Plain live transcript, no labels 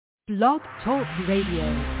Blog Talk Radio.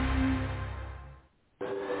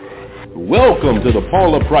 Welcome to the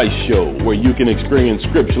Paula Price Show, where you can experience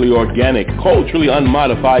scripturally organic, culturally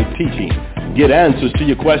unmodified teaching, get answers to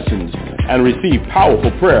your questions, and receive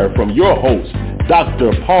powerful prayer from your host,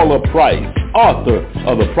 Dr. Paula Price, author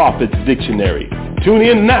of the Prophet's Dictionary. Tune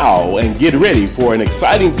in now and get ready for an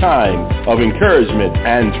exciting time of encouragement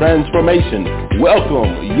and transformation.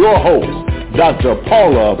 Welcome your host, Dr.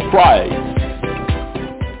 Paula Price.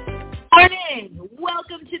 Morning.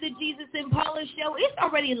 Welcome to the Jesus and Paula Show. It's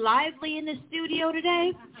already lively in the studio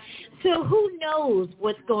today, so who knows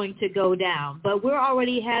what's going to go down. But we're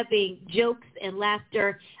already having jokes and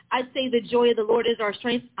laughter. I'd say the joy of the Lord is our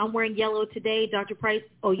strength. I'm wearing yellow today. Dr. Price,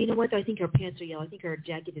 oh, you know what? I think her pants are yellow. I think her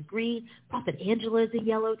jacket is green. Prophet Angela is in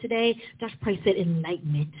yellow today. Dr. Price said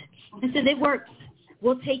enlightenment. I said it works.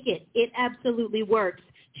 We'll take it. It absolutely works.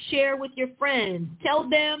 Share with your friends. Tell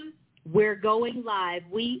them we're going live.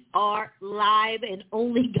 We are live, and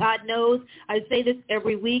only God knows. I say this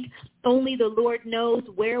every week. Only the Lord knows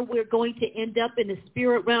where we're going to end up in the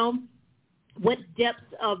spirit realm, what depths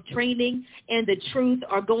of training and the truth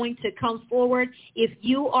are going to come forward. If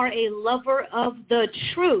you are a lover of the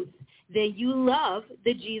truth, then you love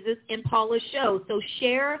the Jesus and Paula Show. So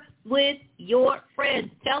share with your friends.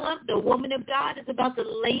 Tell them the woman of God is about to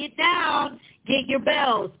lay it down. Get your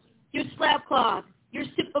bells, your slap cloth, your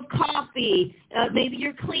sip of coffee, maybe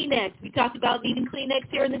your Kleenex. We talked about needing Kleenex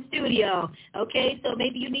here in the studio. Okay, so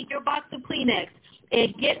maybe you need your box of Kleenex.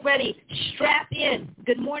 And get ready. Strap in.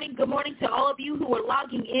 Good morning to all of you who are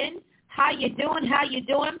logging in. How you doing? How you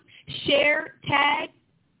doing? Share, tag,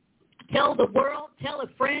 tell the world, tell a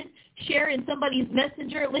friend, share in somebody's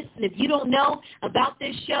messenger. Listen, if you don't know about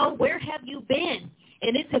this show, where have you been?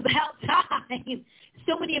 And it's about time.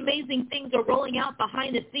 So many amazing things are rolling out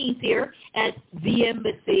behind the scenes here at the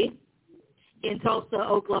Embassy in Tulsa,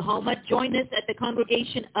 Oklahoma. Join us at the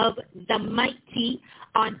Congregation of the Mighty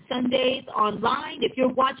on Sundays online. If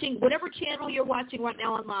you're watching, whatever channel you're watching right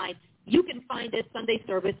now online, you can find us Sunday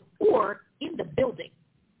service or in the building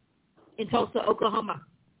in Tulsa, Oklahoma.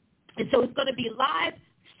 And so it's going to be live,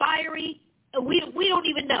 fiery. We don't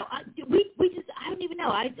even know. I don't even know.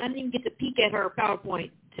 I didn't even get to peek at her PowerPoint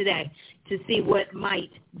today to see what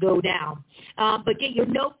might go down. But get your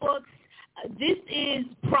notebooks. This is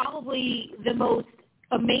probably the most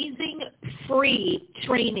amazing free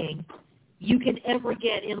training you can ever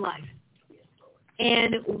get in life.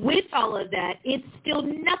 And with all of that, it's still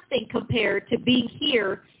nothing compared to being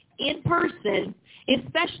here in person,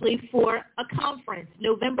 especially for a conference.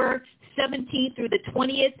 November 17th through the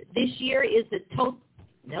 20th this year is the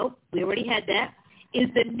we already had that. Is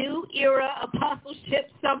the New Era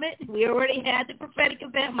Apostleship Summit. We already had the prophetic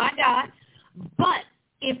event, my God. But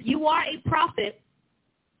if you are a prophet,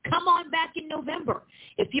 come on back in November.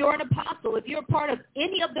 If you're an apostle, if you're a part of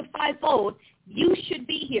any of the fivefold, you should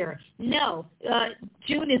be here. No,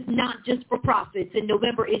 June is not just for prophets, and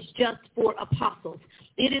November is just for apostles.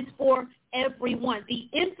 It is for everyone. The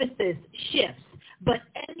emphasis shifts, but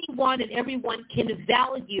anyone and everyone can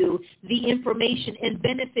value the information and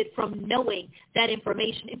benefit from knowing that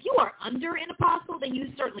information. If you are under an apostle, then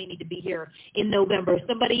you certainly need to be here in November.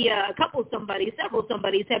 Several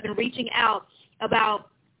somebodies have been reaching out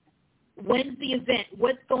about when's the event,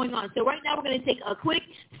 what's going on. So right now we're going to take a quick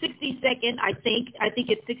 60-second, I think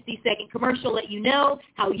it's 60-second commercial, let you know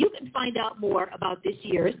how you can find out more about this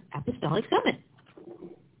year's Apostolic Summit.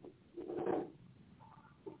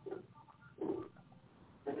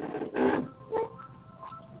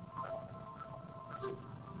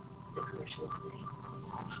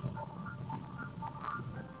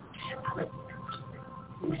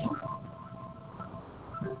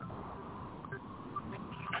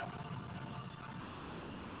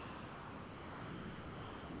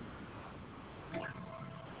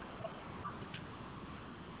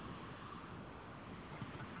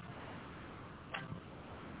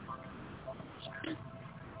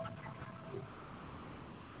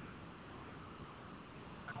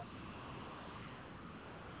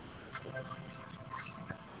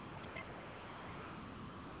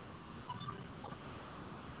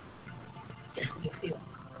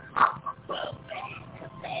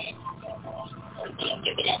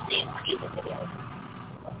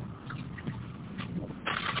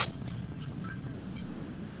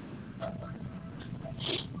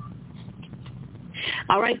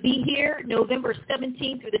 All right, be here November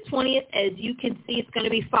 17th through the 20th. As you can see, it's going to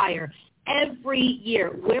be fire. Every year,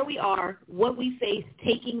 where we are, what we face,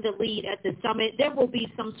 taking the lead at the summit, there will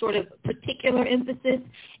be some sort of particular emphasis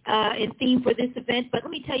and theme for this event. But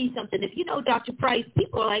let me tell you something. If you know Dr. Price,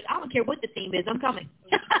 people are like, I don't care what the theme is. I'm coming.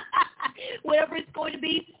 Whatever it's going to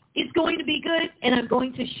be, it's going to be good, and I'm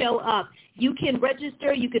going to show up. You can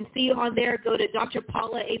register. You can see on there. Go to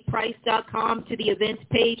drpaulaprice.com to the events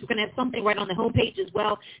page. We're going to have something right on the homepage as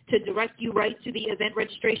well to direct you right to the event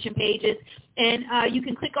registration pages. And you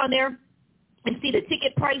can click on there and see the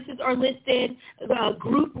ticket prices are listed,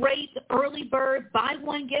 group rates, early bird, buy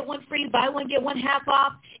one, get one free, buy one, get one half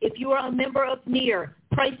off. If you are a member of NEAR,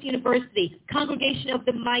 Price University, Congregation of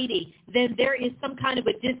the Mighty, then there is some kind of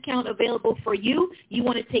a discount available for you. You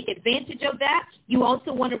want to take advantage of that. You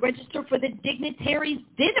also want to register for the Dignitaries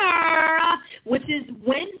Dinner, which is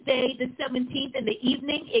Wednesday the 17th in the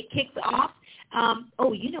evening. It kicks off.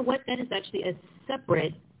 Oh, you know what? That is actually a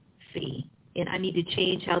separate fee. And I need to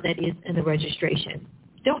change how that is in the registration.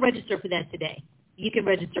 Don't register for that today. You can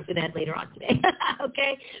register for that later on today,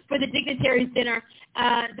 okay, for the Dignitaries Dinner.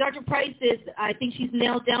 Dr. Price I think she's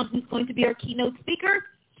nailed down who's going to be our keynote speaker.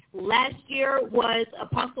 Last year was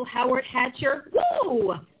Apostle Howard Hatcher.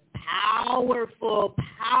 Woo! Powerful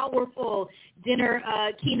dinner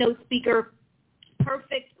keynote speaker.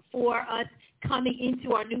 Perfect for us coming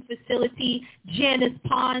into our new facility. Janice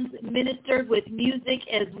Pons ministered with music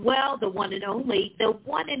as well, the one and only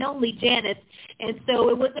Janice. And so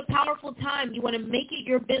it was a powerful time. You want to make it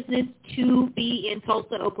your business to be in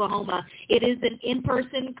Tulsa, Oklahoma. It is an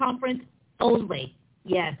in-person conference only.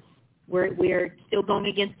 Yes, we're still going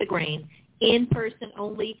against the grain. In person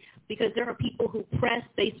only, because there are people who press.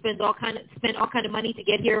 They spend all kind of money to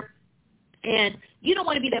get here. And you don't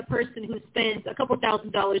want to be that person who spends a couple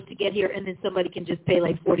 $1,000s to get here, and then somebody can just pay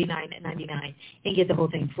like $49.99 and get the whole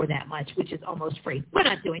thing for that much, which is almost free. We're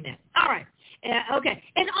not doing that. All right. Okay.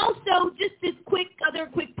 And also, just this quick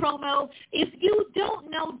promo. If you don't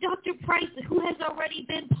know Dr. Price, who has already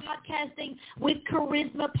been podcasting with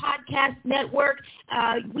Charisma Podcast Network,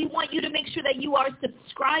 we want you to make sure that you are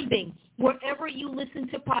subscribing wherever you listen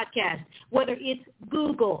to podcasts, whether it's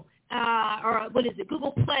Google, or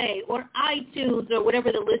Google Play or iTunes or whatever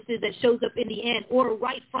the list is that shows up in the end, or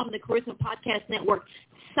right from the Charisma Podcast Network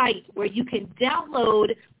site where you can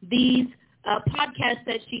download these podcasts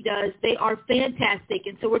that she does. They are fantastic,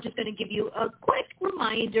 and so we're just going to give you a quick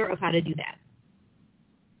reminder of how to do that.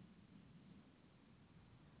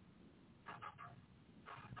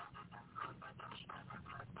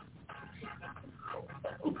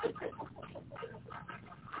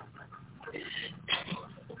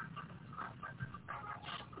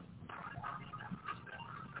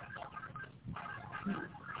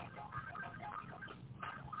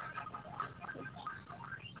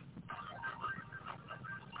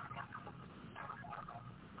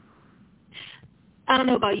 I don't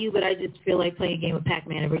know about you, but I just feel like playing a game of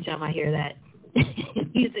Pac-Man every time I hear that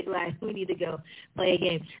music line. We need to go play a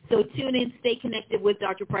game. So tune in, stay connected with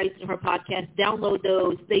Dr. Price and her podcast. Download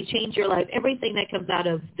those. They change your life. Everything that comes out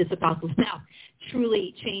of this Apostles' Mouth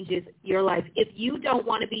truly changes your life. If you don't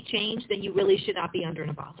want to be changed, then you really should not be under an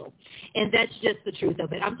apostle. And that's just the truth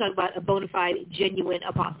of it. I'm talking about a bona fide, genuine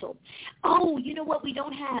apostle. Oh, you know what we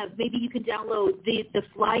don't have? Maybe you can download the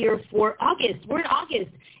flyer for August. We're in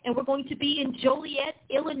August, and we're going to be in Joliet,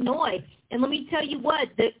 Illinois. And let me tell you what,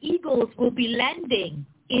 the Eagles will be landing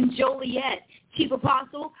in Joliet. Chief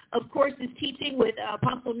Apostle, of course, is teaching with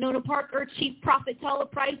Apostle Nona Parker. Chief Prophet Paula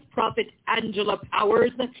Price, Prophet Angela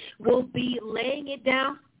Powers will be laying it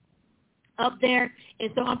down up there. And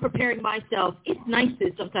so I'm preparing myself. It's nice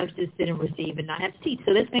to sometimes just sit and receive and not have to teach,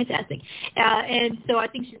 so that's fantastic. And so I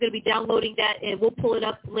think she's going to be downloading that, and we'll pull it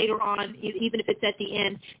up later on, even if it's at the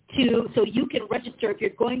end, so you can register if you're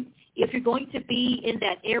going to be in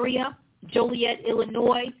that area, Joliet,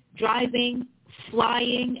 Illinois, driving,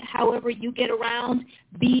 flying, however you get around,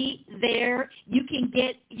 be there. You can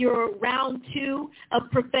get your round 2 of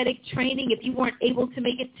prophetic training if you weren't able to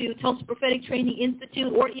make it to Tulsa Prophetic Training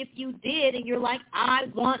Institute, or if you did and you're like, I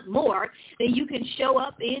want more, then you can show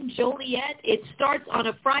up in Joliet. It starts on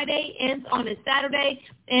a Friday, ends on a Saturday,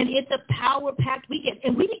 and it's a power-packed weekend.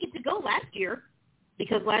 And we didn't get to go last year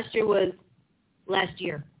because last year was last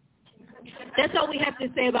year. That's all we have to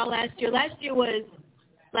say about last year. Last year was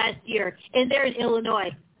last year, and they're in Illinois,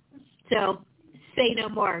 so say no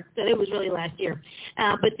more. So it was really last year.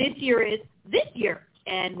 But this year is this year,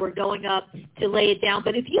 and we're going up to lay it down.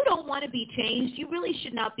 But if you don't want to be changed, you really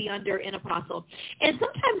should not be under an apostle. And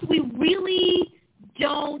sometimes we really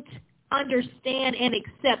don't understand and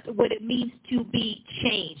accept what it means to be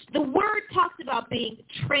changed. The word talks about being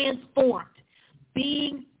transformed,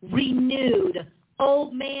 being renewed,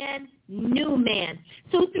 old man, new man.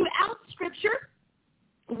 So throughout Scripture,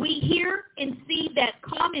 we hear and see that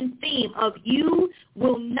common theme of you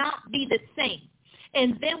will not be the same.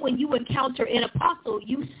 And then when you encounter an apostle,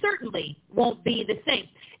 you certainly won't be the same.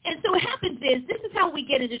 And so what happens is, this is how we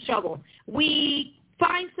get into trouble. We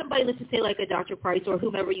find somebody, let's just say like a Dr. Price or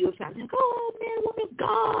whomever you have found, like, oh, man, woman of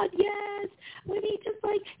God, yes, we need just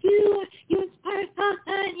like you inspire us,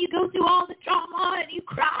 and you go through all the trauma, and you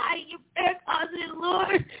cry, and you prayer closet, and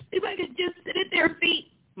Lord, if I could just sit at their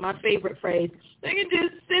feet. My favorite phrase. They can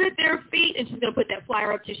just sit at their feet, and she's going to put that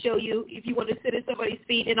flyer up to show you if you want to sit at somebody's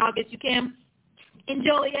feet in August, you can. In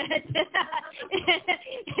Joliet. And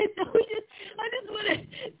so I just want to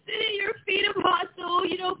sit at your feet,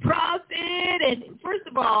 apostle, prophet. And first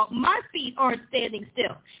of all, my feet aren't standing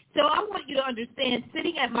still. So I want you to understand,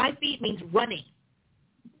 sitting at my feet means running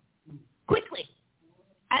quickly.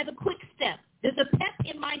 I have a quick step. There's a pep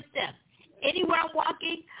in my step. Anywhere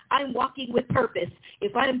I'm walking with purpose.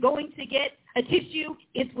 If I'm going to get a tissue,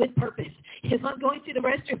 it's with purpose. If I'm going to the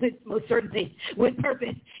restroom, it's most certainly with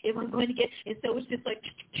purpose. If I'm going to and so it's just like,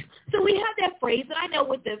 so we have that phrase, and I know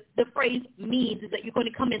what the phrase means is that you're going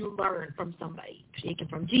to come and learn from somebody. Taken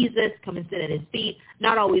from Jesus, come and sit at his feet,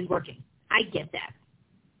 not always working. I get that.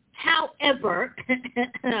 However,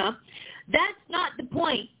 that's not the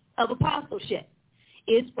point of apostleship.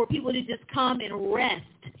 It's for people to just come and rest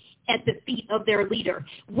at the feet of their leader.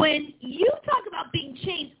 When you talk about being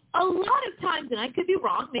changed, a lot of times, and I could be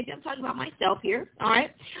wrong, maybe I'm talking about myself here, all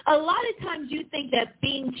right? A lot of times you think that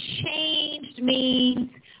being changed means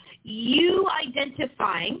you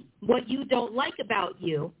identifying what you don't like about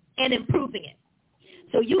you and improving it.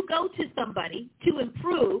 So you go to somebody to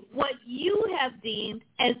improve what you have deemed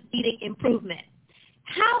as needing improvement.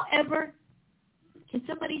 However, can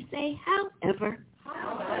somebody say however?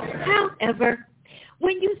 However,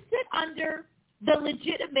 when you sit under the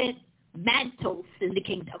legitimate mantles in the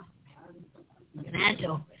kingdom,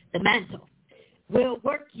 the mantle will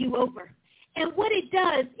work you over. And what it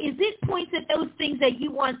does is it points at those things that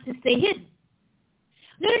you want to stay hidden.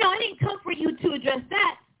 No, I didn't come for you to address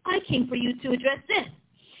that. I came for you to address this.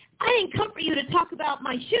 I didn't come for you to talk about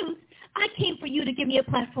my shoes. I came for you to give me a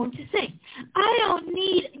platform to sing. I don't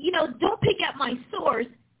need, don't pick at my sores.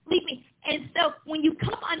 Leave me. And so when you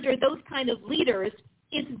come under those kind of leaders,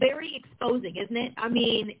 it's very exposing, isn't it? I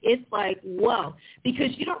mean, it's like, whoa, because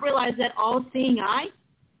you don't realize that all-seeing eye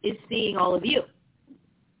is seeing all of you.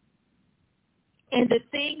 And the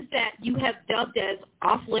things that you have dubbed as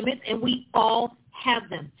off-limits, and we all have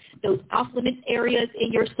them, those off-limits areas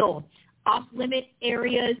in your soul, off-limit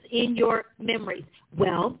areas in your memories.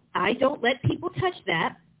 Well, I don't let people touch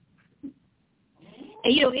that. And,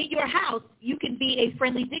 in your house, you can be a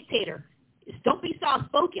friendly dictator. Don't be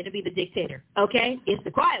soft-spoken to be the dictator, okay? It's the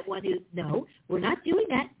quiet one who, no, we're not doing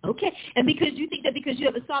that, okay? And because you think that because you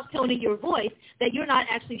have a soft tone in your voice that you're not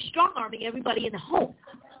actually strong-arming everybody in the home.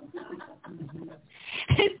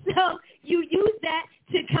 And so you use that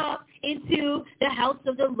to come into the house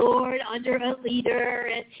of the Lord under a leader.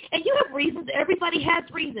 And you have reasons. Everybody has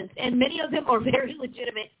reasons, and many of them are very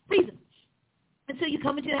legitimate reasons. And so you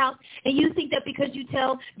come into the house, and you think that because you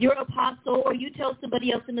tell your apostle or you tell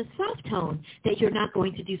somebody else in a soft tone that you're not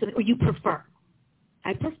going to do something, or you prefer.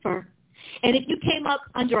 I prefer. And if you came up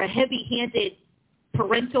under a heavy-handed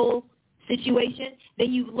parental situation,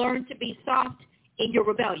 then you learn to be soft in your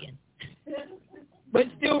rebellion, but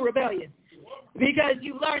still rebellion, because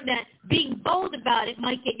you learn that being bold about it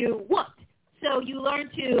might get you whooped. So you learn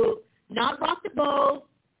to not rock the boat,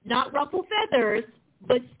 not ruffle feathers,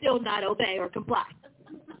 but still not obey or comply.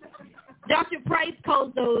 Dr. Price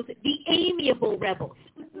calls those the amiable rebels.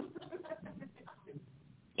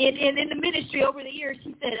 And in the ministry over the years,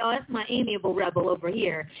 she said, oh, that's my amiable rebel over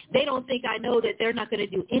here. They don't think I know that they're not going to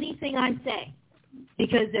do anything I say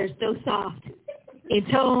because they're so soft in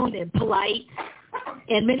tone and polite.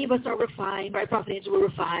 And many of us are refined, right? Prophet Angela, we're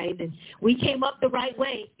refined. And we came up the right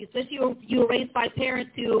way, especially you were raised by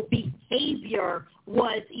parents who behavior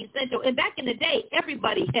was essential. And back in the day,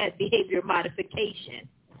 everybody had behavior modification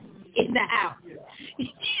in the house.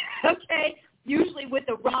 Okay? Usually with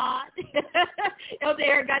a rod. Over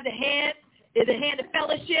there got the hand of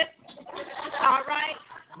fellowship. All right?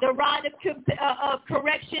 The rod of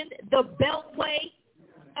correction, the beltway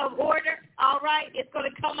of order. All right? It's going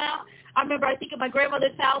to come out. I remember, I think, at my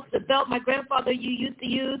grandmother's house, the belt my grandfather used to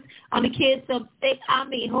use on the kids, some thick,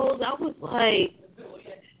 holes. I was like,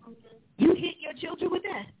 you hit your children with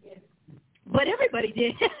that? But everybody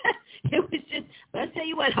did. It was just, but I tell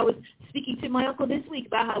you what, I was speaking to my uncle this week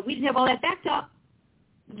about how we didn't have all that back talk.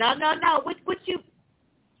 No.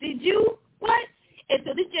 Did you, what? And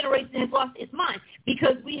so this generation has lost its mind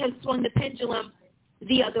because we have swung the pendulum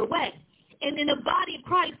the other way. And in the body of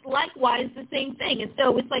Christ, likewise, the same thing. And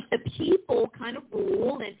so it's like the people kind of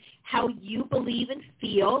rule and how you believe and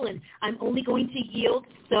feel, and I'm only going to yield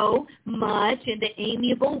so much. And the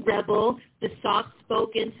amiable rebel, the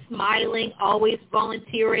soft-spoken, smiling, always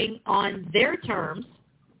volunteering on their terms.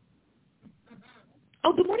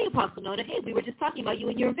 Oh, good morning, Apostle Nona. Hey, we were just talking about you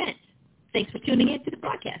and your event. Thanks for tuning in to the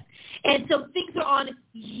broadcast. And so things are on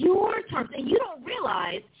your terms, and you don't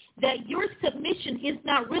realize that your submission is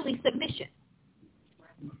not really submission.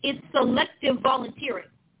 It's selective volunteering.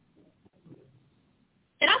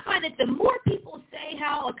 And I find that the more people say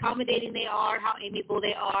how accommodating they are, how amiable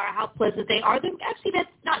they are, how pleasant they are, then actually that's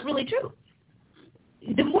not really true.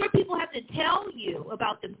 The more people have to tell you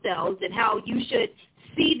about themselves and how you should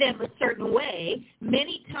see them a certain way,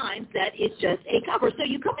 many times that is just a cover. So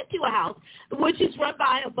you come into a house which is run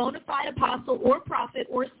by a bona fide apostle or prophet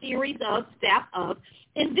or series of, staff of,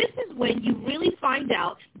 and this is when you really find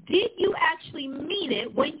out, did you actually mean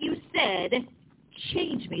it when you said,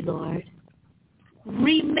 change me, Lord,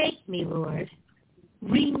 remake me, Lord,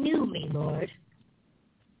 renew me, Lord?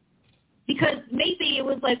 Because maybe it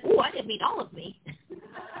was like, oh, I didn't mean all of me.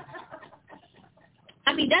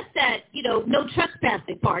 I mean, that's that, no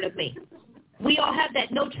trespassing part of me. We all have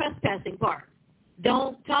that no trespassing part.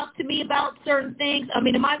 Don't talk to me about certain things. I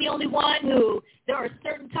mean, am I the only one who there are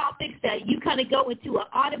certain topics that you kind of go into an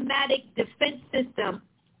automatic defense system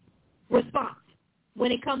response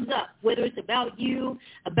when it comes up, whether it's about you,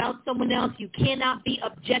 about someone else? You cannot be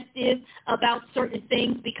objective about certain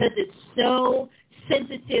things because it's so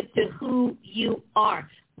sensitive to who you are.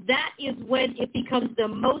 That is when it becomes the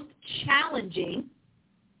most challenging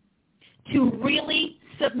to really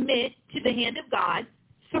submit to the hand of God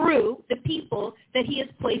through the people that he has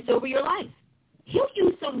placed over your life. He'll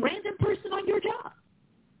use some random person on your job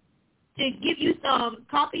to give you some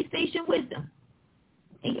coffee station wisdom.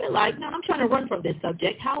 And you're like, no, I'm trying to run from this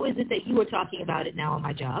subject. How is it that you are talking about it now on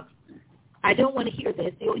my job? I don't want to hear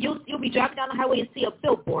this. You'll be driving down the highway and see a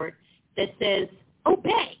billboard that says,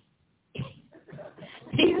 obey.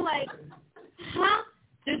 And you're like, huh?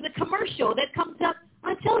 There's a commercial that comes up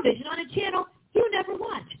on television on a channel you never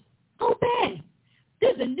watch. Obey.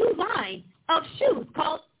 There's a new line of shoes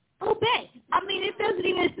called Obey. I mean, it doesn't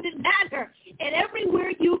even matter. And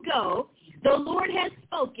everywhere you go, the Lord has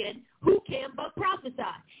spoken. Who can but prophesy?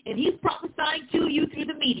 And he's prophesying to you through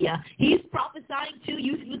the media. He's prophesying to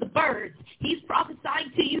you through the birds. He's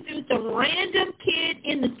prophesying to you through some random kid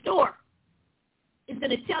in the store. Is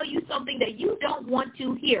going to tell you something that you don't want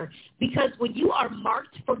to hear, because when you are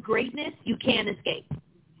marked for greatness, you can't escape.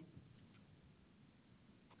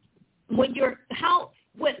 When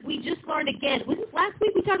what we just learned again, was this last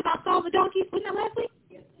week we talked about Saul and the donkeys? Wasn't that last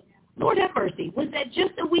week? Lord have mercy. Was that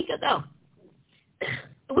just a week ago?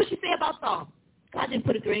 What you say about Saul? God didn't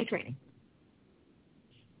put him through any training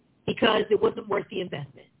because it wasn't worth the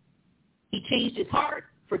investment. He changed his heart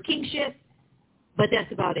for kingship, but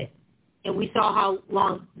that's about it. And we saw how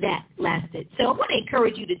long that lasted. So I want to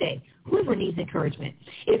encourage you today, whoever needs encouragement.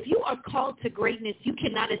 If you are called to greatness, you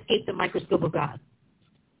cannot escape the microscope of God.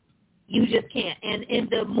 You just can't. And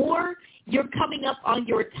the more you're coming up on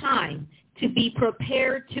your time to be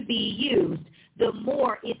prepared to be used, the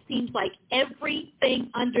more it seems like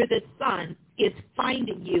everything under the sun is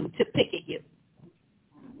finding you to pick at you.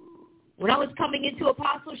 When I was coming into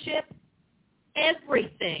apostleship,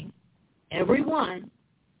 everyone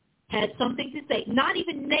had something to say, not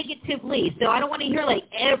even negatively. So I don't want to hear like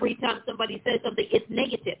every time somebody says something, it's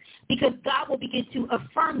negative, because God will begin to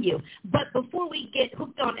affirm you. But before we get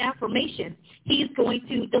hooked on affirmation, he's going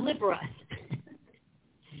to deliver us,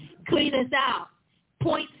 clean us out,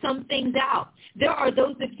 point some things out. There are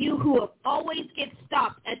those of you who always get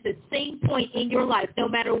stopped at the same point in your life, no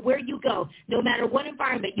matter where you go, no matter what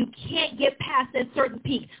environment. You can't get past that certain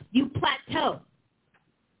peak. You plateau.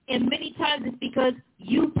 And many times it's because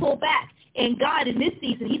you pull back. And God, in this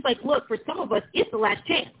season, he's like, look, for some of us, it's the last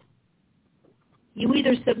chance. You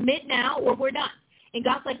either submit now or we're done. And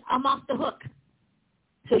God's like, I'm off the hook.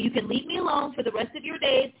 So you can leave me alone for the rest of your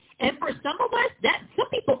days. And for some of us, some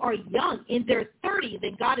people are young, in their 30s,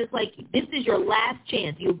 and God is like, this is your last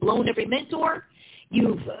chance. You've blown every mentor.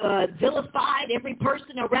 You've vilified every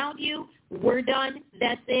person around you. We're done.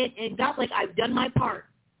 That's it. And God's like, I've done my part.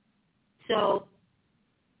 So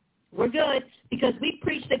we're good, because we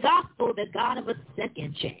preach the gospel, the God of a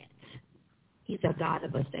second chance. He's a God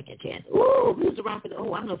of a second chance. Ooh, who's around for I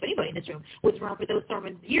don't know if anybody in this room was around for those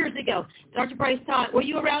sermons years ago. Dr. Price taught, were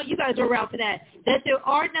you around? You guys were around for that. That there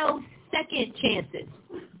are no second chances.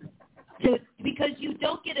 Because you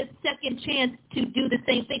don't get a second chance to do the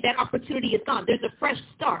same thing. That opportunity is gone. There's a fresh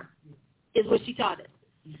start, is what she taught us.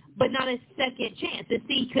 but not a second chance. And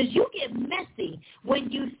see, because you get messy when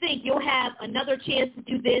you think you'll have another chance to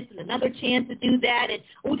do this and another chance to do that, and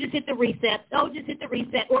just hit the reset, just hit the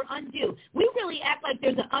reset, or undo. We really act like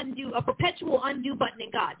there's a perpetual undo button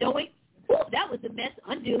in God, don't we? Ooh, that was a mess,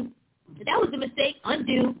 undo. That was a mistake,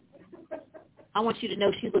 undo. I want you to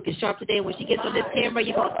know she's looking sharp today. When she gets on this camera,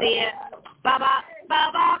 you're going to see it. Ba-ba,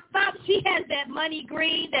 ba-ba, ba. She has that money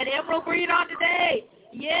green, that emerald green on today.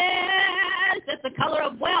 Yes, that's the color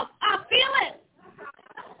of wealth. I feel it.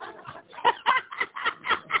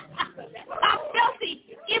 I felt the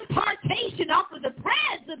impartation off of the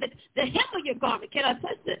prayers of the hem of your garment. Can I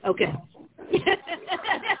touch it? Okay.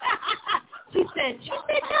 She said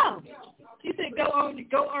no. She said,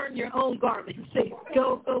 go earn your own garment. Say,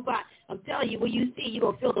 go buy. I'm telling you, when you see, you're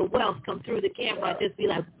going to feel the wealth come through the camera. Just be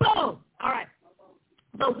like, boom. All right.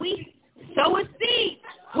 But we sow a seed.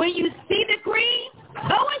 When you see the green,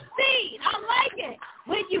 sow a seed. I like it.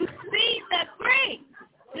 When you see the green,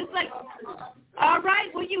 just like, all right,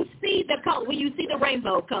 when you see the color, when you see the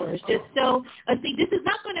rainbow colors, just sow a seed. This is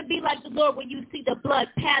not going to be like the Lord when you see the blood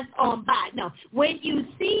pass on by. No, when you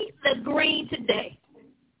see the green today,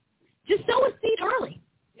 just sow a seed early,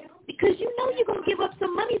 because you know you're going to give up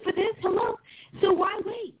some money for this. Hello? So why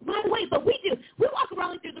wait? Why wait? But we do. We walk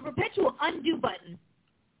around like there's a perpetual undo button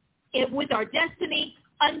with our destiny,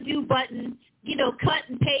 undo button, cut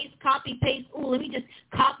and paste, copy, paste. Oh, let me just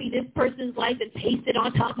copy this person's life and paste it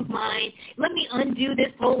on top of mine. Let me undo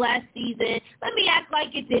this whole last season. Let me act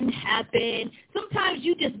like it didn't happen. Sometimes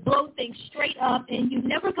you just blow things straight up and you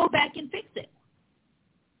never go back and fix it.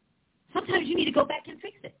 Sometimes you need to go back and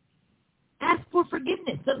fix it. Ask for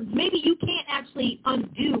forgiveness. So maybe you can't actually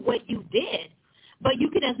undo what you did, but you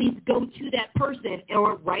can at least go to that person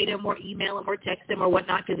or write them or email them or text them or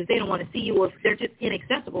whatnot, because if they don't want to see you or if they're just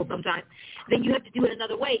inaccessible sometimes, then you have to do it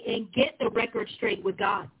another way and get the record straight with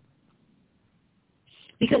God.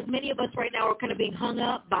 Because many of us right now are kind of being hung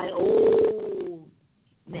up by old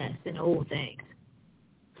mess and old things.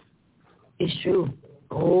 It's true.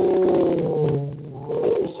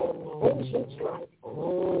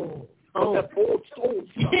 That old soul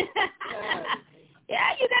stuff.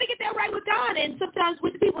 Yeah, you got to get that right with God. And sometimes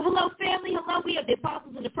with the people, hello, family, hello, we have the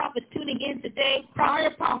apostles and the prophets tuning in today. Hi,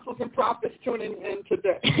 apostles and prophets tuning in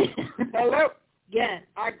today. Hello. Yes.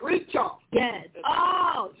 I greet y'all. Yes.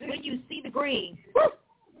 Oh, when you see the green. Woo.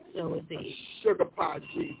 So is it. Sugar pie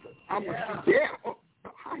Jesus. I'm a yeah.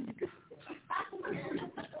 How you get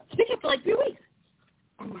speaking for like 3 weeks.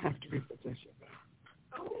 I'm going to have to reposition.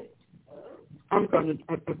 I'm going to,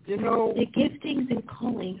 the giftings and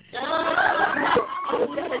calling. Is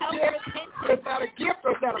that a gift? Is that a gift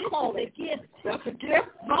or is that a calling? It's a gift. That's a gift?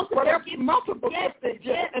 Multiple gifts.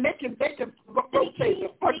 Yes. And they can rotate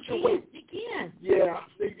and fluctuate. They can. Yeah.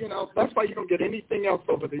 That's why you don't get anything else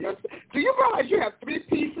over there. Do you realize you have 3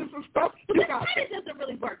 pieces and stuff? But that doesn't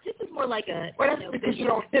really work. This is more like a... Well, that's because you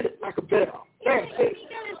don't hit it like a bell.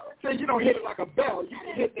 So you don't hit it like a bell. You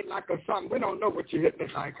hit it like a something. We don't know what you're hitting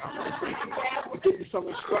it like. We'll give you some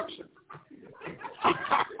instructions.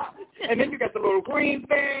 And then you got the little green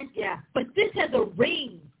thing. Yeah, but this has a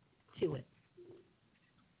ring to it.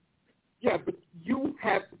 Yeah, but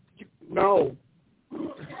no.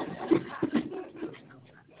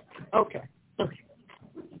 Okay.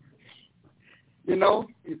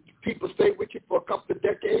 People stay with you for a couple of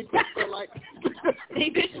decades. They feel like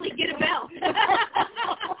they eventually get a bell.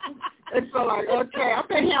 They feel like, okay, I've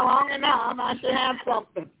been here long enough. I should have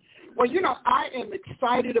something. Well, I am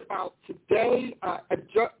excited about today,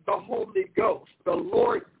 the Holy Ghost, the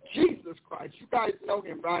Lord Jesus Christ. You guys know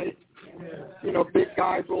him, right? Yeah. Big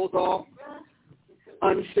guy rolls off,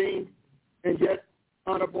 unseen, and yet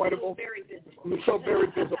unavoidable. Very visible. So very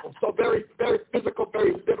visible. So very, very physical,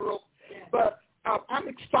 very literal. But I'm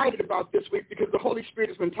excited about this week because the Holy Spirit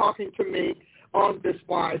has been talking to me on this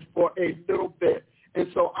wise for a little bit. And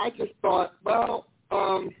so I just thought, well,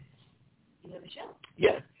 you have a show.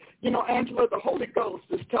 Yes. Angela, the Holy Ghost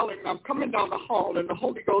is telling me, I'm coming down the hall, and the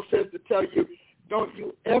Holy Ghost says to tell you, don't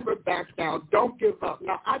you ever back down. Don't give up.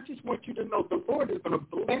 Now, I just want you to know the Lord is going to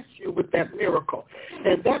bless you with that miracle.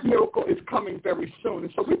 And that miracle is coming very soon.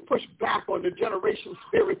 And so we push back on the generation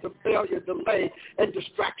spirits of failure, delay, and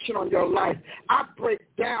distraction on your life. I break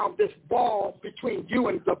down this wall between you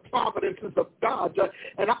and the providences of God.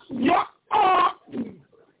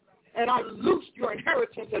 And I loose your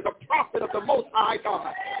inheritance as a prophet of the Most High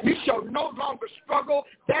God. You shall no longer struggle.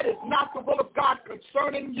 That is not the will of God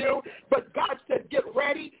concerning you. But God said, get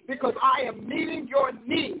ready because I am meeting your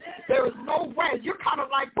need. There is no way. You're kind of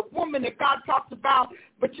like the woman that God talks about,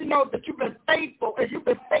 but that you've been faithful, and you've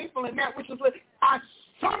been faithful in that which is I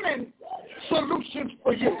summon solutions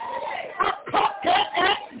for you.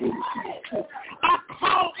 I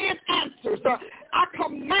call in answers. I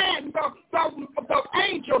command the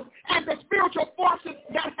angels and the spiritual forces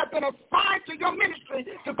that have been assigned to your ministry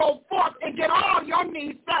to go forth and get all your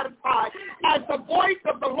needs satisfied as the voice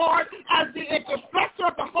of the Lord, as the intercessor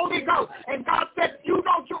of the Holy Ghost. And God said, you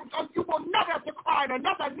will never have to cry in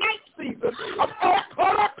another night season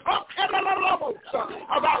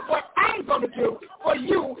about what I'm going to do for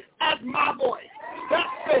you as my voice.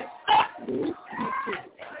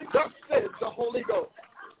 Thus says the Holy Ghost.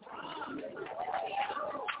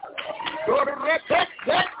 Go to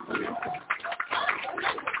that.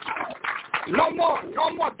 No more.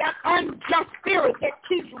 That unjust spirit that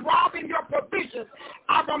keeps robbing your provisions.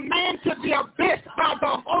 I demand to be abyssed by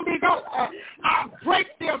the Holy Ghost. I break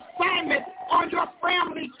the assignment on your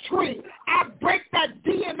family tree. I break that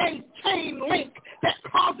DNA chain link that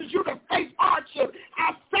causes you to face hardship.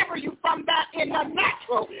 I sever you from that in the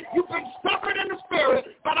natural. You've been severed in the spirit,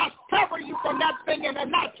 but I sever you from that thing in the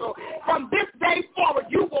natural. From this day forward,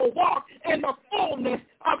 you will walk in the fullness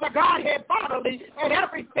of the Godhead bodily and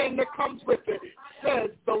everything that comes with it,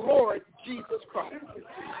 says the Lord Jesus Christ.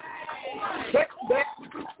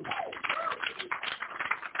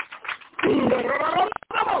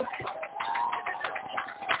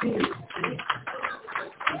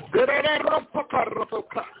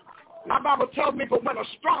 My Bible tells me, but when a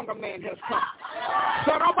stronger man has come,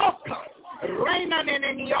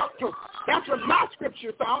 that's what my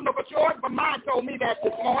scripture said. I don't know about yours, but mine told me that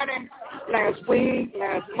this morning, last week,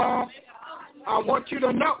 last month. I want you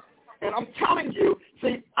to know. And I'm telling you,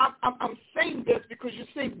 see, I'm saying this because, you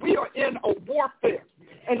see, we are in a warfare.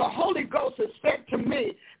 And the Holy Ghost has said to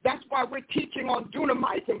me, that's why we're teaching on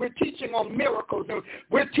dunamis, and we're teaching on miracles, and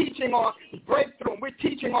we're teaching on breakthrough, and we're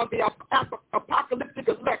teaching on the apocalyptic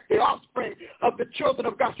elect, the offspring of the children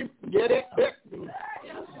of God. You get it?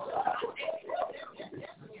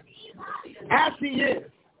 As he is.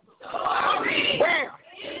 Where?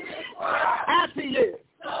 As he is.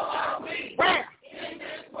 Where?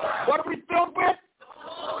 What are we filled with?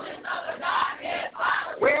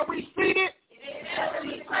 Where are we seated?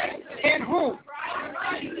 In whom?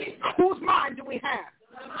 Whose mind do we have?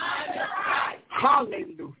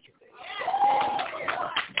 Hallelujah.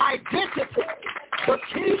 Identity. The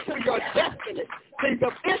key to your destiny. See,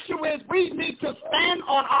 the issue is we need to stand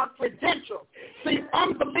on our credentials. See,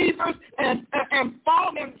 unbelievers and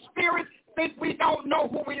fallen spirits think we don't know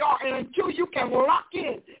who we are, and until you can lock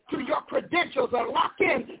in to your credentials or lock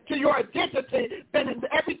in to your identity, then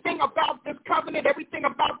everything about this covenant, everything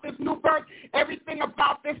about this new birth, everything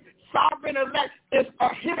about this sovereign elect is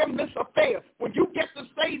a hit or miss affair. When you get to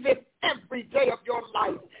say this every day of your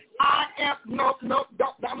life, I'm going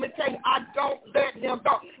to tell you, I don't let him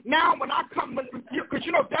go. Now, when I come, because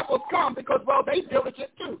you know devils come because, well, they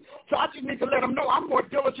diligent too. So I just need to let them know I'm more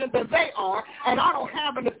diligent than they are, and I don't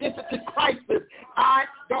have an identity crisis. I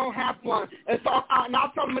don't have one. And so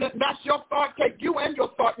I'll tell them that's your thought. Take you and your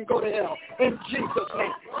thought and go to hell in Jesus'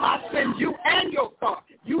 name. I send you and your thought.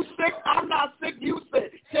 You sick, I'm not sick, you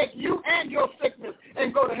sick. Take you and your sickness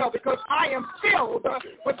and go to hell because I am filled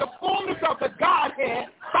with the fullness of the Godhead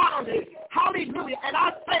bodily. Hallelujah. And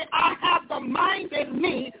I say I have the mind in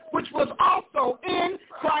me which was also in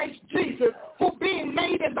Christ Jesus, who being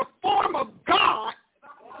made in the form of God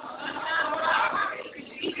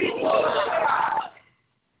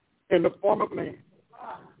in the form of man.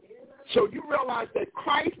 So you realize that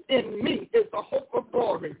Christ in me is the hope of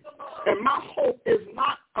glory. And my hope is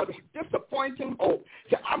not a disappointing hope.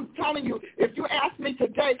 So I'm telling you, if you ask me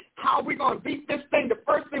today how are we going to beat this thing, the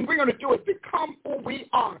first thing we're going to do is become who we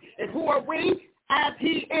are. And who are we? As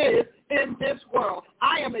he is in this world.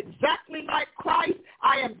 I am exactly like Christ.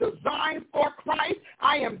 I am designed for Christ.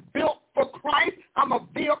 I am built for Christ. I'm a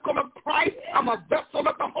vehicle of Christ. I'm a vessel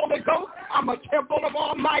of the Holy Ghost. I'm a temple of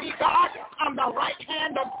Almighty God. I'm the right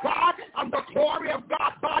hand of God. I'm the glory of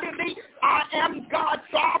God bodily. I am God's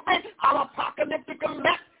sovereign. I'm apocalyptic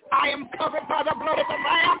elect. I am covered by the blood of the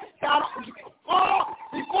Lamb.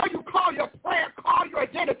 Before you call your prayer, call your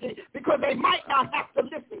identity, because they might not have to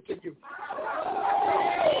listen to you.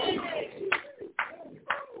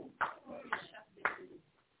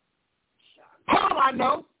 Paul I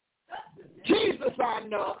know. Jesus I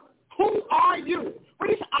know. Who are you?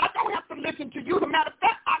 I don't have to listen to you. As a matter of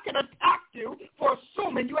fact, I can attack you for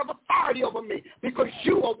assuming you have authority over me because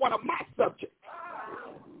you are one of my subjects.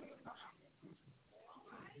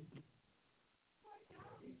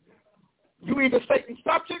 You either Satan's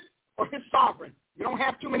subject or his sovereign. You don't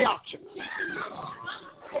have too many options.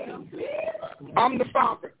 I'm the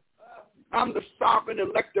sovereign. I'm the sovereign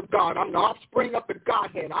elect of God. I'm the offspring of the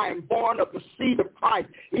Godhead. I am born of the seed of Christ,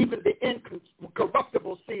 even the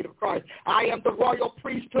incorruptible seed of Christ. I am the royal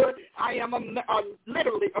priesthood. I am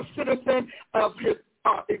literally a citizen of his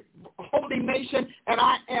holy nation, and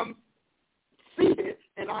I am seated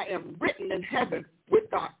and I am written in heaven with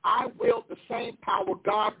God. I wield the same power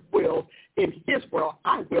God willed in his world.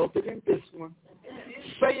 I wield it in this one.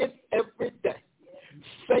 Say it every day.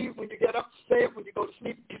 Say it when you get up. Say it when you go to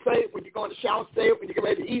sleep. Say it when you go in the shower. Say it when you get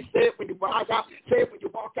ready to eat. Say it when you rise out. Say it when you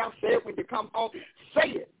walk out. Say it when you come home.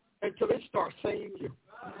 Say it until it starts saying you.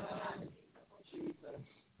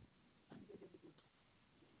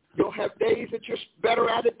 You'll have days that you're better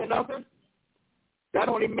at it than others. That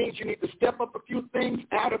only means you need to step up a few things,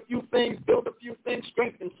 add a few things, build a few things,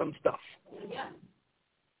 strengthen some stuff.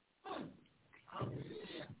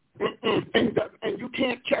 And you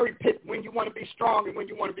can't cherry pick when you want to be strong and when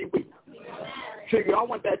you want to be weak. So y'all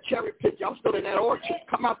want that cherry pick. Y'all still in that orchard.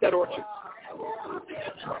 Come out that orchard.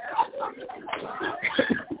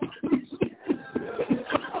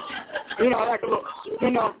 Like a little,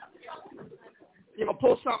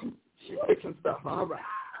 pull something, she's fixing stuff. All right.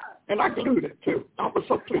 And I glued it, too. I was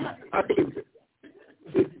so pleased. I glued it.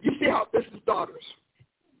 You see how this is daughters.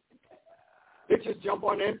 They just jump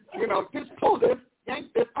on in. Just pull this,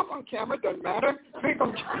 yank this. I'm on camera. Doesn't matter.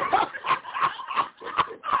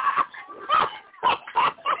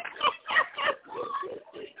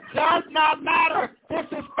 Does not matter. This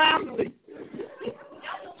is family.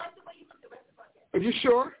 Are you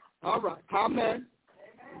sure? All right. Amen.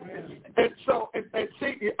 And so, and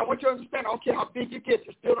see, I want you to understand, I don't care how big you get,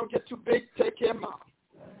 you still don't get too big, take care of mom.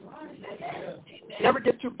 Never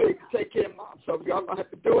get too big, take care of mom. So y'all don't have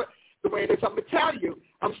to do it the way it is. I'm going to tell you,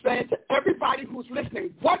 I'm saying to everybody who's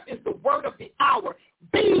listening, what is the word of the hour?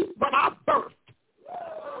 Be what I birthed.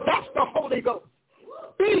 That's the Holy Ghost.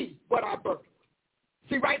 Be what I birthed.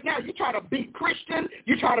 See, right now, you're trying to be Christian,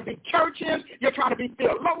 you're trying to be churches, you're trying to be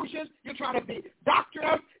theologians, you're trying to be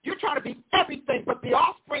doctors, you're trying to be everything but the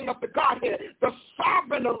offspring of the Godhead, the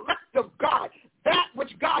sovereign elect of God, that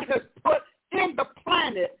which God has put in the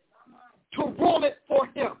planet to rule it for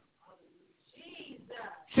him.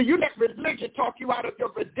 See, you let religion talk you out of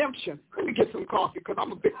your redemption. Let me get some coffee because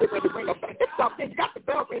I'm a bit ready to bring up that. It's something. You got the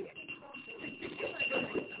bell ringing.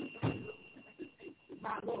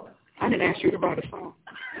 My Lord. I didn't ask you to write a song.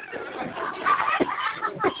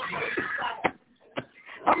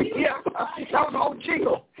 Yeah, that was an old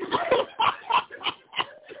jingle.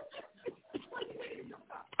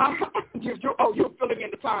 You're filling in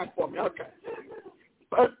the time for me. Okay.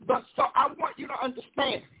 But so I want you to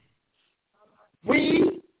understand,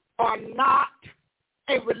 we are not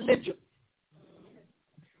a religion.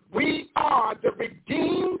 We are the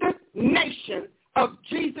redeemed nation of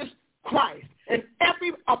Jesus Christ. And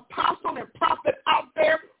every apostle and prophet out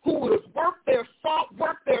there who has worked their salt,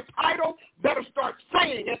 worked their title, better start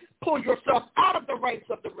saying it. Pull yourself out of the ranks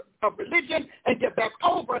of religion and get back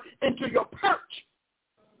over into your perch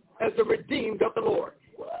as the redeemed of the Lord.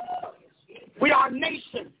 We are a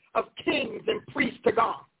nation of kings and priests to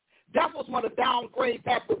God. Devils want to downgrade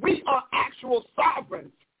that, but we are actual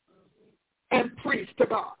sovereigns and priests to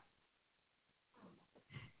God.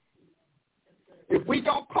 If we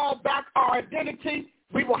don't call back our identity,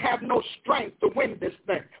 we will have no strength to win this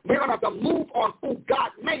thing. We're going to have to move on who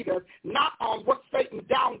God made us, not on what Satan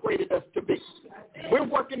downgraded us to be. We're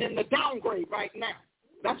working in the downgrade right now.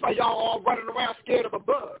 That's why y'all all running around scared of a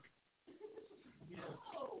bug.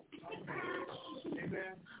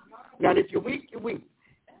 Now, if you're weak, you're weak.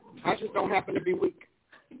 I just don't happen to be weak.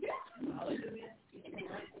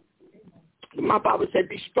 My Bible said,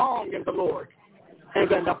 be strong in the Lord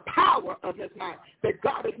and in the power of his might. That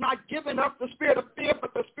God has not given us the spirit of fear,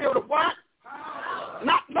 but the spirit of what? Power.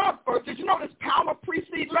 Not love first. Did you know this power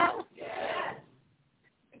precedes love? Yes.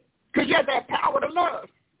 Because you have that power to love.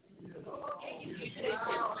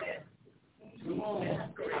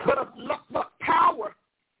 But power,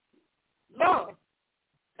 love,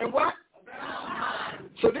 and what?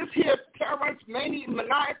 So this here terrorist,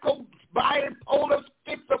 maniacal, bipolar,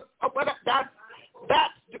 whatever,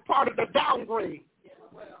 that's the part of the downgrade.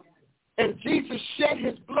 And Jesus shed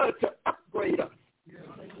his blood to upgrade us,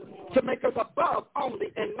 to make us above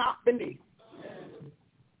only and not beneath.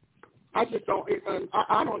 I just don't even,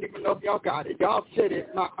 I don't even know if y'all got it. Y'all said it,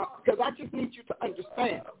 because I just need you to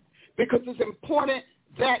understand. Because it's important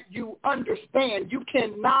that you understand. You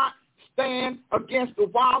cannot stand against the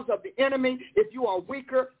wiles of the enemy, if you are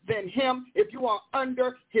weaker than him, if you are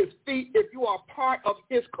under his feet, if you are part of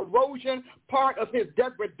his corrosion, part of his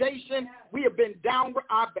degradation, we have been downward.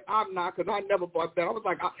 I'm not, because I never bought that. I was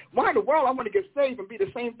like, why in the world I want to get saved and be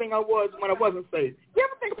the same thing I was when I wasn't saved? You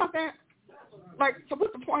ever think about that? Like, so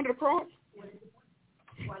what's the point of the cross?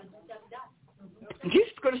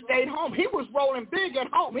 Jesus could have stayed home. He was rolling big at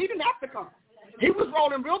home. He didn't have to come. He was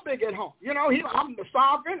rolling real big at home. You know, I'm the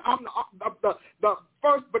sovereign. I'm the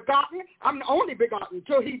first begotten. I'm the only begotten.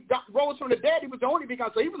 Until he rose from the dead, he was the only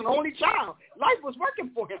begotten. So he was an only child. Life was working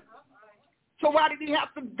for him. So why did he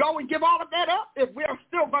have to go and give all of that up if we're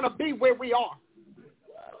still going to be where we are?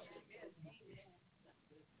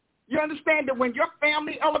 You understand that when your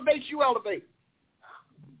family elevates, you elevate.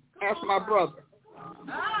 Ask my brother.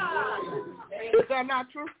 Is that not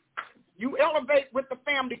true? You elevate with the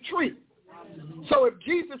family tree. So if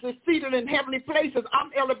Jesus is seated in heavenly places,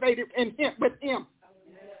 I'm elevated in him, with him.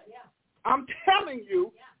 I'm telling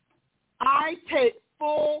you, I take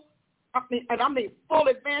full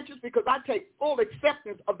advantage, because I take full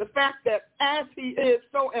acceptance of the fact that as he is,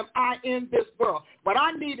 so am I in this world. What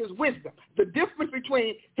I need is wisdom. The difference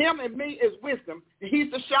between him and me is wisdom.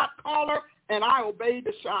 He's the shot caller, and I obey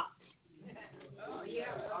the shots.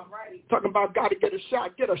 Talking about got to get a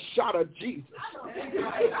shot of Jesus.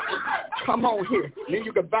 Come on here. Then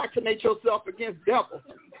you can vaccinate yourself against devils.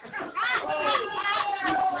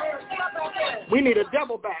 We need a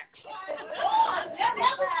devil back.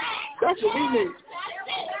 That's what we need.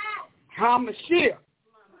 HaMashiach.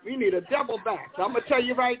 We need a devil back. So I'm going to tell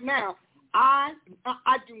you right now, I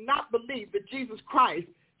do not believe that Jesus Christ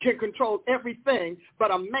can control everything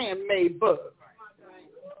but a man-made bug.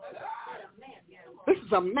 This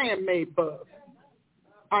is a man-made bug.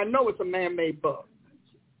 I know it's a man-made bug.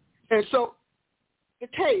 And so the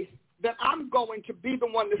case that I'm going to be the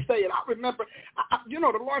one to say it, I remember, the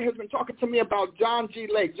Lord has been talking to me about Jonathan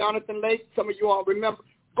Lake. Some of you all remember.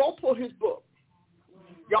 Go pull his book.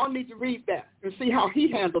 Y'all need to read that and see how he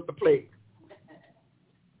handled the plague.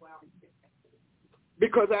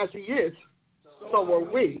 Because as he is, so are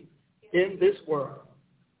we in this world.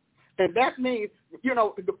 And that means,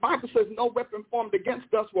 the Bible says no weapon formed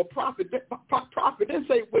against us will profit. It didn't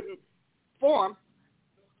say it wouldn't form.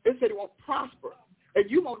 It said it won't prosper. And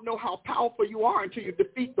you won't know how powerful you are until you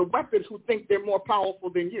defeat the weapons who think they're more powerful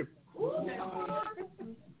than you.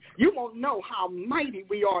 You won't know how mighty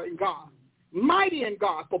we are in God. Mighty in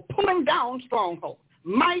God for pulling down strongholds.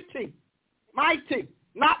 Mighty,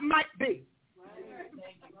 not might be.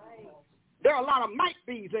 There are a lot of might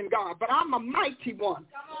be's in God, but I'm a mighty one.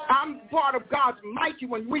 I'm part of God's mighty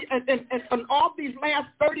one. And all these last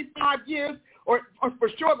 35 years, or for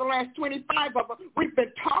sure the last 25 of them, we've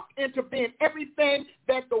been talked into being everything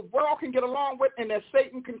that the world can get along with and that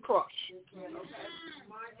Satan can crush.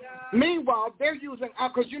 Meanwhile, they're using,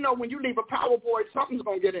 because when you leave a power void, something's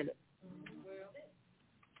going to get in it.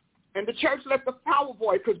 And the church left the power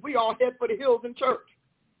void because we all head for the hills in church.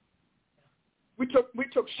 We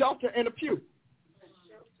took shelter in a pew.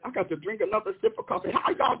 I got to drink another sip of coffee.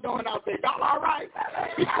 How y'all doing out there? Y'all all right?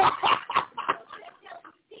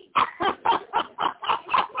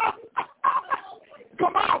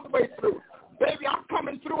 Come all the way through. Baby, I'm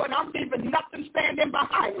coming through and I'm leaving nothing standing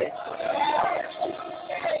behind me.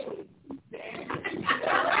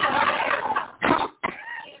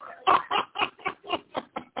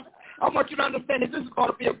 I want you to understand that this is going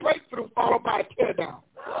to be a breakthrough followed by a tear down.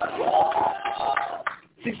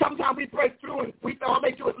 See, sometimes we break through and all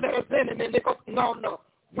they do is let us in, and then they go, no.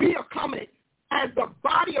 We are coming as the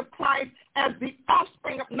body of Christ, as the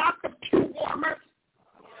offspring of not the pew warmers,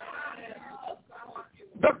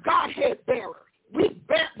 the Godhead bearers. We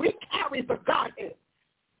carry the Godhead.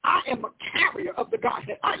 I am a carrier of the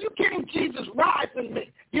Godhead. Are you kidding? Jesus rides in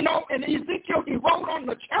me. In Ezekiel, he rode on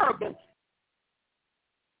the cherubim.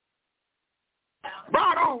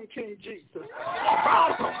 Right on, King Jesus.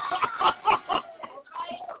 Right on.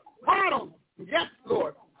 Right on. Yes,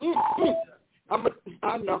 Lord.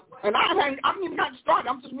 I know. And I'm even not started.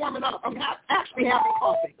 I'm just warming up. I'm actually having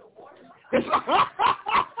coffee.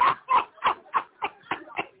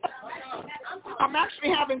 I'm actually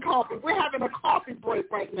having coffee. We're having a coffee break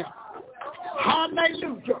right now.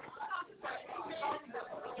 Hallelujah.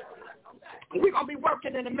 We're going to be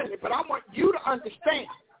working in a minute, but I want you to understand.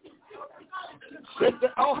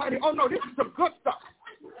 Honey, no, this is some good stuff.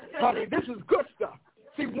 Honey, this is good stuff.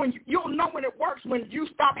 See, you'll know when it works when you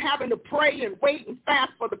stop having to pray and wait and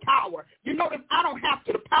fast for the power. You notice I don't have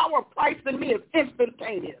to. The power of Christ in me is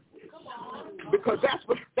instantaneous. Because that's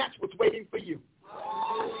what's waiting for you.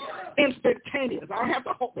 Instantaneous. I don't have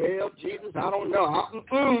to hope, well, Jesus Jesus, I don't know.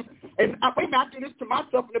 And I do this to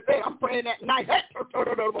myself in the bed. I'm praying that night. I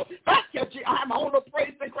have my own little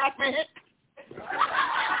praise thing across my head.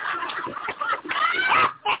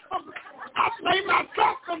 I slay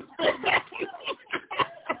myself in the spirit.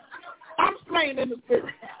 I'm slain in the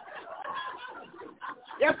spirit.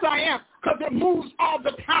 Yes, I am, because it moves all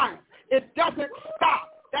the time. It doesn't stop.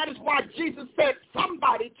 That is why Jesus said,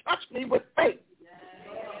 somebody touch me with faith.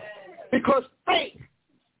 Because faith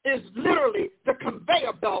is literally the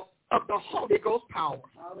conveyor belt of the Holy Ghost power.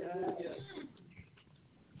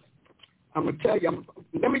 I'm going to tell you,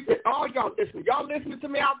 let me say, all y'all listening. Y'all listening to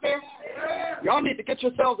me out there? Y'all need to get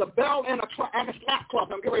yourselves a bell and a slap cloth.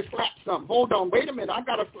 I'm getting ready to slap something. Hold on. Wait a minute. I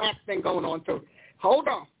got a slap thing going on, too. Hold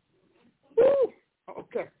on. Woo.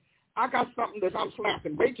 Okay. I got something that I'm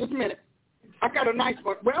slapping. Wait just a minute. I got a nice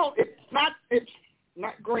one. Well, it's not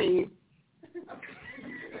green.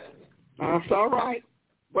 That's all right.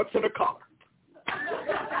 What's in the color?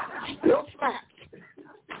 Still slaps.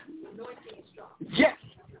 Yes.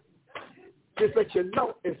 Just let you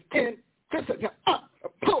know it's in. This is the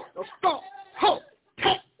pull, the stone, hold,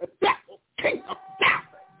 take the devil, king of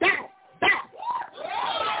down.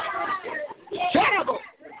 Terrible.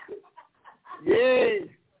 Yeah.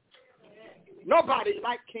 Nobody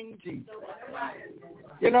like King Jesus.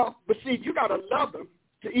 You know, but see, you got to love him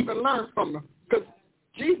to even learn from him. Because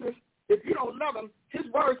Jesus, if you don't love him, his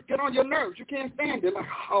words get on your nerves. You can't stand it. Like,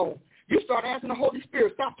 oh, you start asking the Holy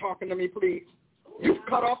Spirit, stop talking to me, please. You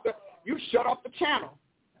shut off the channel.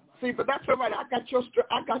 See, but that's all right. I got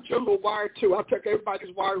your little wire, too. I'll take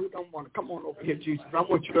everybody's wire who don't want to. Come on over here, Jesus. I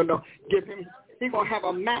want you to know. Give him. He's going to have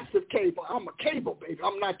a massive cable. I'm a cable, baby.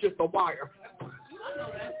 I'm not just a wire.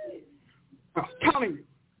 I'm telling you.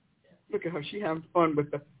 Look at her. She having fun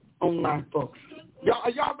with the online folks. Are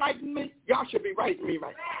y'all writing me? Y'all should be writing me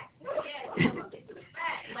right now.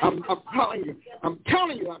 I'm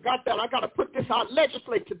telling you. I got that. I got to put this out,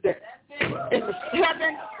 legislate today. In the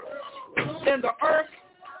heaven, in the earth,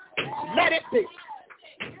 let it be.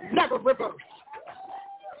 Never reverse.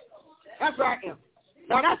 That's what I am.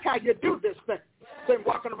 Now, that's how you do this thing. Then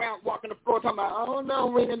walking the floor, talking about, oh,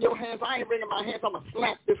 no, wringing your hands. I ain't wringing my hands. I'm going to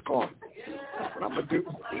slap this corner. That's what I'm going to do.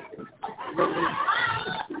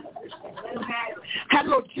 Had a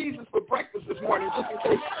little Jesus for breakfast this morning, just in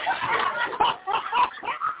case.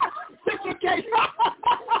 Just in case.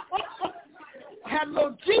 Had a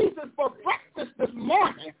little Jesus for breakfast this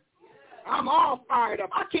morning. I'm all fired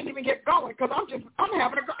up. I can't even get going because I'm just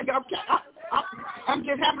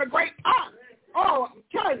having a great time. Oh, I'm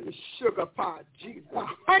telling you, sugar pie, Jesus.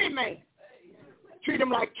 Honey man. Treat him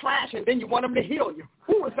like trash and then you want him to heal you.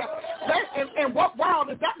 Who is that? And what world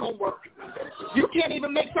is that going to work? You can't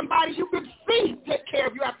even make somebody you can see take care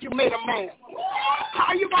of you after you made a man. How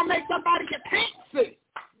are you going to make somebody you can't see?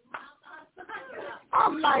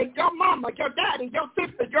 I'm like, your mama, your daddy, your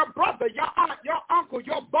sister, your brother, your aunt, your uncle,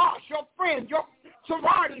 your boss, your friend, your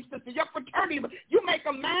sorority sister, your fraternity. You make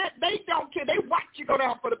them mad, they don't care. They watch you go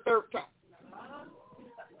down for the third time.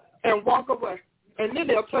 And walk away. And then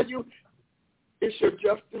they'll tell you it's your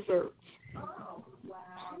just desserts.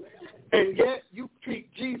 And yet you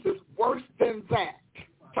treat Jesus worse than that.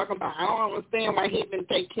 Talking about, I don't understand why he didn't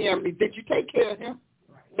take care of me. Did you take care of him?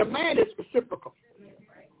 The man is reciprocal.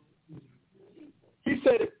 He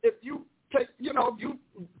said, if you take, you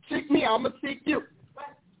seek me, I'm going to seek you.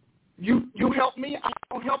 You help me,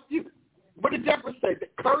 I'll help you. What did Deborah say? The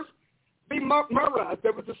curse be murdered.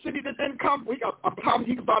 There was a city that didn't come.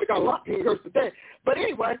 He probably got a lot in here today. But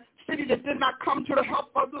anyway, city that did not come to the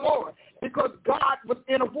help of the Lord because God was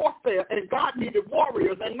in a warfare and God needed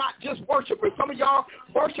warriors and not just worshipers. Some of y'all,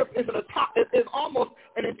 worship is almost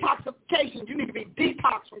an intoxication. You need to be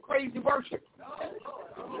detoxed from crazy worship.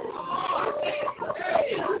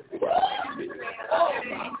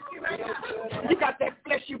 You got that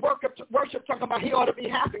fleshy worship talking about he ought to be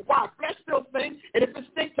happy. Why? Flesh still stinks, and if it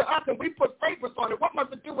stinks to us and we put fragrance on it, what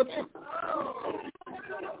must it do with him?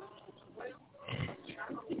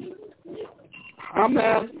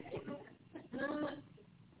 Amen.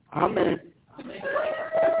 Amen.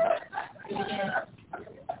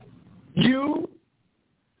 You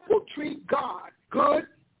will treat God good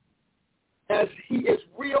as he is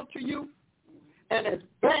real to you and as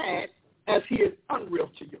bad as he is unreal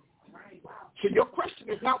to you. So your question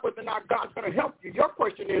is not whether or not God's going to help you. Your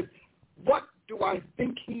question is, what do I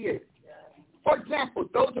think he is? For example,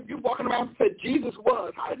 those of you walking around and said Jesus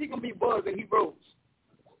was, how is he going to be was and he rose?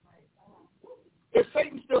 If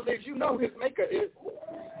Satan still lives, you know his maker is.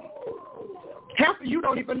 Half of you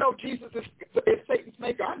don't even know Jesus is Satan's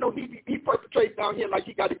maker. I know he perpetrates down here like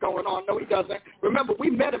he got it going on. No, he doesn't. Remember, we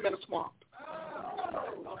met him in a swamp.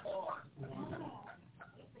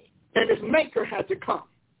 And his maker had to come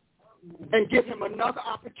and give him another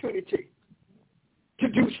opportunity to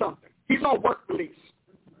do something. He's on work release.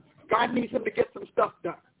 God needs him to get some stuff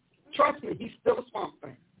done. Trust me, he's still a swamp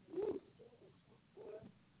thing.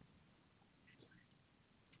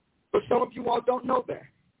 But some of you all don't know that.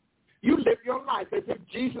 You live your life as if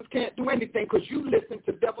Jesus can't do anything because you listen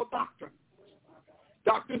to devil doctrine.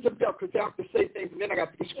 Doctrines of devil, because they have to say things, and then I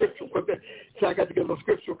got to get scriptural. So I got to get a little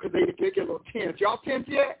scriptural because they get a little tense. Y'all tense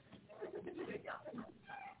yet?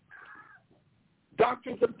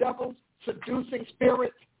 Doctrines of devils, seducing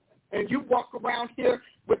spirits, and you walk around here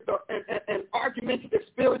with an argumentative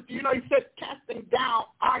spirit. You know, he said casting down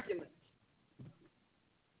arguments.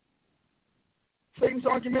 Satan's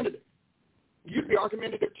argumentative. You'd be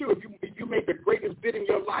argumentative too if you made the greatest bid in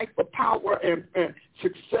your life for power and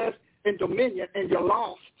success and dominion, and you're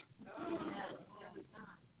lost.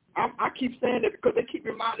 I keep saying that because they keep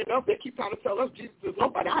reminding us, they keep trying to tell us Jesus is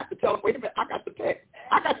nobody. I have to tell them, wait a minute, I got the text.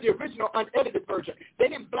 I got the original unedited version. They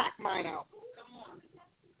didn't black mine out.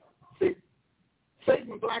 See,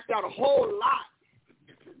 Satan blacked out a whole lot.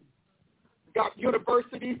 Got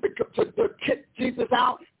universities to kick Jesus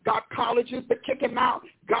out, got colleges to kick him out,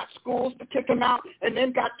 got schools to kick him out, and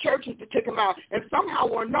then got churches to kick him out. And somehow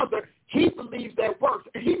or another, he believes that works.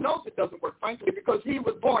 And he knows it doesn't work, frankly, because he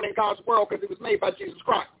was born in God's world because it was made by Jesus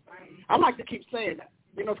Christ. I like to keep saying that.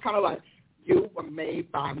 You know, it's kind of like, you were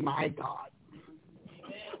made by my God.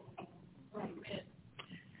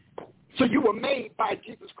 So you were made by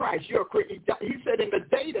Jesus Christ. He said in the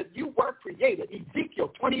day that you were created,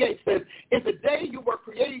 Ezekiel 28 says, in the day you were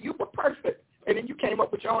created, you were perfect. And then you came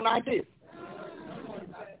up with your own ideas.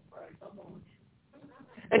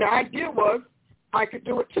 And the idea was, I could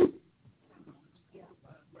do it too.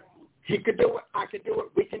 He could do it, I could do it,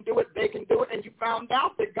 we can do it, they can do it, and you found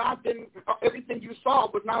out that God didn't, everything you saw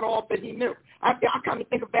was not all that he knew. I kind of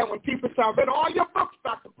think of that when people say, I read all your books,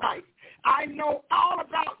 Dr. Price. I know all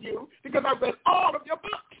about you because I read all of your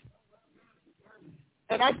books.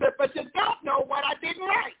 And I said, but you don't know what I didn't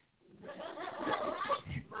write.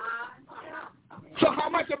 So how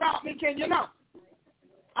much about me can you know?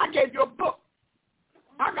 I gave you a book.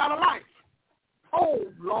 I got a life. Oh,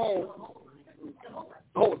 long,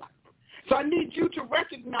 whole life. So I need you to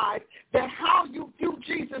recognize that how you view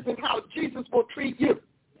Jesus is how Jesus will treat you.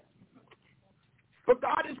 But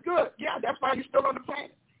God is good. Yeah, that's why you're still on the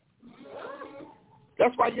planet.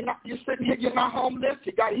 That's why you're sitting here, you're not homeless.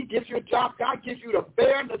 He gives you a job. God gives you the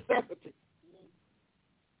bare necessity.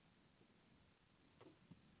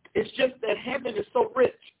 It's just that heaven is so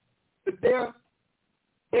rich that their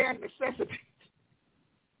necessities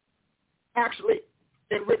actually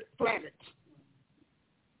enrich planets.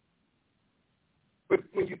 But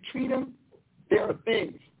when you treat them, there are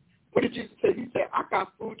things. What did Jesus say? He said, I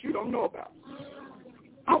got food you don't know about.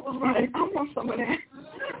 I was like, I want some of that.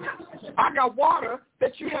 I got water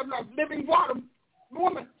that you have not, living water.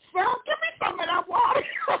 Woman, son, give me some of that water.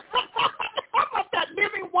 I want that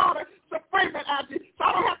living water to frame it out, so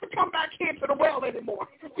I don't have to come back here to the well anymore.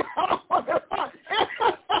 I don't want that.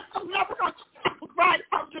 I'm never going to, right,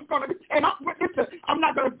 I'm just going to, and I'm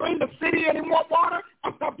not going to bring the city any more water.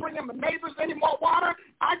 I'm not bringing my neighbors any more water.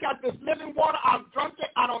 I got this living water. I've drunk it.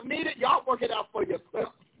 I don't need it. Y'all work it out for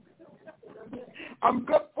yourself. I'm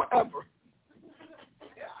good forever.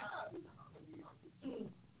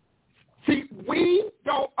 See, we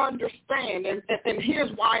don't understand, and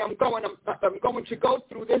here's why I'm going to go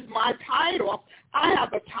through this. My title, I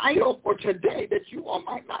have a title for today that you all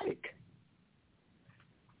might like.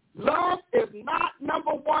 Love is not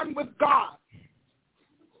number one with God.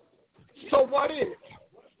 So what is?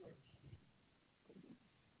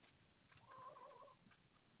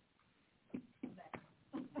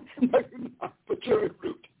 No, you're not, but you're in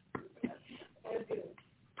root.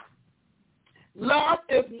 Love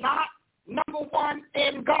is not number one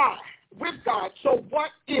in God, with God. So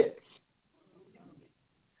what is?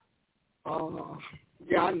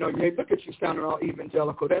 Yeah, I know. Yeah, look at you sounding all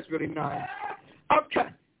evangelical. That's really nice. Okay.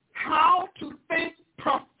 How to think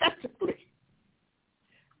prophetically.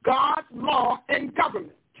 God's law and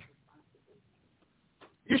government.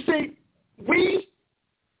 You see, we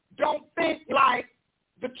don't think like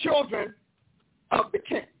the children of the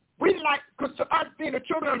king. We like, because to us being the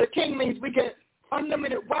children of the king means we get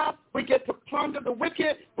unlimited wealth, we get to plunder the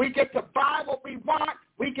wicked, we get to buy what we want,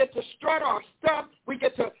 we get to strut our stuff, we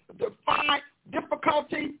get to defy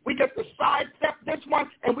difficulty, we get to sidestep this one,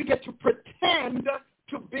 and we get to pretend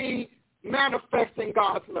to be manifesting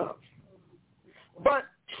God's love. But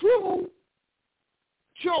true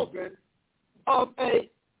children of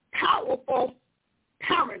a powerful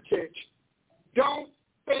parentage don't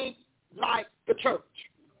think like the church.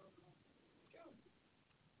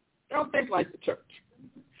 They don't think like the church.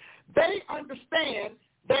 They understand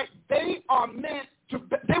that they are meant to,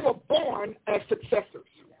 they were born as successors.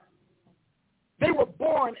 They were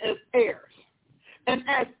born as heirs. And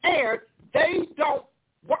as heirs,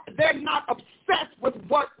 they're not obsessed with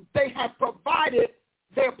what they have provided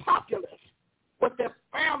their populace, what their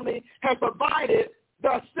family has provided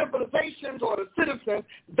the civilizations or the citizens.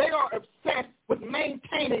 They are obsessed with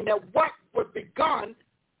maintaining that what was begun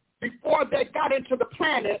before they got into the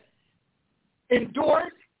planet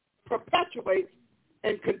endures, perpetuates,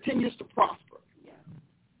 and continues to prosper.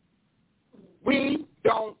 We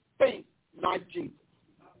don't think like Jesus.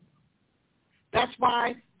 That's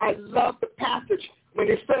why I love the passage when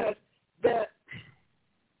it says that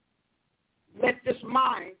let this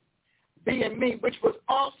mind be in me, which was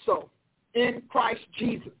also in Christ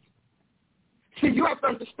Jesus. See, you have to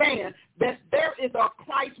understand that there is a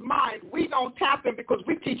Christ mind. We don't tap in because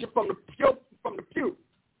we teach it from the pew.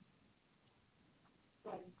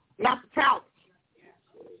 Not the palace,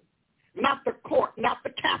 not the court, not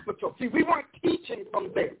the Capitol. See, we weren't teaching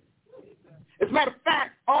from there. As a matter of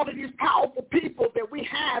fact, all of these powerful people that we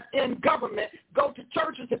have in government go to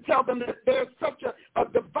churches and tell them that there's such a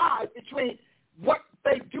divide between what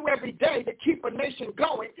they do every day to keep a nation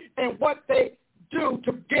going and what they do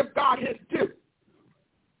to give God his due.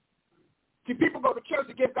 See, people go to church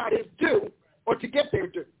to give God his due or to get their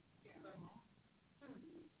due.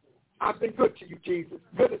 I've been good to you, Jesus.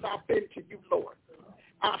 Good as I've been to you, Lord.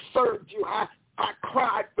 I served you. I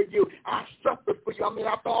cried for you. I suffered for you. I mean,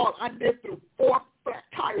 after all, I lived through 4 flat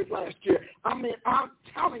tires last year. I mean, I'm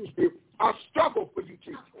telling you, I struggled for you,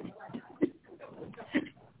 Jesus.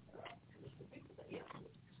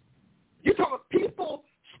 You know, people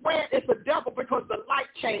swear it's the devil because the light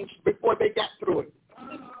changed before they got through it.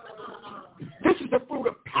 This is the fruit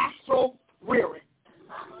of pastoral rearing.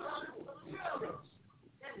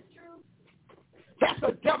 That's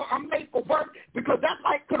the devil. I'm late for work because that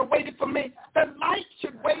light could have waited for me. The light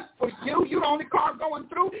should wait for you. You're the only car going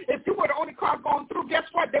through. If you were the only car going through, guess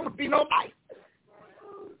what? There would be no light.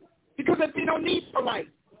 Because there'd be no need for light.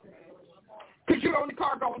 Because you're the only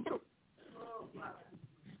car going through.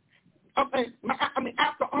 I mean,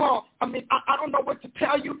 after all, I don't know what to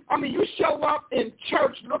tell you. I mean, you show up in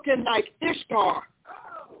church looking like Ishtar,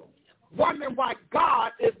 wondering why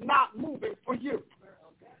God is not moving for you.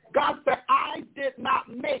 God said, I did not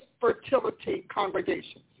make fertility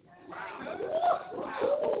congregations.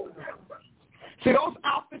 See, those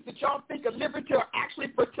outfits that y'all think are liberty are actually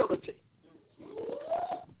fertility.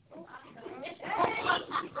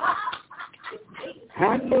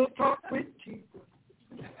 Had a little talk with Jesus.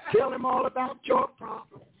 Tell him all about your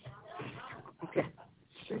problems. Okay.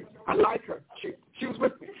 I like her. She was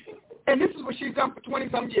with me. And this is what she's done for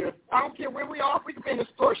 20-some years. I don't care where we are. If we can be in the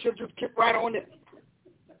store, she'll just kick right on in.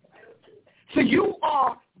 So you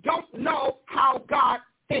don't know how God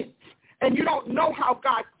thinks. And you don't know how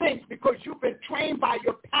God thinks because you've been trained by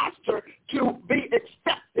your pastor to be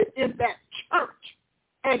accepted in that church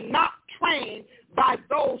and not trained by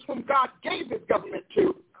those whom God gave his government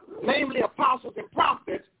to, namely apostles and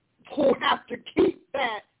prophets, who have to keep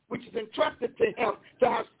that which is entrusted to him to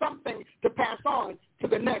have something to pass on to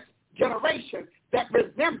the next generation that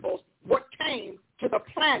resembles what came to the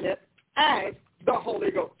planet as the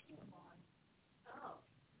Holy Ghost.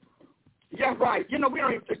 Yeah, right. You know, we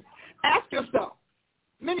don't even ask yourself.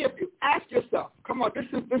 Many of you, ask yourself. Come on, this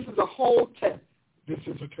is a whole test. This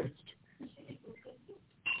is a test.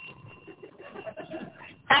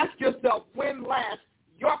 Ask yourself when last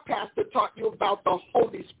your pastor taught you about the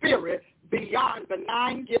Holy Spirit beyond the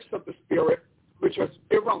 9 gifts of the Spirit, which was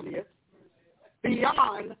erroneous,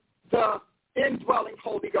 beyond the indwelling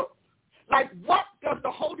Holy Ghost. Like, what does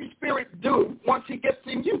the Holy Spirit do once he gets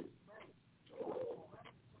in you?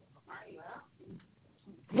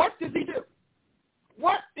 What does he do?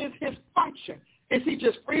 What is his function? Is he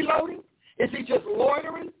just freeloading? Is he just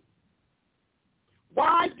loitering?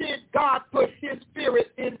 Why did God put his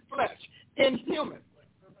spirit in flesh, in humans,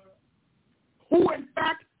 who in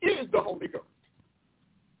fact is the Holy Ghost?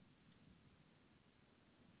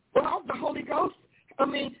 Well, the Holy Ghost,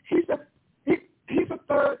 he's a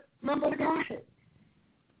third member of the Godhead.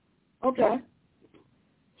 Okay.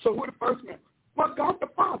 So who are the first member? Well, God the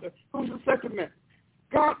Father. Who's the second member?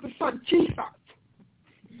 God the Son, Jesus.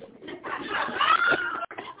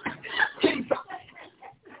 Jesus.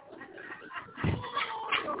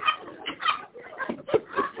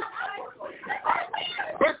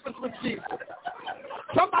 Breakfast with Jesus.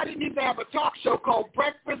 Somebody needs to have a talk show called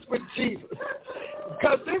Breakfast with Jesus,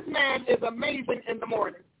 because this man is amazing in the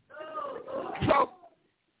morning. So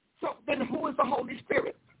So then who is the Holy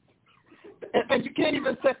Spirit? And you can't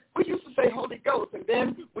even say, we used to say Holy Ghost, and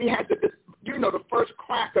then we had the first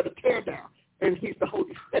crack of the tear down, and he's the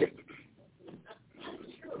Holy Spirit.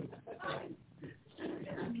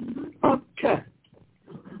 Okay.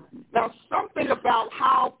 Now, something about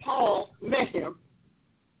how Paul met him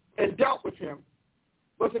and dealt with him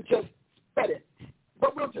wasn't just spirit,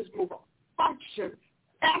 but we'll just move on. Function.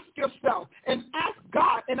 Ask yourself and ask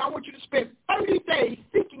God, and I want you to spend 30 days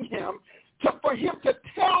seeking him for him to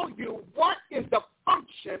tell you what is the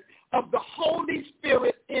function of the Holy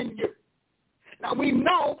Spirit in you. Now, we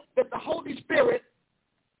know that the Holy Spirit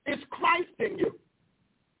is Christ in you.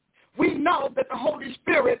 We know that the Holy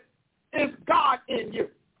Spirit is God in you.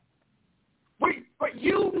 But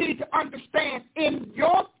you need to understand in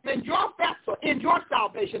your vessel, in your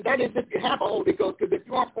salvation, that is if you have a Holy Ghost, because if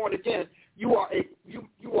you aren't born again, you are a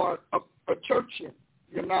churchian.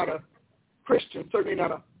 You're not a Christian, certainly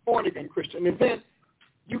not a born-again Christian. And then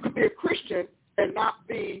you could be a Christian and not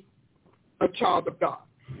be a child of God.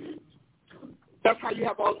 That's how you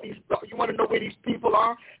have all these, you want to know where these people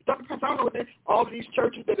are? Because I don't know what all these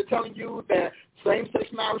churches that are telling you that same-sex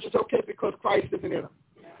marriage is okay because Christ isn't in them.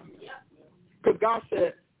 Because God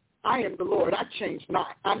said, I am the Lord. I change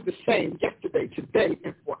not. I'm the same yesterday, today,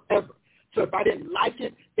 and forever. So if I didn't like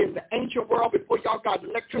it in the ancient world before y'all got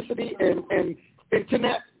electricity and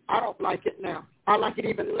internet, I don't like it now. I like it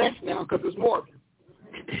even less now because there's more of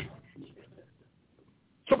it.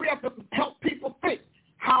 So we have to help people think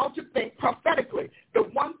how to think prophetically. The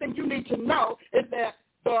one thing you need to know is that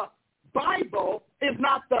the Bible is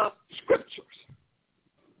not the scriptures.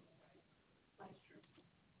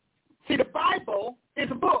 See, the Bible is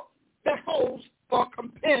a book that holds or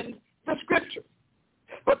compends the scriptures.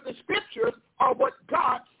 But the scriptures are what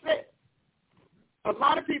God said. A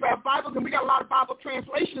lot of people have Bibles, and we got a lot of Bible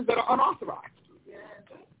translations that are unauthorized.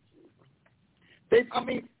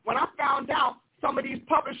 When I found out some of these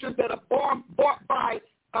publishers that are bought by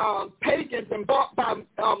pagans and bought by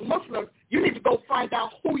Muslims, you need to go find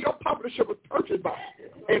out who your publisher was purchased by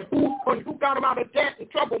and who got them out of debt and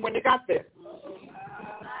trouble when they got there.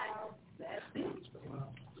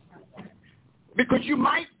 Because you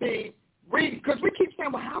might be reading, because we keep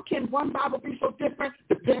saying, well, how can one Bible be so different?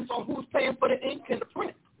 Depends on who's paying for the ink and the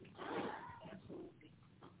print.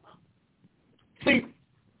 See,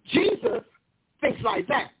 Jesus thinks like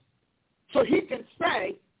that. So he can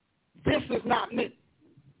say, this is not me.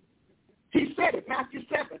 He said it, Matthew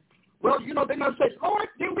 7. Well, they're going to say, Lord,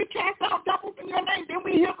 didn't we cast out devils in your name? Didn't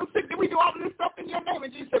we heal the sick? Didn't we do all of this stuff in your name?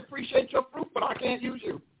 And Jesus said, appreciate your fruit, but I can't use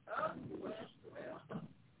you.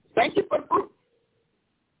 Thank you for the fruit.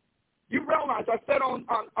 You realize, I said on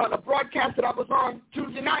a broadcast that I was on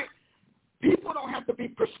Tuesday night, people don't have to be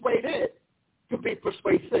persuaded to be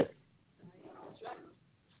persuasive.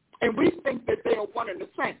 And we think that they are one and the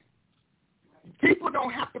same. People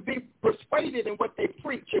don't have to be persuaded in what they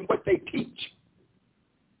preach and what they teach.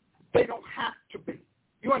 They don't have to be.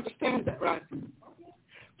 You understand that, right?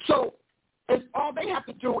 So all they have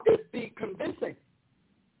to do is be convincing.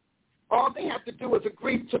 All they have to do is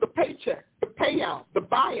agree to the paycheck, the payout, the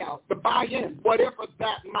buyout, the buy-in, whatever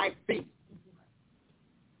that might be.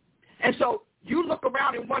 And so you look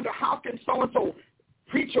around and wonder, how can so-and-so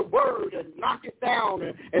preach a word and knock it down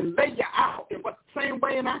and lay you out in what same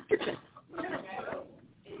way an actor can?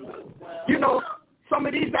 Some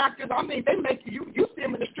of these actors, they make you see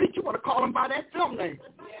them in the street, you want to call them by that film name.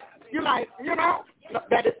 You're like,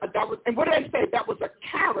 that was, and what do they say? That was a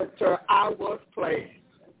character I was playing.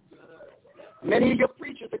 Many of your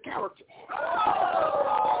preachers are characters,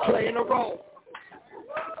 playing a role.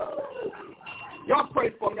 Y'all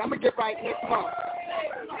pray for me. I'm going to get right next month.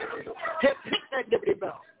 Hit that Liberty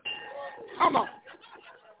Bell. Come on.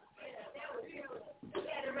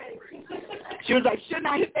 She was like, shouldn't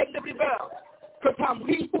I hit that Liberty Bell? Because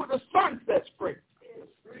he who the Son sets free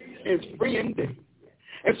is free indeed.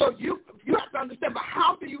 And so you have to understand, but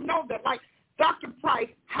how do you know that? Like Dr. Price,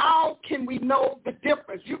 how can we know the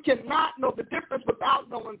difference? You cannot know the difference without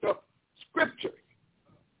knowing the scriptures.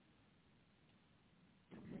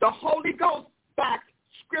 The Holy Ghost backs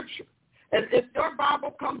scripture. And if your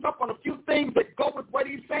Bible comes up on a few things that go with what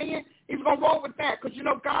he's saying, he's going to roll with that. Because,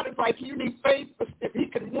 God is like, you need faith. If he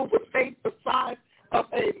can move with faith the size of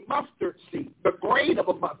a mustard seed, the grain of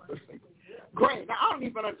a mustard seed. Grain. Now, I don't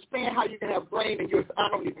even understand how you can have grain in yours. I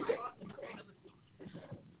don't even get it.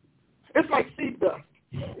 It's like seed dust.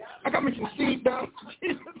 I got me some seed dust.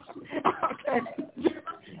 Okay.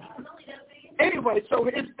 Anyway, so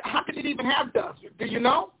how can it even have dust? Do you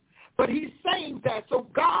know? But he's saying that so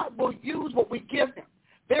God will use what we give him.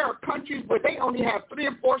 There are countries where they only have 3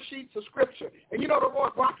 or 4 sheets of scripture. And you know the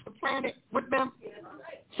Lord rocks the planet with them?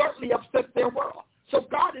 Certainly upsets their world. So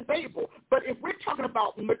God is able. But if we're talking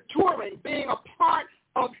about maturing, being a part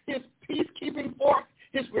of his peacekeeping force,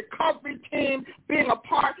 his recovery team, being a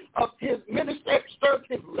part of his ministers,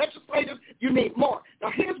 his legislators, you need more.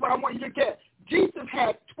 Now here's what I want you to get. Jesus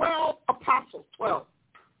had 12 apostles, 12.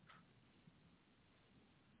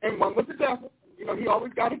 And one was the devil. You know, he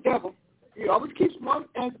always got a devil. He always keeps one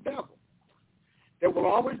as a devil. There will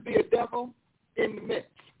always be a devil in the midst.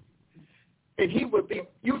 And he would be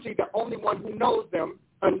usually the only one who knows them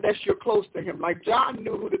unless you're close to him. Like John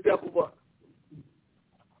knew who the devil was.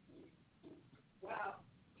 Wow.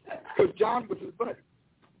 Because John was his buddy.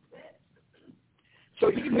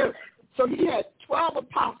 So he knew. So he had 12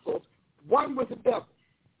 apostles. One was a devil.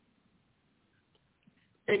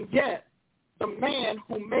 And yet, the man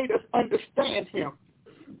who made us understand him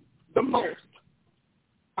the most,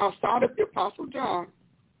 outside of the Apostle John,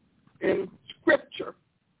 in Scripture,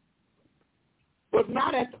 was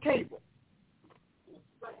not at the table.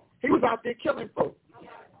 He was out there killing folks.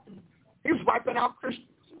 He was wiping out Christians.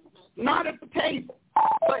 Not at the table.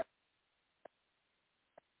 But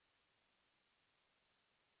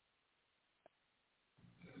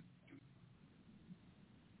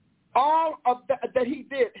all of that he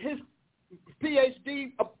did, his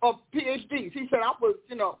PhD of PhDs, he said, I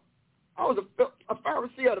was a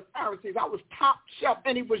Pharisee of the Pharisees. I was top shelf,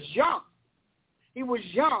 and he was young. He was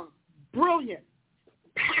young, brilliant,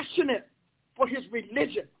 passionate for his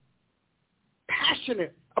religion,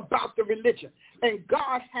 passionate about the religion. And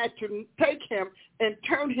God had to take him and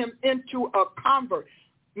turn him into a convert.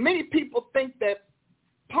 Many people think that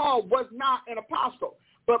Paul was not an apostle,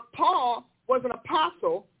 but Paul was an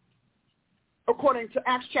apostle according to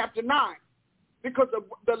Acts chapter 9, because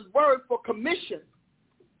the word for commission,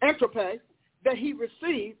 entropy, that he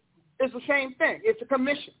received is the same thing. It's a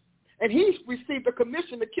commission. And he received a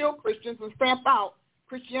commission to kill Christians and stamp out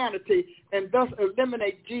Christianity and thus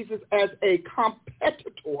eliminate Jesus as a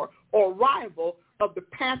competitor or rival of the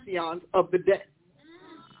pantheons of the day.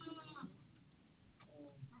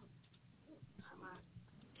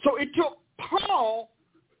 So it took Paul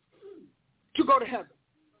to go to heaven.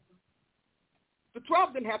 The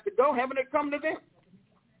 12 didn't have to go. Heaven had come to them.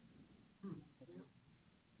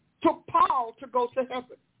 Took Paul to go to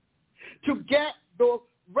heaven to get the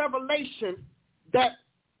revelation that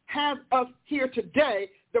has us here today,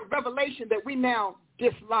 the revelation that we now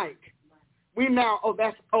dislike. We now, oh,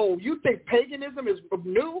 that's old. You think paganism is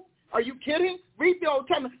new? Are you kidding? Read the Old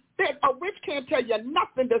Testament. A witch can't tell you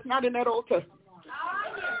nothing that's not in that Old Testament.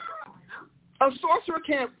 A sorcerer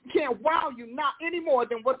can't wow you not any more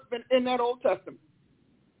than what's been in that Old Testament.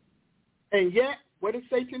 And yet, what did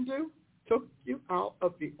Satan do? Took you out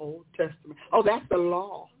of the Old Testament. Oh, that's the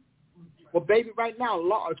law. Well, baby, right now,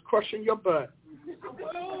 law is crushing your butt.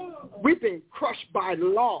 We've been crushed by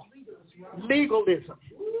law, legalism,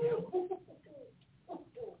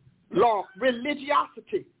 law,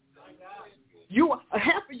 religiosity.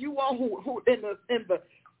 Half of you all who in the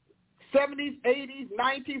 70s, 80s,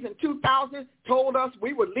 90s, and 2000s told us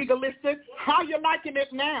we were legalistic. How you liking it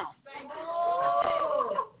now?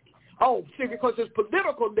 Oh, see, because it's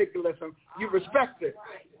political legalism, you respect it.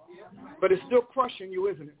 But it's still crushing you,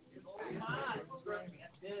 isn't it?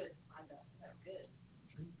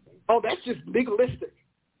 Oh, that's just legalistic.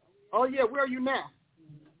 Oh, yeah, where are you now?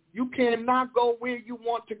 You cannot go where you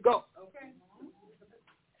want to go.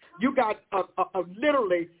 You got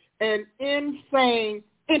literally an insane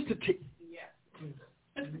entity.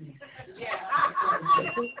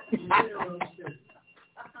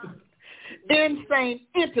 Insane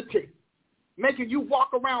entity making you walk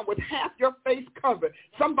around with half your face covered.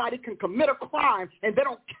 Somebody can commit a crime and they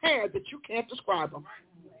don't care that you can't describe them.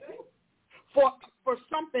 For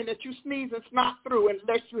something that you sneeze and snot through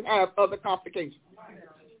unless you have other complications.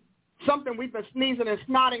 Something we've been sneezing and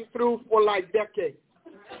snotting through for like decades.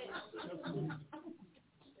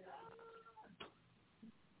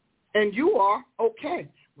 And you are okay.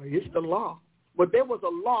 Well, it's the law. Well, there was a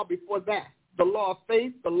law before that. The law of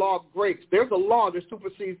faith, the law of grace. There's a law that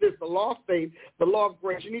supersedes this, the law of faith, the law of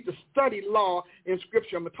grace. You need to study law in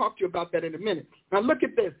Scripture. I'm going to talk to you about that in a minute. Now look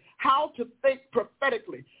at this, how to think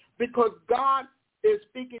prophetically, because God is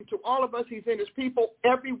speaking to all of us. He's in his people.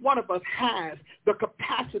 Every one of us has the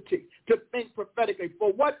capacity to think prophetically.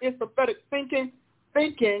 For what is prophetic thinking?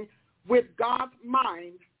 Thinking with God's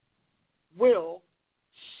mind, will,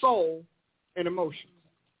 soul, and emotion.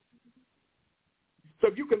 So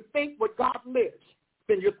if you can think what God lives,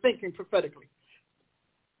 then you're thinking prophetically.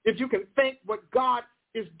 If you can think what God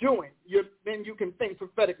is doing, then you can think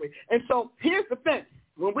prophetically. And so here's the thing.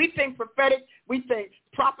 When we think prophetic, we think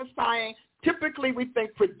prophesying. Typically, we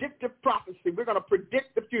think predictive prophecy. We're going to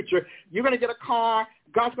predict the future. You're going to get a car.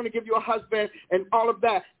 God's going to give you a husband and all of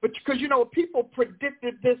that. But because, people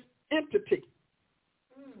predicted this entity.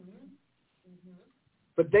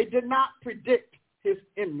 But they did not predict his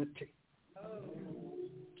enmity.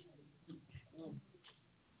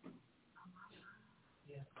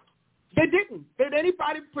 They didn't. Did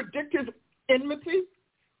anybody predict his enmity?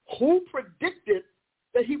 Who predicted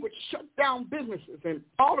that he would shut down businesses and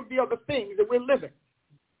all of the other things that we're living?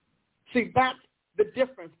 See, that's the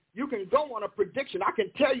difference. You can go on a prediction. I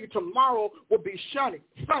can tell you tomorrow will be sunny,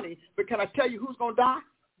 but can I tell you who's going to die?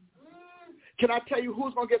 Can I tell you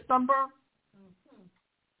who's going to get sunburned?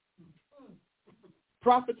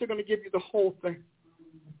 Prophets are going to give you the whole thing,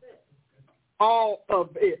 all of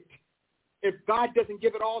it. If God doesn't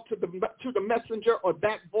give it all to the messenger or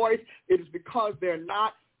that voice, it is because they're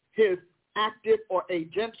not his active or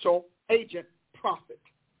agent prophet.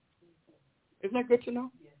 Isn't that good to know?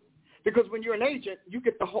 Because when you're an agent, you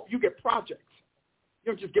get projects.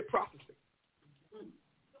 You don't just get prophecy.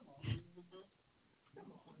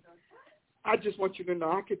 I just want you to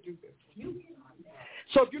know I could do this.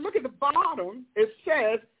 So if you look at the bottom, it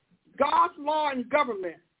says God's law and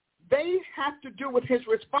government, they have to do with his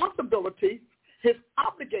responsibility, his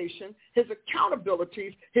obligation, his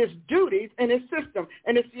accountabilities, his duties, and his system.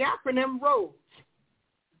 And it's the acronym ROADS.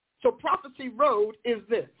 So prophecy ROAD is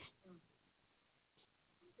this.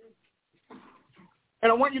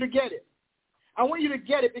 And I want you to get it. I want you to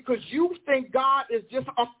get it because you think God is just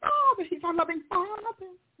a father. He's a loving father.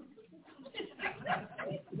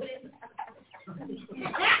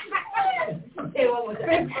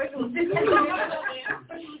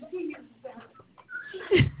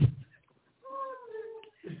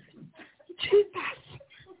 Jesus.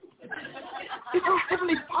 He's our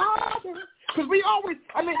Heavenly Father. Because we always,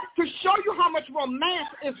 to show you how much romance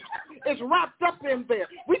is wrapped up in there,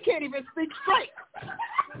 we can't even speak straight.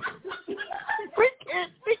 We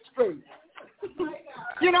can't speak straight.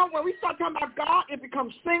 When we start talking about God, it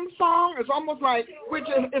becomes sing-song. It's almost like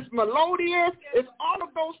it's melodious. It's all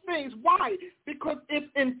of those things. Why? Because it's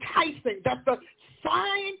enticing. That's the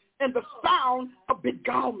sign and the sound of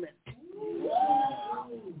beguilement.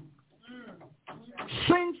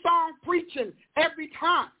 Sing-song preaching every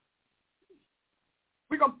time.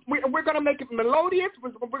 We're going to make it melodious.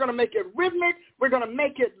 We're going to make it rhythmic. We're going to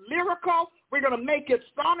make it lyrical. We're going to make it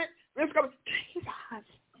sonic. It's going to Jesus.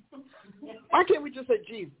 Why can't we just say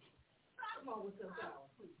Jesus?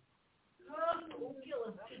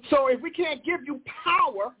 So if we can't give you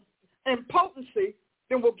power and potency,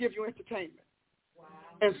 then we'll give you entertainment.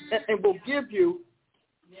 And we'll give you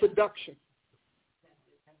seduction.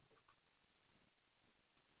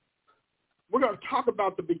 We're going to talk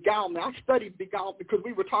about the beguilement. I studied beguilement because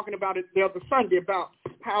we were talking about it the other Sunday about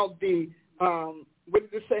how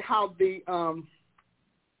how the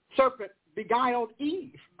serpent beguiled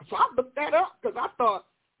Eve. So I looked that up because I thought,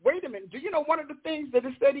 wait a minute, do you know one of the things that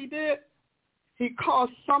it said he did? He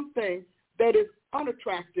caused something that is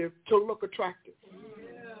unattractive to look attractive.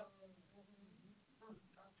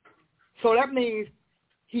 So that means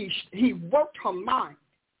he worked her mind.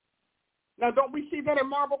 Now, don't we see that in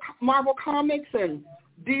Marvel Comics and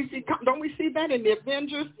DC? Don't we see that in the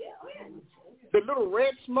Avengers? The little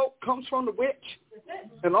red smoke comes from the witch,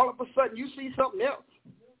 and all of a sudden you see something else.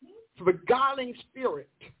 It's a beguiling spirit.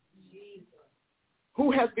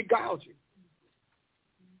 Who has beguiled you?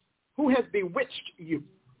 Who has bewitched you?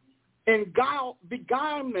 And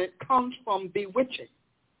beguilement comes from bewitching.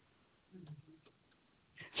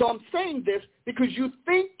 So I'm saying this because you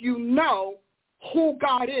think you know who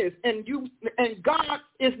God is, and God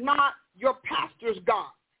is not your pastor's God.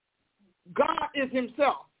 God is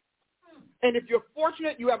himself. And if you're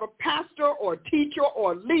fortunate, you have a pastor or a teacher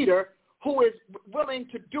or a leader who is willing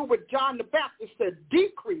to do what John the Baptist said,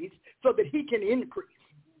 decrease so that he can increase.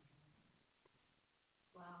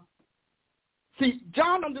 Wow. See,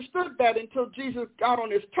 John understood that until Jesus got on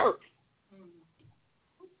his turf.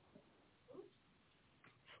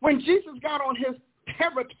 When Jesus got on his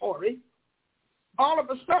territory, all of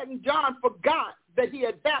a sudden John forgot that he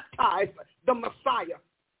had baptized the Messiah.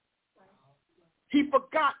 He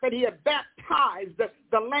forgot that he had baptized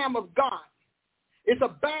the Lamb of God. It's a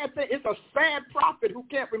bad thing. It's a sad prophet who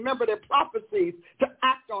can't remember their prophecies to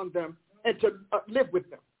act on them and to live with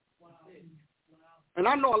them. Wow. And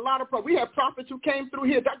I know a lot of prophets. We have prophets who came through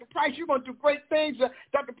here. Dr. Price, you're going to do great things.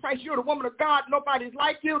 Dr. Price, you're the woman of God. Nobody's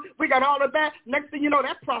like you. We got all of that. Next thing you know,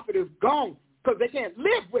 that prophet is gone because they can't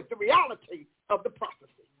live with the reality of the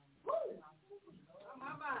prophecy.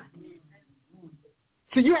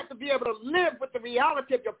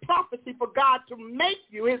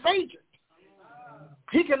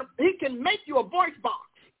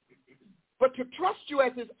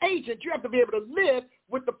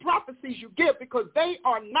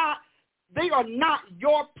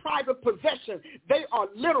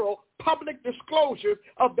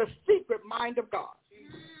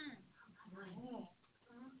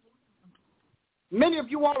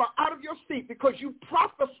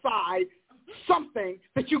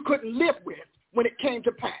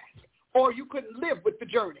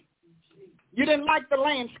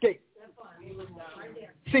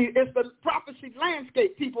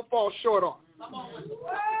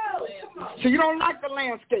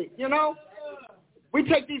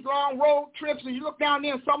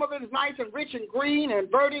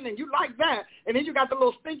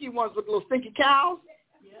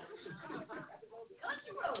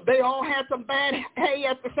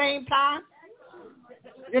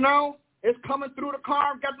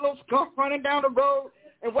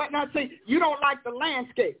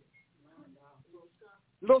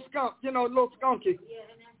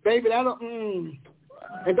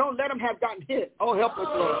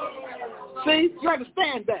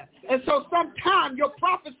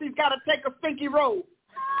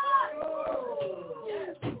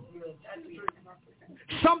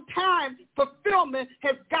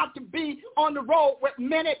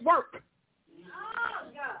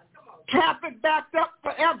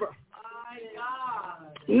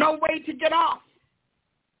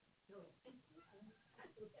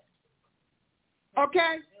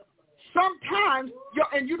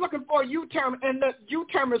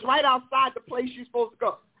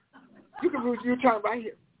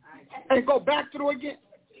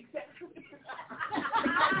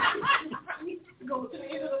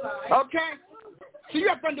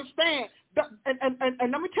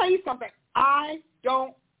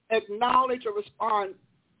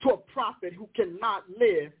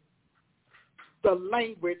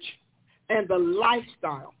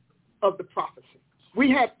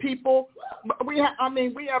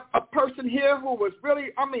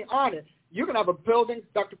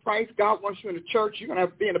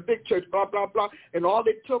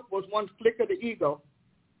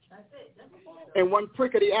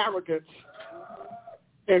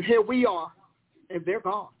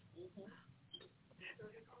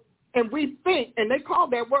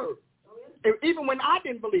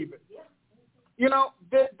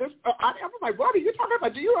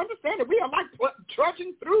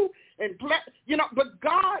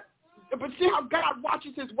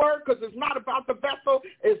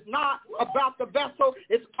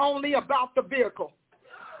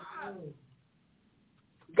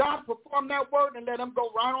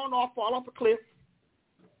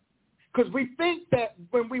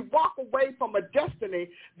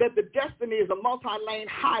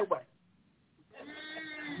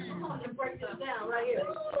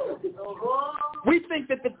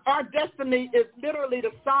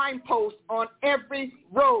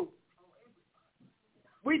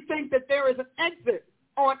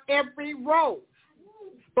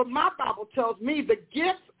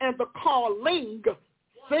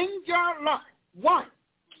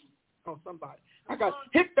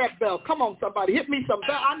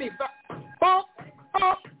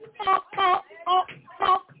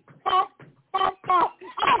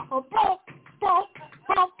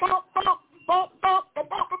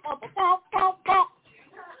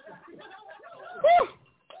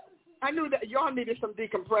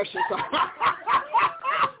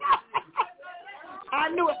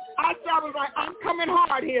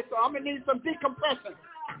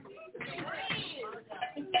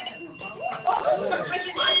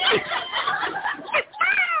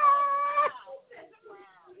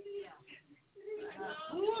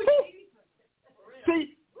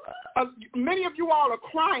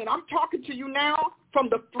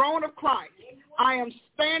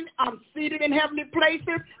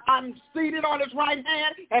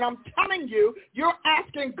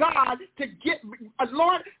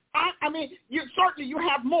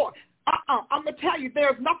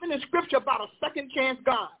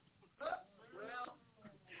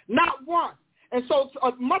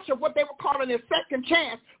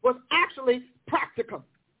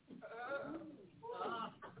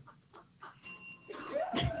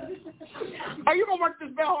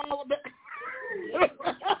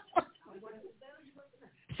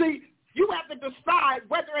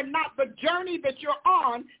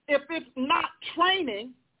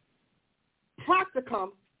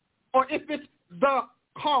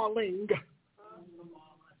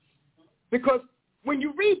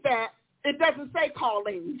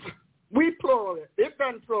 We plural it. It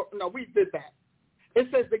doesn't plural. No, we did that. It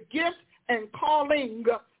says the gift and calling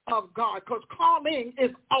of God, because calling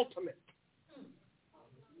is ultimate.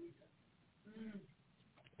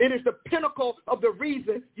 It is the pinnacle of the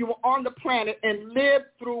reason you were on the planet and lived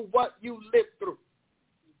through what you lived through.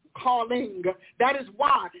 Calling. That is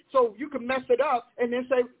why. So you can mess it up and then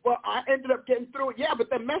say, well, I ended up getting through it. Yeah, but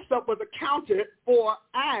that mess up was accounted for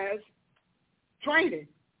as training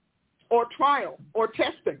or trial or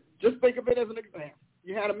testing. Just think of it as an exam.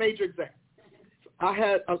 You had a major exam. I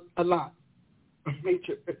had a lot. A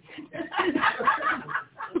major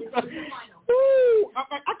Ooh,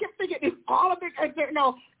 I kept thinking, is all of it,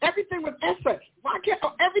 everything was essay. Why can't,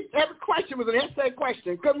 every question was an essay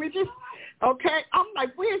question? Couldn't we just, okay? I'm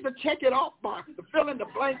like, where's the check it off box to fill in the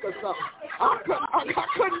blank or something? I couldn't,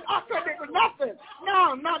 it was nothing.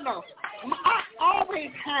 No. I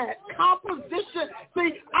always had composition.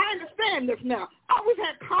 See, I understand this now. I always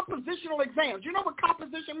had compositional exams. You know what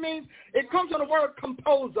composition means? It comes from the word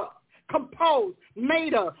composer. Composed,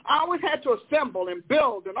 made of. I always had to assemble and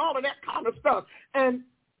build and all of that kind of stuff. And,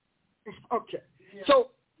 okay. Yeah.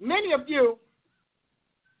 So many of you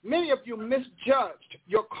misjudged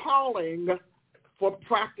your calling for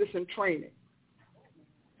practice and training.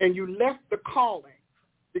 And you left the calling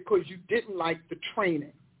because you didn't like the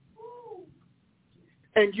training.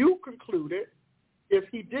 And you concluded if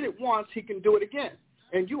he did it once, he can do it again.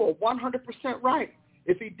 And you are 100% right.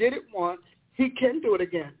 If he did it once, he can do it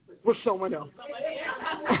again with someone else.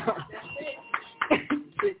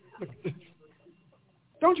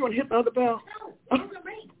 Don't you want to hit the other bell? It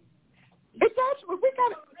does. We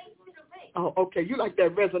got it. Oh, okay. You like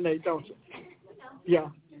that resonate, don't you? Yeah.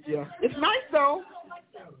 It's nice, though.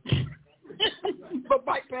 But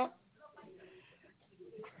bite bell.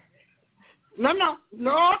 No.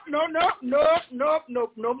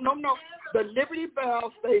 The Liberty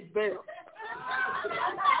Bell stays there.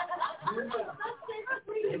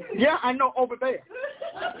 Yeah, I know, over there.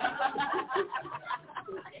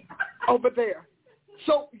 Over there.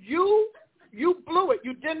 So you blew it.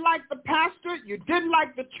 You didn't like the pastor. You didn't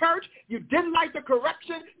like the church. You didn't like the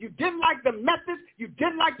correction. You didn't like the methods. You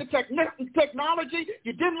didn't like the technology.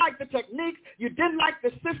 You didn't like the techniques. You didn't like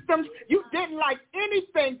the systems. You didn't like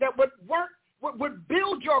anything that would work, would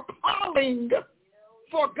build your calling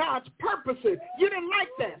for God's purposes. You didn't like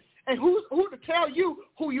that. And who to tell you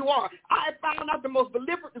who you are? I found out the most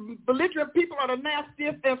belligerent people are the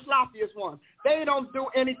nastiest and sloppiest ones. They don't do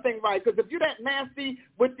anything right. Because if you're that nasty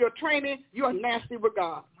with your training, you are nasty with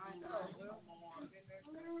God.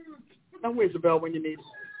 Now, where's the bell when you need it?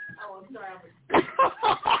 Oh, I'm sorry. I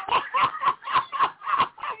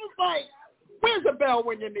was like, where's the bell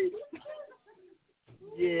when you need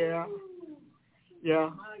it?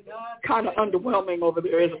 Yeah. Kind of underwhelming over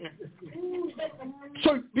there, isn't it?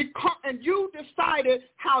 So, and you decided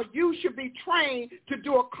how you should be trained to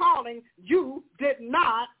do a calling you did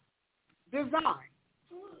not design.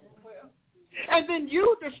 And then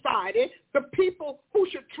you decided the people who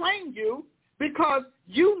should train you because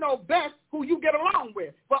you know best who you get along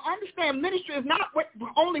with. Well, understand, ministry is not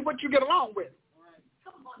only what you get along with.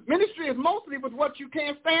 Ministry is mostly with what you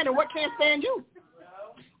can't stand and what can't stand you.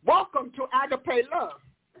 Welcome to agape love.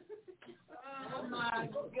 Oh, my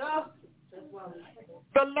God.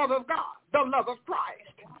 The love of God, the love of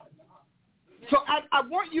Christ. So I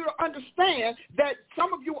want you to understand that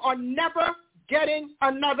some of you are never getting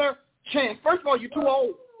another chance. First of all, you're too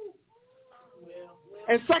old.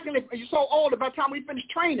 And secondly, you're so old that by the time we finish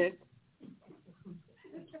training,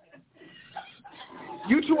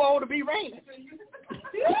 you're too old to be reigning.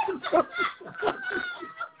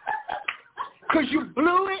 Because you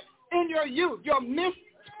blew it in your youth, your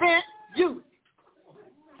misspent youth.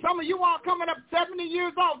 Some of you all coming up 70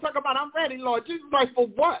 years old talking about, I'm ready, Lord. Jesus like, for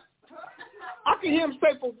what? I can hear him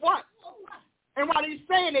say, for what? And while he's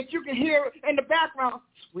saying it, you can hear in the background,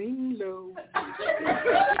 swing low.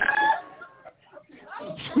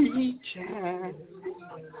 Sweet child.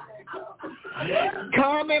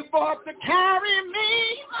 Coming forth to carry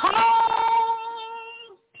me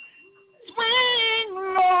home. Swing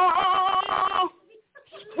low.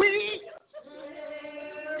 Sweet.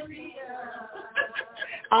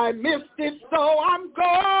 I missed it, so I'm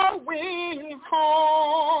going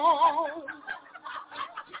home.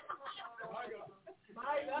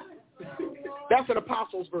 That's an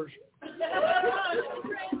Apostles version.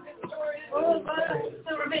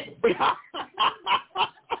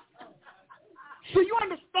 So you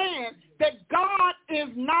understand that God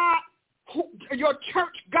is not your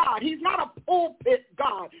church God. He's not a pulpit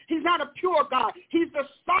God. He's not a pure God. He's the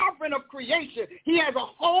sovereign of creation. He has a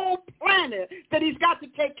whole planet that he's got to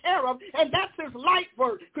take care of, and that's his light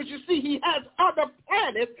work. Because you see, he has other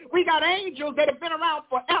planets. We got angels that have been around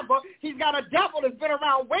forever. He's got a devil that's been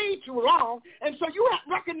around way too long. And so you have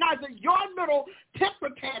to recognize that your little temper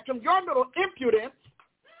tantrum, your little impudence,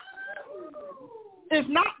 is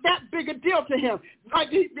not that big a deal to him.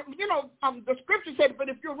 Like the scripture said, but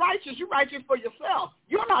if you're righteous for yourself.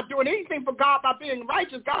 You're not doing anything for God by being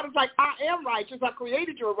righteous. God is like, I am righteous. I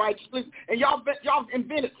created you righteously, and y'all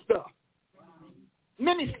invented stuff.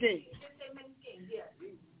 Many schemes.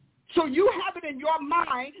 So you have it in your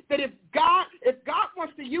mind that if God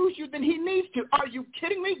wants to use you, then he needs to. Are you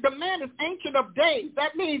kidding me? The man is ancient of days.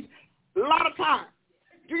 That means a lot of time.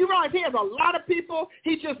 Do you realize he has a lot of people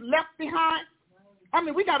he just left behind? I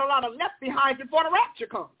mean, we got a lot of left behind before the rapture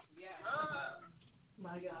comes.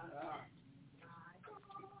 My God.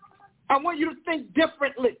 I want you to think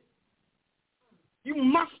differently. You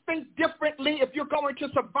must think differently if you're going to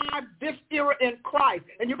survive this era in Christ.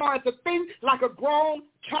 And you're going to have to think like a grown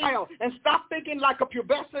child and stop thinking like a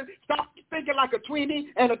pubescent, stop thinking like a tweenie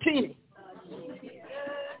and a teenie.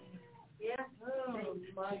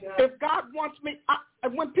 If God wants me,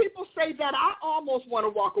 when people say that, I almost want to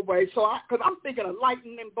walk away. Because I'm thinking a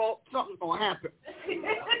lightning bolt, something's going to happen.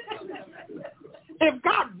 If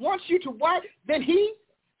God wants you to what? Then he.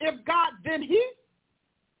 If God, then he.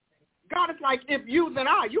 God is like, if you, then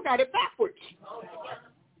I. You got it backwards.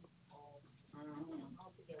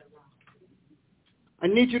 I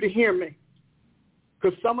need you to hear me.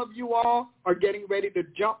 Because some of you all are getting ready to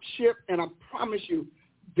jump ship, and I promise you,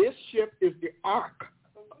 this ship is the ark.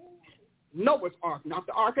 Noah's ark, not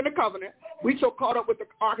the Ark of the Covenant. We so caught up with the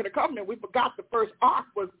Ark of the Covenant, we forgot the first ark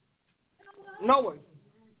was Noah's.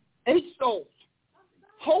 8 souls.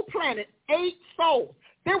 Whole planet, 8 souls.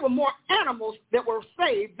 There were more animals that were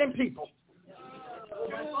saved than people.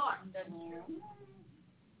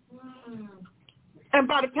 And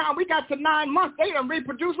by the time we got to 9 months, they done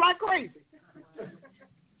reproduced like crazy.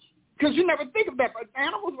 Because you never think of that. But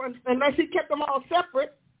animals, unless he kept them all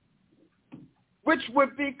separate, which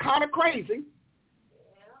would be kind of crazy.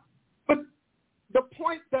 But the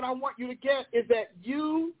point that I want you to get is that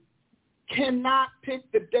you cannot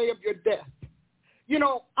pick the day of your death. You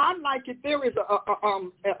know, I like it. There is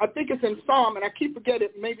I think it's in Psalm, and I keep forgetting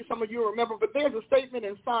it. Maybe some of you remember, but there's a statement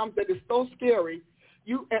in Psalm that is so scary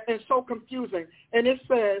and so confusing. And it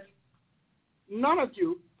says, none of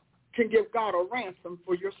you can give God a ransom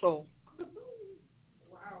for your soul.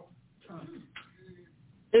 Wow.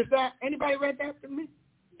 Is that, anybody read that to me?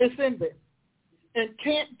 It's in there. And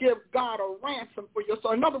can't give God a ransom for your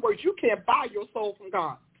soul. In other words, you can't buy your soul from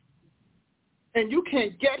God. And you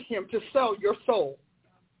can't get him to sell your soul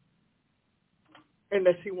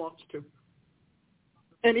unless he wants to.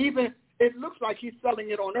 And even, it looks like he's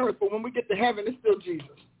selling it on earth, but when we get to heaven, it's still Jesus.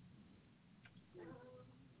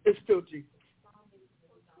 It's still Jesus.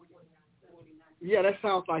 Yeah, that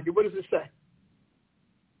sounds like it. What does it say?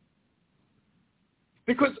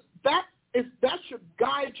 Because that should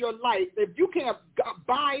guide your life. If you can't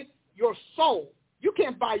buy your soul, you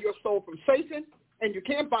can't buy your soul from Satan, and you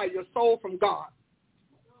can't buy your soul from God.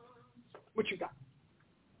 What you got?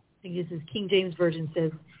 I think this is King James Version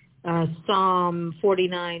says, Psalm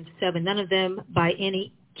 49:7. None of them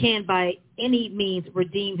can by any means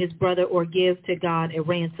redeem his brother or give to God a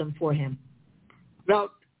ransom for him. Now,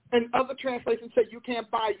 and other translations say you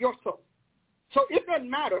can't buy your soul. So it doesn't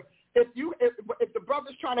matter if the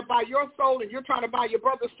brother's trying to buy your soul and you're trying to buy your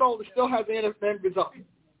brother's soul, it still has the end result.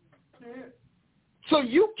 So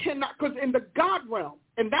you cannot, because in the God realm,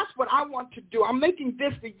 and that's what I want to do. I'm making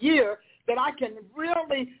this the year that I can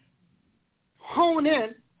really hone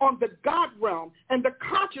in on the God realm and the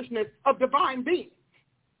consciousness of divine beings.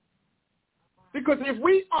 Because if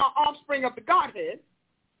we are offspring of the Godhead,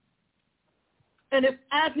 and if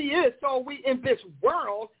as he is, so are we in this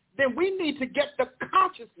world, then we need to get the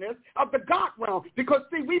consciousness of the God realm. Because,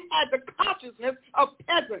 see, we've had the consciousness of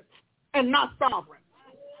peasants and not sovereigns.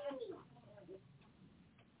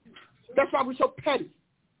 That's why we're so petty.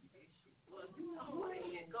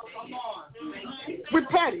 We're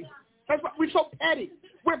petty. That's why we're so petty.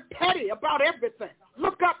 We're petty about everything.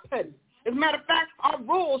 Look up petty. As a matter of fact, our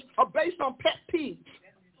rules are based on pet peeves.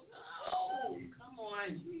 Oh, come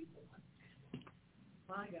on.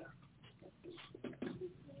 My God.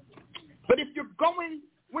 But if you're going,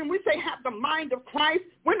 when we say have the mind of Christ,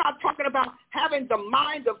 we're not talking about having the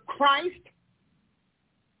mind of Christ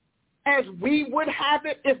as we would have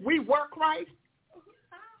it if we were Christ.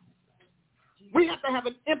 We have to have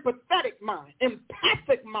an empathetic mind,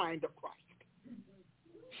 empathic mind of Christ.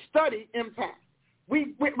 study impact.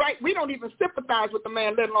 We don't even sympathize with the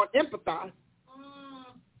man, let alone empathize.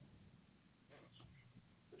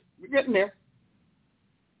 We're getting there.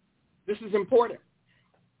 This is important.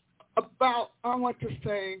 About, I want to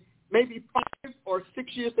say, maybe 5 or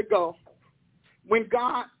 6 years ago, when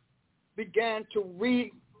God began to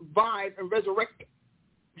revive and resurrect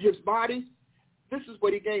his body, this is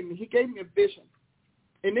what he gave me. He gave me a vision.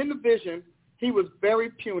 And in the vision, he was very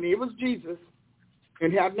puny. It was Jesus.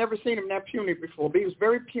 And I've never seen him that puny before, but he was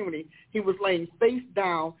very puny. He was laying face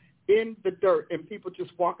down in the dirt and people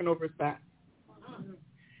just walking over his back.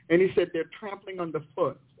 And he said, they're trampling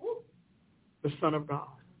underfoot the Son of God.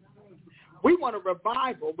 We want a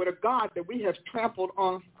revival with a God that we have trampled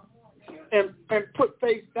on and put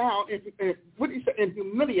face down and what did he say? And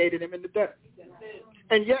humiliated him in the dirt.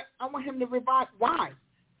 And yet I want him to revive. Why?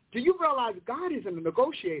 Do you realize God isn't a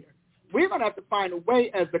negotiator? We're going to have to find a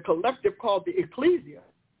way as the collective called the ecclesia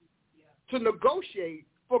to negotiate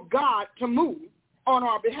for God to move on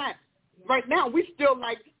our behalf. Right now, we still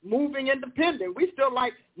like moving independent. We still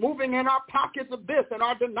like moving in our pockets of this and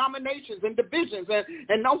our denominations and divisions.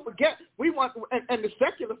 And don't forget, we want, and the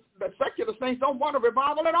secular saints don't want a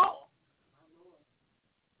revival at all.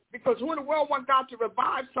 Because who in the world want God to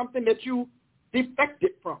revive something that you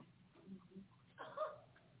defected from?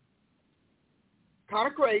 Kind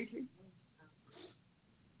of crazy.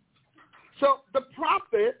 So the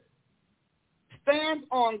prophet stands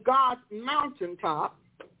on God's mountaintop.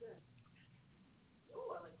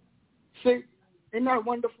 See, isn't that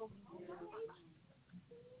wonderful?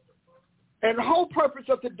 And the whole purpose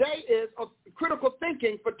of today is of critical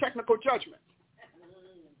thinking for technical judgment.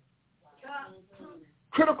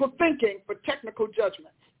 Critical thinking for technical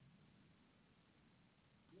judgment.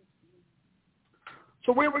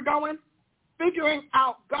 So where we're going? Figuring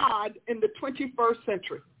out God in the 21st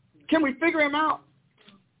century. Can we figure him out?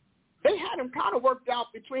 They had him kind of worked out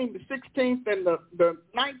between the 16th and the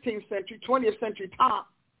 19th century, 20th century top.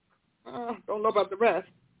 Don't know about the rest.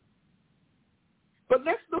 But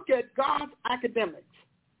let's look at God's academics.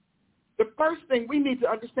 The first thing we need to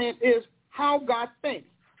understand is how God thinks.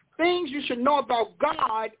 Things you should know about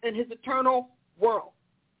God and his eternal world.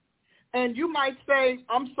 And you might say,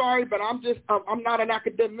 I'm sorry, but I'm not an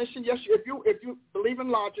academician. Yes, if you believe in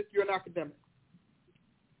logic, you're an academic.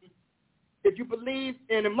 If you believe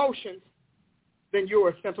in emotions, then you're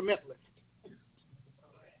a sentimentalist.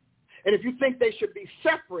 And if you think they should be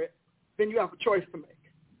separate, then you have a choice to make.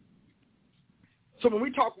 So when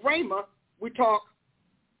we talk rhema, we talk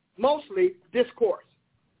mostly discourse,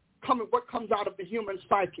 what comes out of the human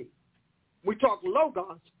psyche. We talk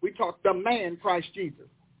logos, we talk the man, Christ Jesus.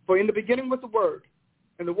 For in the beginning was the Word,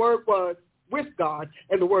 and the Word was with God,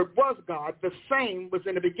 and the Word was God. The same was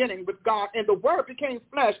in the beginning with God, and the Word became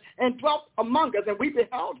flesh and dwelt among us, and we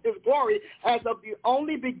beheld his glory as of the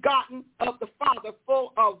only begotten of the Father,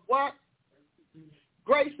 full of what?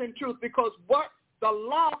 Grace and truth, because what? The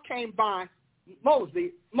law came by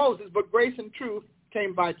Moses, but grace and truth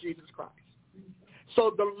came by Jesus Christ.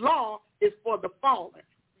 So the law is for the fallen.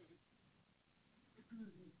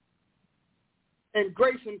 And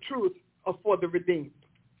grace and truth are for the redeemed.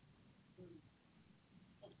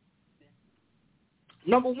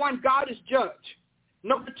 Number one, God is judge.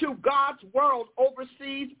 Number two, God's world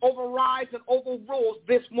oversees, overrides, and overrules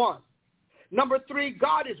this one. Number three,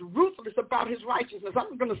 God is ruthless about his righteousness.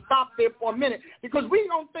 I'm going to stop there for a minute because we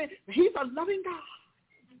don't think he's a loving God.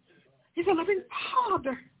 He's a loving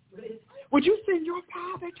Father. Would you send your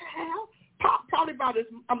father to hell? Probably about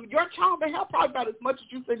your child to hell, probably about as much as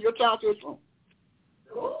you send your child to his room.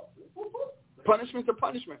 Punishment's a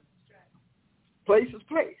punishment. Place is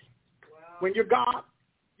place. When you're God,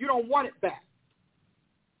 you don't want it back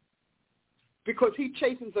because he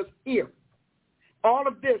chastens us here. All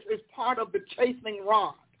of this is part of the chastening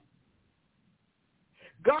rod.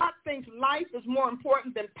 God thinks life is more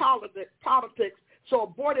important than politics, so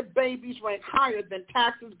aborted babies rank higher than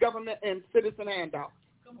taxes, government, and citizen handouts.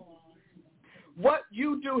 Come on. What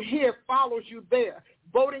you do here follows you there.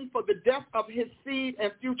 Voting for the death of his seed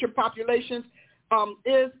and future populations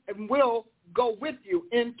is and will go with you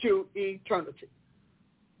into eternity.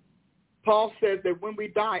 Paul says that when we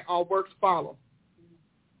die, our works follow.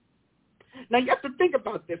 Now, you have to think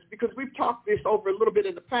about this because we've talked this over a little bit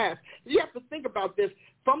in the past. You have to think about this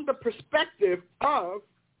from the perspective of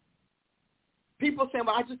people saying,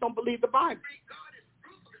 well, I just don't believe the Bible.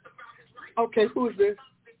 Okay, who's this?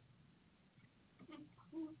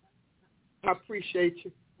 I appreciate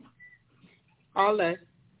you. Okay,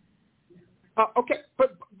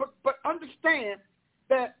 but understand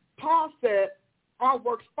that Paul said our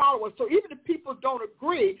works follow us. So even if people don't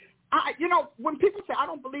agree, When people say, I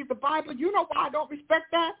don't believe the Bible, you know why I don't respect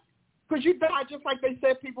that? Because you die just like they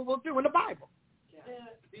said people will do in the Bible.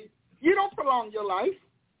 Yeah. You don't prolong your life.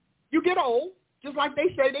 You get old, just like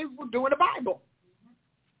they say they will do in the Bible.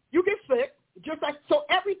 You get sick, just like, so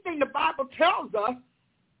everything the Bible tells us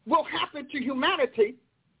will happen to humanity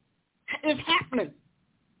is happening.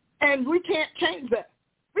 And we can't change that.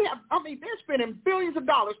 They're spending billions of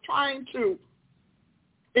dollars trying to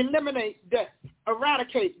eliminate death,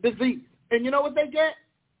 eradicate disease. And you know what they get?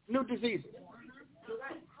 New diseases.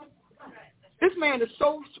 This man is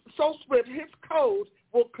so swift, his codes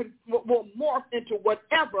will morph into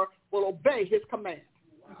whatever will obey his command.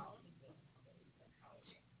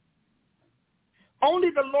 Only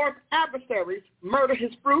the Lord's adversaries murder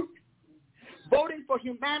his fruit. Voting for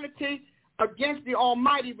humanity against the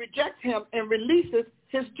Almighty rejects him and releases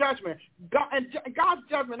his judgment. God's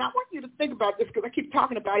judgment, I want you to think about this because I keep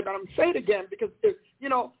talking about it, but I'm going to say it again because,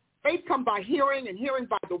 faith comes by hearing and hearing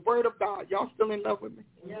by the word of God. Y'all still in love with me?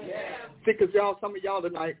 Yeah. See, because some of y'all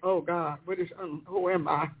tonight, oh, God, who am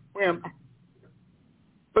I? Where am I?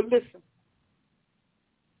 But listen,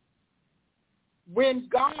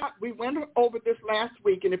 we went over this last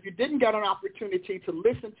week, and if you didn't get an opportunity to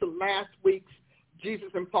listen to last week's Jesus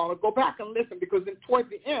and Paula, go back and listen because toward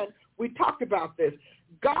the end, we talked about this.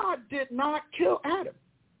 God did not kill Adam.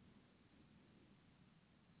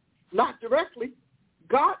 Not directly.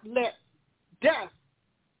 God let death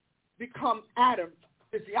become Adam's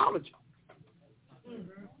physiology.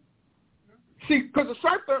 Mm-hmm. See, because the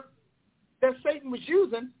serpent that Satan was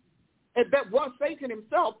using, and that was Satan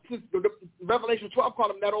himself, Revelation 12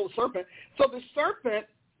 called him that old serpent. So the serpent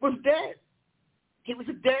was dead. He was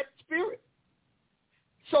a dead spirit.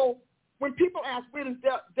 So when people ask where does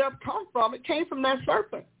death come from, it came from that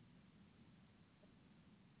serpent.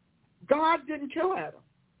 God didn't kill Adam.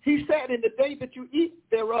 He said, in the day that you eat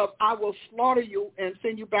thereof, I will slaughter you and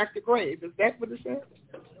send you back to grave. Is that what it said?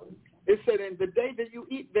 It said, in the day that you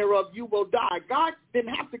eat thereof, you will die. God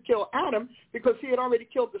didn't have to kill Adam because he had already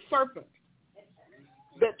killed the serpent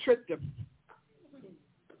that tricked him.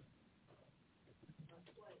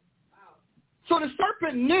 So the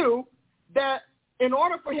serpent knew that in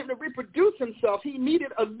order for him to reproduce himself, he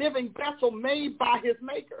needed a living vessel made by his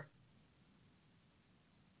maker.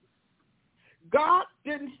 God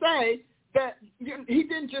didn't say that, he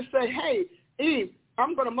didn't just say, hey, Eve,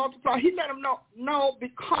 I'm going to multiply. He let him know, no,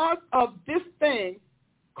 because of this thing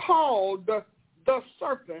called the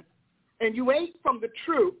serpent, and you ate from the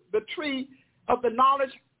tree of the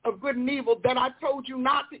knowledge of good and evil that I told you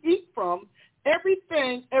not to eat from, every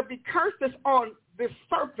curse that's on this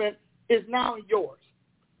serpent is now yours.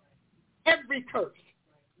 Every curse.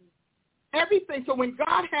 Everything. So when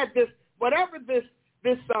God had this, whatever this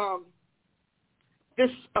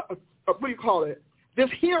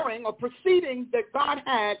hearing or proceeding that God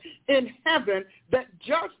had in heaven that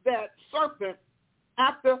judged that serpent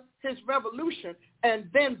after his revolution and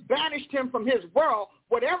then banished him from his world,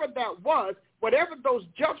 whatever that was, whatever those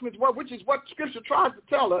judgments were, which is what Scripture tries to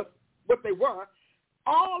tell us what they were,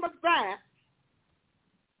 all of that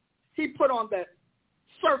he put on that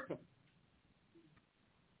serpent.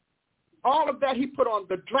 All of that he put on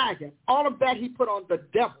the dragon. All of that he put on the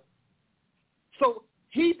devil. So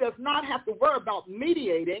he does not have to worry about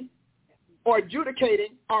mediating or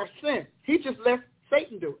adjudicating our sin. He just lets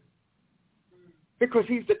Satan do it because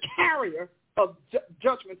he's the carrier of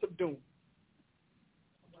judgments of doom.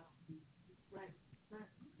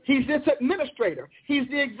 He's this administrator. He's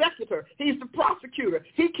the executor. He's the prosecutor.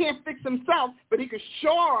 He can't fix himself, but he can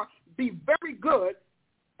sure be very good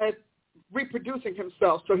at reproducing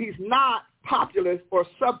himself. So he's not populous or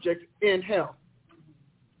subject in hell.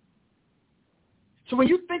 So when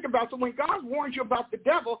you think about it, so when God warns you about the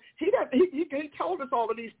devil, he told us all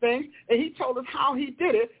of these things, and he told us how he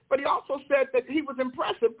did it, but he also said that he was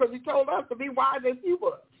impressive because he told us to be wise as he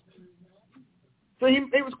was. So he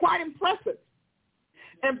was quite impressive.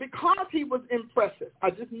 And because he was impressive,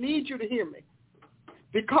 I just need you to hear me.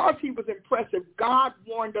 Because he was impressive, God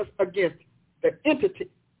warned us against the entity,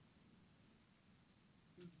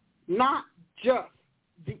 not just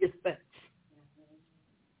the effects.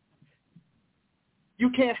 You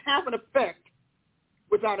can't have an effect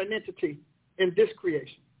without an entity in this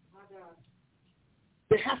creation.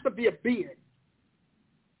 There has to be a being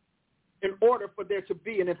in order for there to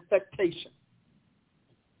be an expectation,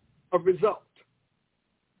 a result,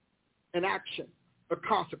 an action, a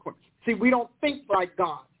consequence. See, we don't think like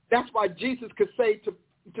God. That's why Jesus could say to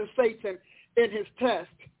Satan in his test,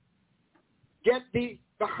 get thee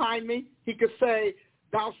behind me. He could say,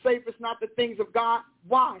 thou savest not the things of God.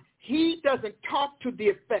 Why? He doesn't talk to the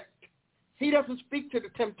effect. He doesn't speak to the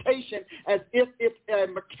temptation as if it's a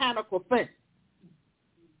mechanical thing.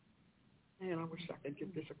 Man, I wish I could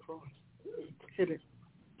get this across. Hit it.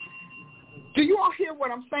 Do you all hear what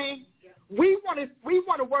I'm saying? We want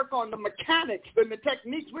to work on the mechanics and the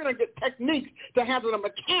techniques. We don't get techniques to handle the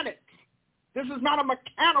mechanics. This is not a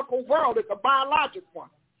mechanical world. It's a biologic one.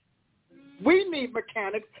 We need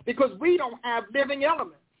mechanics because we don't have living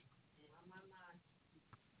elements.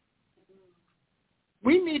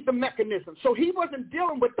 We need the mechanism. So he wasn't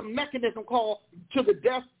dealing with the mechanism called to the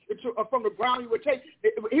death from the ground he would take.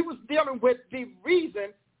 He was dealing with the reason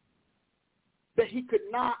that he could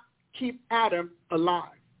not keep Adam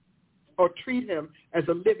alive or treat him as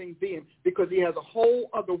a living being because he has a whole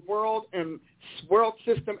other world and world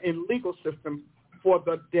system and legal system for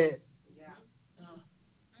the dead.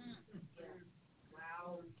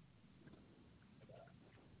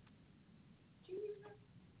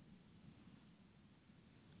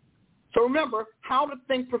 So remember how to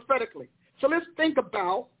think prophetically. So let's think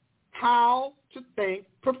about how to think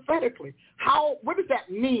prophetically. What does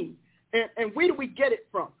that mean? And where do we get it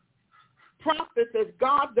from? Prophets, as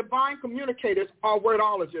God's divine communicators, are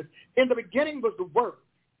wordologists. In the beginning was the Word.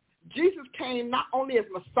 Jesus came not only as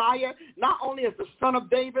Messiah, not only as the son of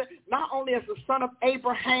David, not only as the son of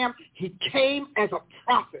Abraham, he came as a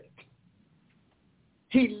prophet.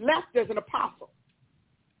 He left as an apostle,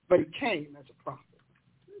 but he came as a prophet.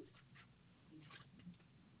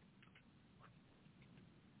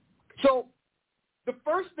 So the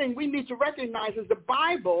first thing we need to recognize is the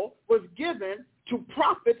Bible was given to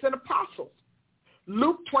prophets and apostles.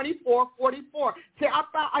 Luke 24:44. See,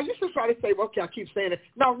 I used to try to say, well, okay, I keep saying it.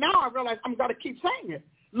 No, now I realize I'm going to keep saying it.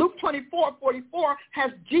 Luke 24:44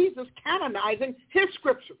 has Jesus canonizing his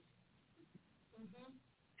scriptures.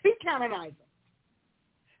 He canonized them.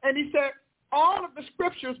 And he said all of the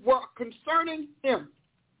scriptures were concerning him.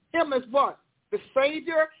 Him as what? The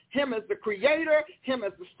Savior, him as the Creator, him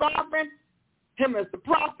as the Sovereign, him as the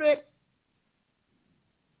Prophet,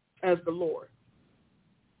 as the Lord.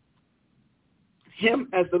 Him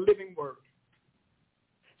as the living Word.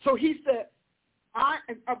 So he said,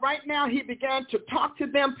 right now he began to talk to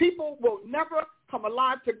them. People will never come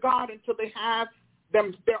alive to God until they have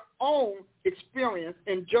their own experience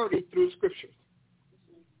and journey through Scriptures.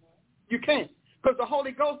 You can't. Because the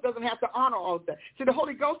Holy Ghost doesn't have to honor all of that. See, the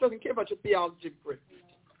Holy Ghost doesn't care about your theology degree.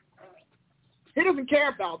 He doesn't care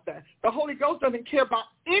about that. The Holy Ghost doesn't care about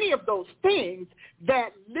any of those things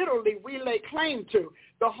that literally we lay claim to.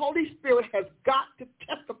 The Holy Spirit has got to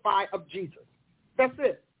testify of Jesus. That's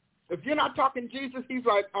it. If you're not talking Jesus, he's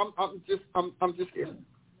like, I'm just here.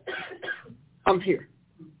 I'm here.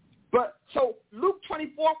 But so Luke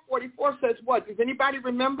 24:44 says what? Does anybody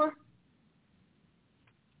remember?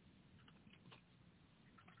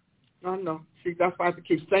 I know. See, that's why I have to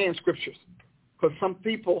keep saying scriptures. Because some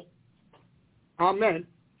people, amen.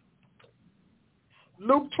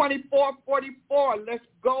 Luke 24:44, let's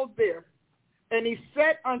go there. And he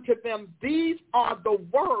said unto them, these are the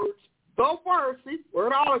words, see,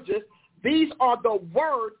 wordologists, these are the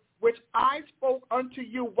words which I spoke unto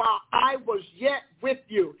you while I was yet with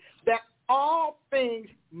you, that all things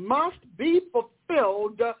must be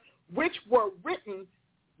fulfilled which were written,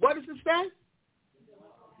 what does it say?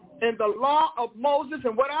 In the law of Moses,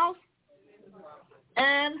 and what else?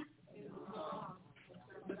 And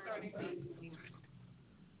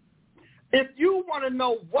if you want to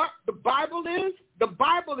know what the Bible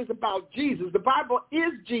is about Jesus. The Bible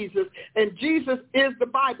is Jesus, and Jesus is the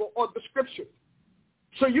Bible or the Scripture.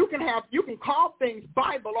 So you can call things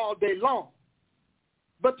Bible all day long,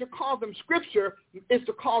 but to call them Scripture is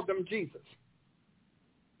to call them Jesus.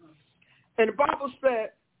 And the Bible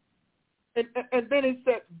said, and then it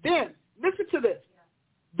said, then, listen to this.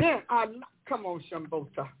 Then come on,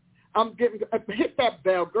 Shambota. Hit that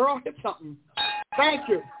bell, girl. Hit something. Thank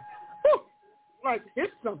you. Whew. Like,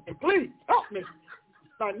 hit something. Please, help me.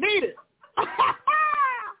 I need it.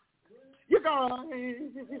 You're going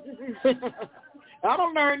I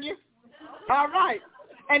don't learn you. All right.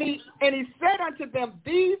 And he said unto them,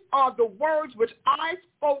 these are the words which I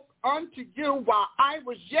spoke unto you while I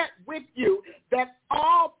was yet with you, that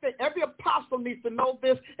every apostle needs to know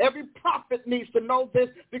this, every prophet needs to know this,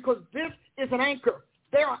 because this is an anchor.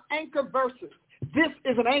 There are anchor verses. This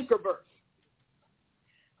is an anchor verse.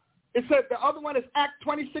 It said the other one is Acts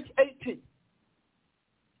 26:18.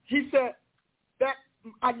 He said that,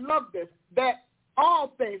 I love this, that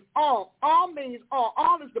all things, all means all.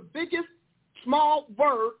 All is the biggest small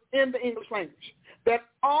word in the English language. That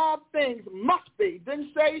all things must be.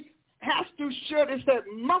 Didn't say has to, should. It said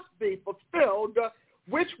must be fulfilled,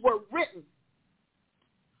 which were written.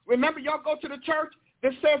 Remember, y'all go to the church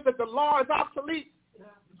that says that the law is obsolete?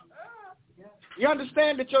 You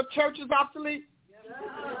understand that your church is obsolete?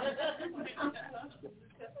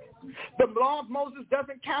 The law of Moses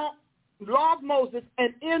doesn't count. Law of Moses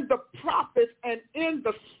and in the prophets and in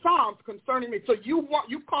the Psalms concerning me. So you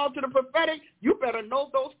called to the prophetic, you better know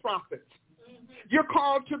those prophets. You're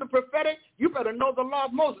called to the prophetic, you better know the law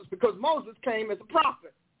of Moses because Moses came as a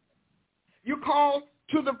prophet. You called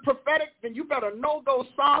to the prophetic, then you better know those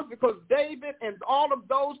Psalms because David and all of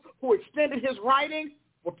those who extended his writing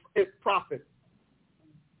were prophets.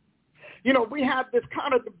 You know, we have this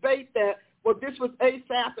kind of debate that, well, this was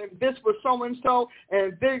Asaph and this was so-and-so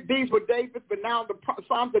and these were David, but now the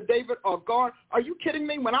Psalms of David are gone. Are you kidding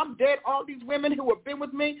me? When I'm dead, all these women who have been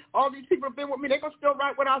with me, all these people have been with me, they're going to still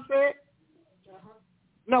write what I said?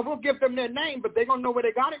 No, we'll give them their name, but they're going to know where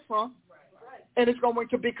they got it from. And it's going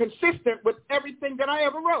to be consistent with everything that I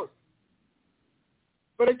ever wrote.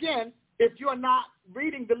 But again, if you're not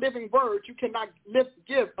reading the living word, you cannot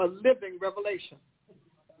give a living revelation.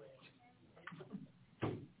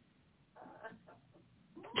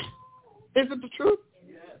 Isn't the truth?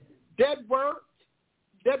 Yes. Dead word,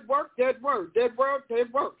 dead work, dead word, dead word, dead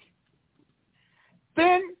work.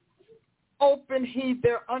 Then open he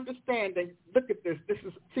their understanding. Look at this.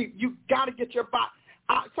 See, you got to get your body.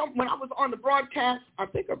 When I was on the broadcast, I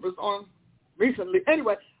think I was on recently.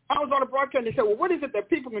 Anyway, I was on a broadcast and they said, well, what is it that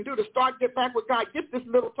people can do to get back with God? Get this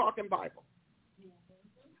little talking Bible.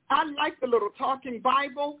 I like the little talking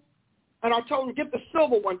Bible, and I told them, get the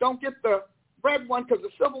silver one. Don't get the red one because the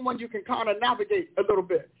silver one you can kind of navigate a little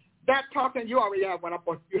bit. That talking, you already have one.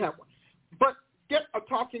 You have one. But get a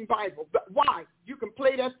talking Bible. Why? You can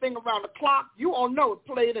play that thing around the clock. You all know it.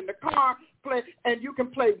 Play it in the car. And you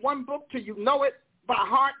can play one book till you know it by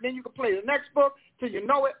heart. Then you can play the next book till you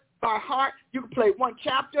know it by heart. You can play one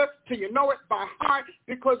chapter till you know it by heart.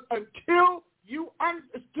 Because until you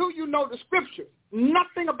know the scriptures,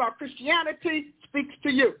 nothing about Christianity speaks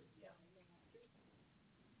to you.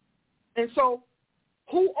 And so,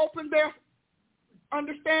 who opened their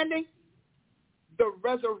understanding? The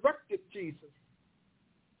resurrected Jesus.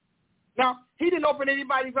 Now, he didn't open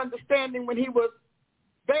anybody's understanding when he was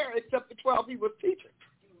there except the 12 he was teaching.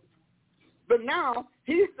 But now,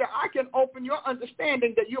 he said, I can open your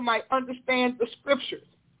understanding that you might understand the scriptures.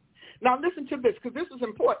 Now, listen to this, because this is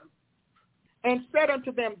important. And said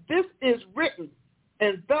unto them, this is written,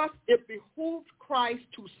 and thus it behooved Christ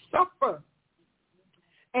to suffer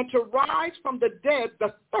and to rise from the dead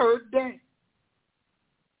the third day.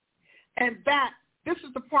 And that, this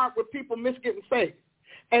is the part where people miss getting saved,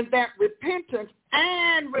 and that repentance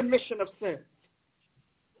and remission of sins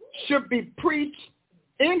should be preached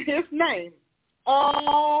in his name,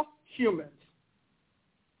 all humans.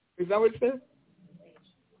 Is that what it says?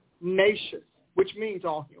 Nations, which means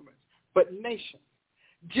all humans, but nations.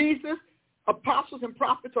 Jesus, apostles, and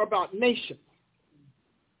prophets are about nations.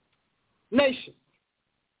 Nations.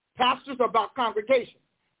 Pastors are about congregations.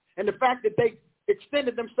 And the fact that they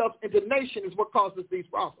extended themselves into nation is what causes these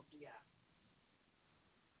problems.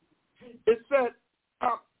 It said,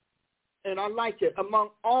 and I like it, among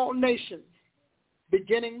all nations,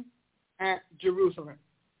 beginning at Jerusalem.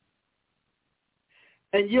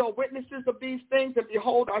 And ye are witnesses of these things, and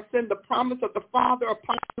behold, I send the promise of the Father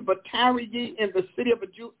upon you, but tarry ye in the city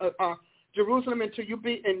of Jerusalem until you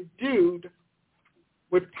be endued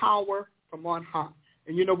with power from on high.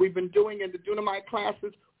 And you know, we've been doing in the Dunamite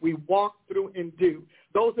classes, we walk through and do.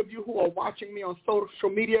 Those of you who are watching me on social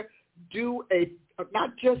media, do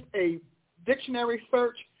not just a dictionary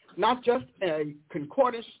search, not just a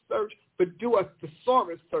concordance search, but do a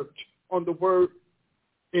thesaurus search on the word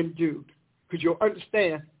endued. Because you'll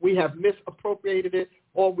understand we have misappropriated it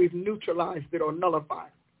or we've neutralized it or nullified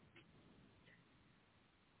it.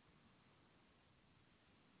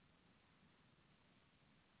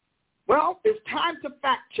 Well, it's time to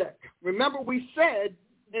fact check. Remember, we said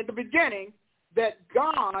in the beginning that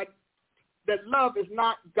love is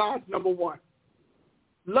not God's number one.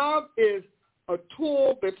 Love is a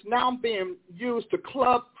tool that's now being used to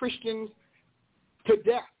club Christians to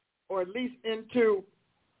death, or at least into,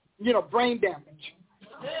 brain damage,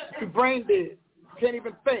 to brain dead, can't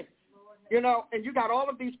even think, and you got all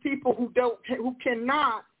of these people who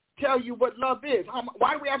cannot tell you what love is.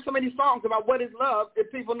 Why do we have so many songs about what is love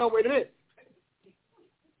if people know what it is?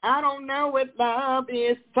 I don't know what love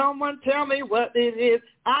is. Someone tell me what it is.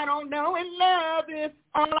 I don't know what love is.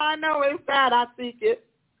 All I know is that I seek it.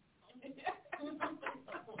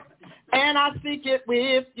 And I seek it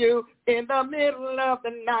with you in the middle of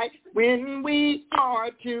the night when we are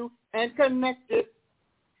two and connected.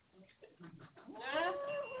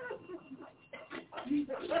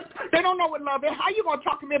 They don't know what love is. How you going to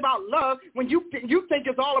talk to me about love when you think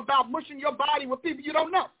it's all about mushing your body with people you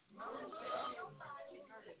don't know?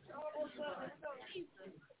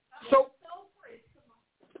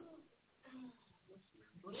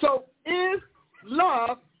 So is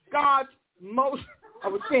love God's most, I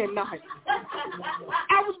was being nice.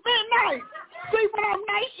 See, when I'm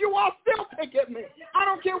nice, you all still pick at me. I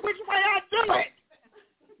don't care which way I do it.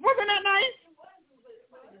 Wasn't that nice?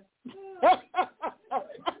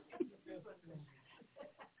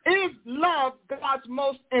 Is love God's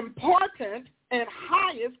most important and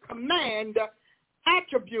highest command,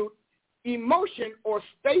 attribute, emotion, or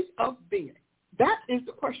state of being? That is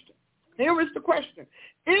the question. Here is the question.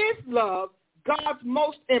 Is love God's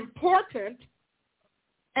most important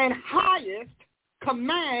and highest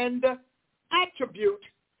command, attribute,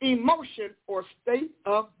 emotion, or state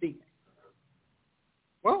of being?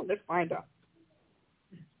 Well, let's find out.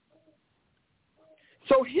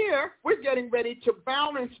 So here, we're getting ready to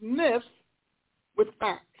balance myths with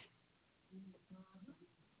facts.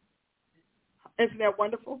 Isn't that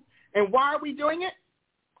wonderful? And why are we doing it?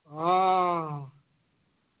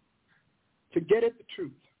 To get at the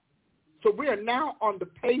truth. So we are now on the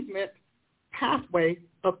pavement pathway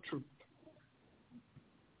of truth.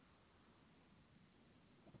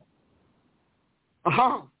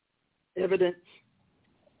 Evidence.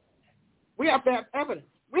 We have to have evidence.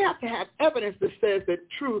 We have to have evidence that says that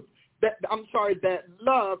that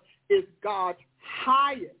love is God's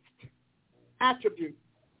highest attribute,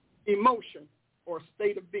 emotion, or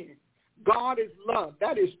state of being. God is love.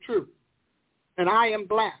 That is true. And I am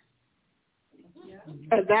black.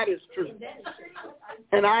 And that is true.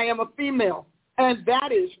 And I am a female. And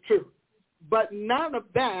that is true. But none of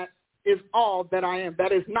that is all that I am.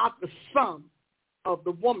 That is not the sum of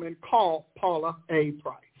the woman called Paula A.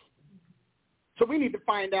 Price. So we need to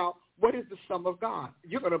find out what is the sum of God.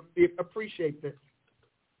 You're going to appreciate this.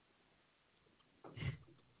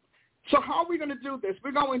 So how are we going to do this?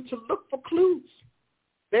 We're going to look for clues.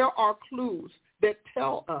 There are clues that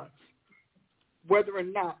tell us whether or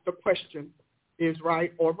not the question is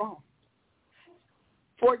right or wrong.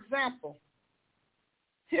 For example,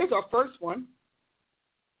 here's our first one.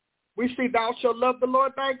 We see thou shalt love the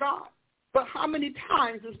Lord thy God. But how many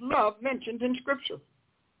times is love mentioned in Scripture?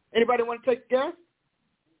 Anybody want to take a guess?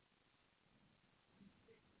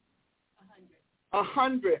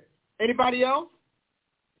 100. Anybody else?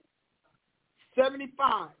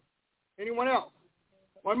 75. Anyone else?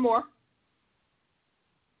 One more.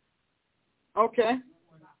 Okay.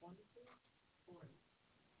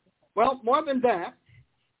 Well, more than that,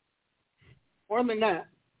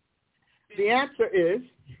 the answer is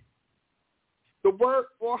the word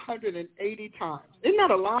 480 times. Isn't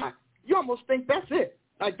that a lot? You almost think that's it.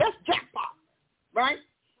 Like, that's jackpot, right?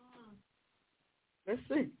 Let's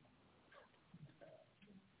see.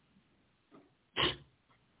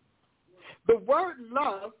 The word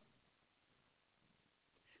love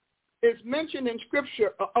is mentioned in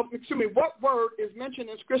Scripture. What word is mentioned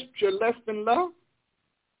in Scripture less than love?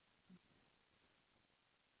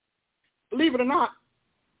 Believe it or not,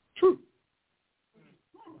 truth.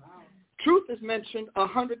 Truth is mentioned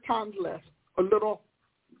 100 times less, a little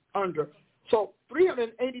under. So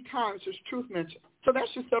 380 times is truth mentioned. So that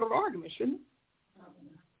should settle the argument, shouldn't it?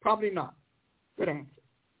 Probably not. Good answer.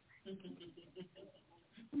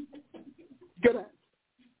 Good answer.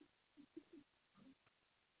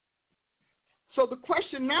 So the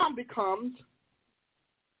question now becomes,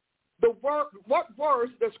 what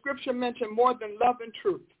words does Scripture mention more than love and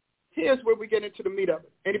truth? Here's where we get into the meat of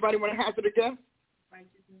it. Anybody want to hazard a guess?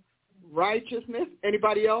 Righteousness.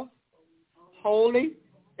 Anybody else? Holy.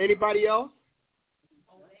 Anybody else?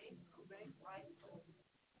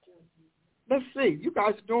 Let's see. You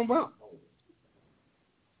guys are doing well.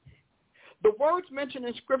 The words mentioned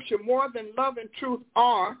in Scripture more than love and truth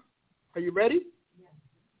are you ready?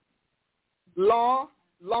 Law,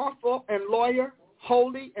 lawful and lawyer,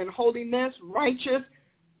 holy and holiness, righteous,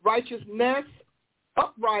 righteousness,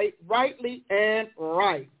 upright, rightly, and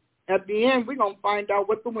right. At the end, we're going to find out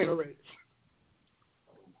what the winner is.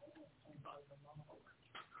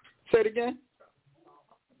 Say it again.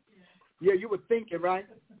 Yeah, you were thinking, right?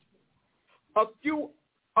 A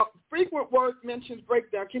frequent word mentions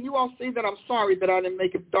breakdown. Can you all see that? I'm sorry that I didn't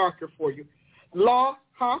make it darker for you. Law,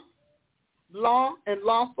 Law and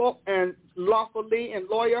lawful and lawfully and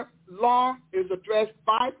lawyer. Law is addressed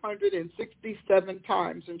 567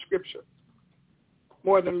 times in Scripture,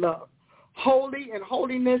 more than love. Holy and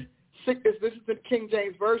holiness, this is the King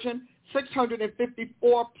James Version,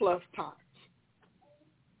 654 plus times.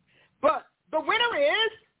 But the winner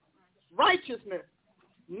is righteousness.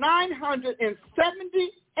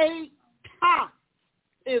 978 times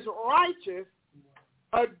is righteous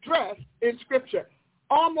addressed in Scripture.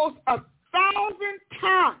 Almost 1,000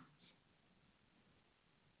 times.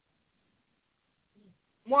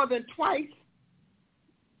 More than twice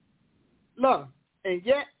love. And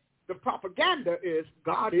yet the propaganda is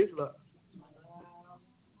God is love.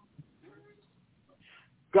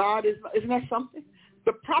 God is love. Isn't that something?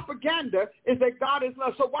 The propaganda is that God is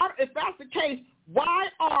love. So why, if that's the case, why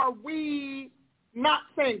are we not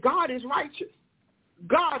saying God is righteous?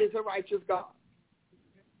 God is a righteous God.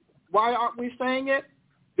 Why aren't we saying it?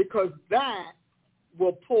 Because that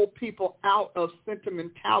will pull people out of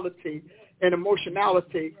sentimentality and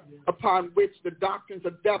emotionality upon which the doctrines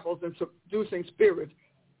of devils and seducing spirits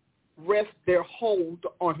rest their hold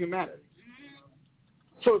on humanity.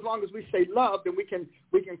 So as long as we say love, then we can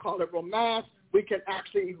call it romance. We can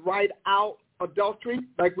actually write out adultery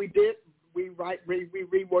like we did. We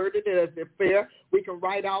reworded it as affair. We can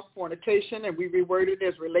write out fornication, and we reworded it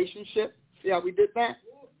as relationship. See how we did that?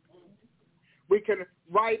 We can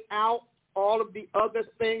write out all of the other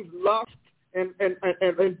things, lust, and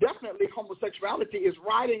definitely homosexuality is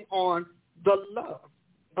riding on the love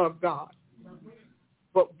of God.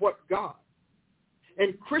 But what God?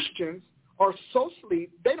 And Christians are so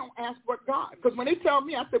asleep, they don't ask what God. Because when they tell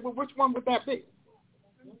me, I said, well, which one would that be?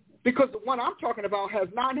 Because the one I'm talking about has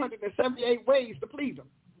 978 ways to please him,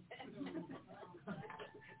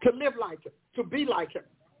 to live like him, to be like him.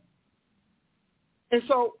 And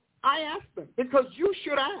so I asked them, because you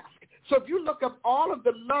should ask. So if you look up all of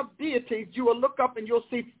the love deities, you will look up and you'll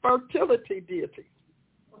see fertility deities.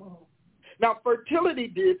 Now, fertility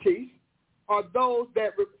deities are those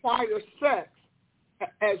that require sex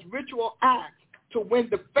as ritual acts to win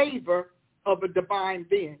the favor of a divine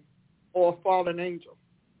being or a fallen angel.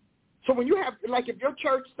 So when you have, like if your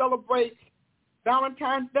church celebrates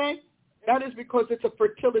Valentine's Day, that is because it's a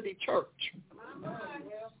fertility church.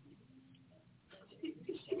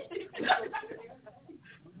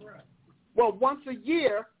 Well, once a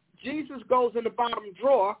year, Jesus goes in the bottom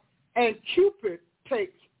drawer and Cupid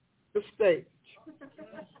takes the stage.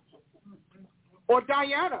 Or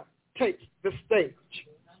Diana takes the stage.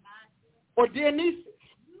 Or Dionysus.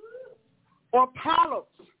 Or Paula.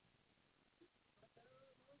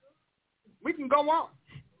 We can go on.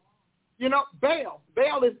 You know, Baal.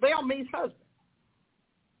 Baal means husband.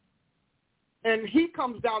 And he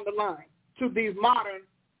comes down the line to these modern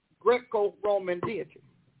Greco-Roman deities.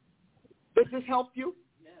 Does this help you?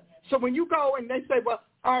 Yes. So when you go and they say, well,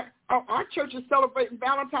 our church is celebrating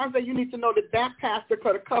Valentine's Day, you need to know that that pastor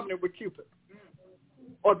cut a covenant with Cupid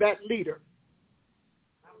or that leader.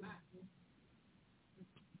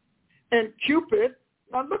 And Cupid,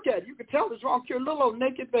 now look at it. You can tell it's wrong. You're a little old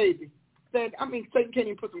naked baby. Satan can't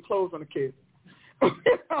even put some clothes on a kid.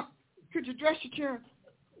 Could you dress your children?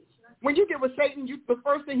 When you get with Satan, the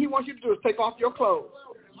first thing he wants you to do is take off your clothes.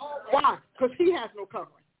 Why? Because he has no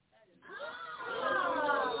covering.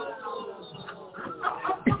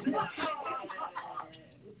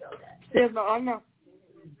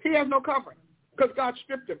 He has no covering because God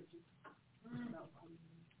stripped him.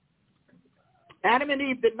 Adam and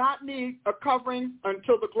Eve did not need a covering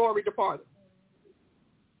until the glory departed.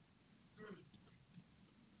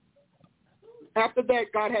 After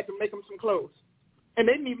that, God had to make them some clothes. And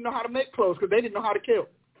they didn't even know how to make clothes because they didn't know how to kill.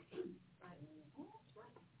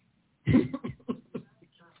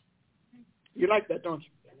 You like that, don't you?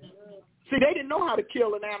 See, they didn't know how to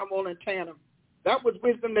kill an animal and tan them. That was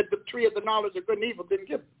wisdom that the tree of the knowledge of good and evil didn't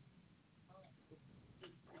give them.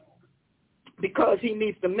 Because he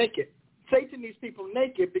needs them naked. Satan needs people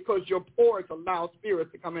naked because your pores allow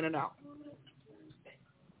spirits to come in and out.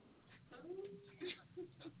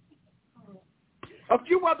 A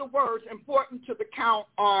few other words important to the count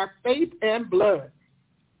are faith and blood.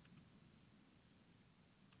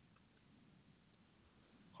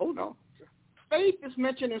 Hold on. Faith is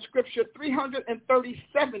mentioned in Scripture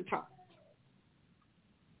 337 times.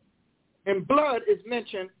 And blood is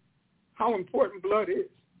mentioned, how important blood is,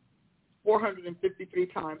 453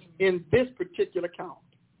 times in this particular count.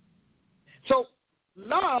 So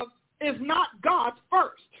love is not God's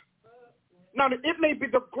first. Now, it may be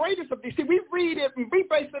the greatest of these. See, we read it and we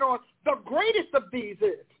base it on the greatest of these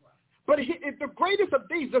is. But if the greatest of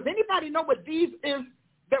these, does anybody know what these is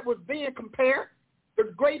that was being compared?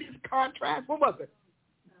 The greatest contrast, what was it?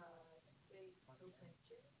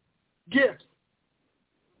 Gifts.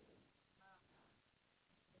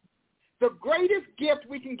 The greatest gift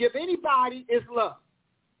we can give anybody is love.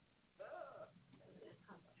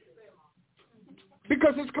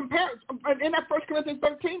 Because it's compared, in that 1 Corinthians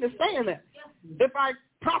 13, it's saying that.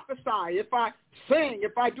 prophesy, if I sing,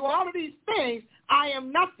 if I do all of these things, I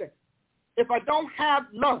am nothing if I don't have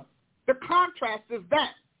love. The contrast is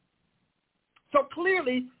that. So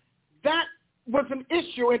clearly, that was an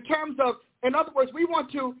issue in terms of, in other words, we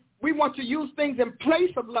want to use things in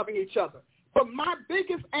place of loving each other. But my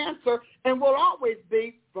biggest answer, and will always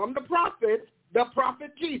be from the prophet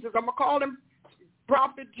Jesus. I'm going to call him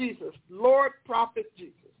Prophet Jesus, Lord Prophet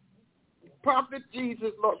Jesus. Prophet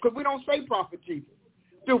Jesus, Lord, because we don't say Prophet Jesus,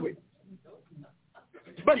 do we?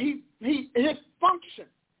 But his function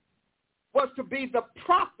was to be the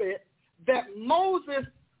prophet that Moses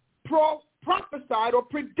prophesied or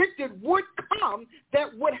predicted would come, that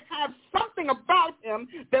would have something about him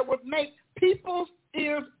that would make people's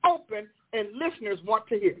ears open and listeners want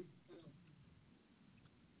to hear.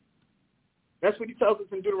 That's what he tells us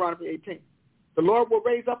in Deuteronomy 18. The Lord will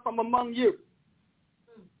raise up from among you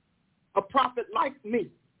a prophet like me.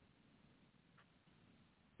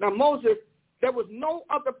 Now Moses, there was no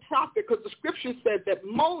other prophet, because the scripture said that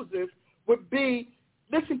Moses would be,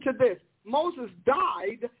 listen to this, Moses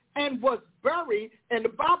died and was buried, and the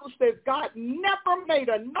Bible says God never made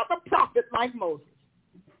another prophet like Moses.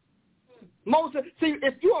 Moses, see,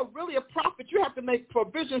 if you are really a prophet, you have to make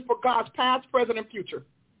provision for God's past, present, and future.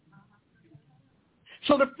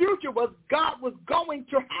 So the future was God was going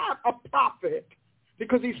to have a prophet,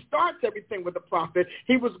 because he starts everything with a prophet.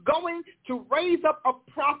 He was going to raise up a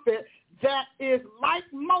prophet that is like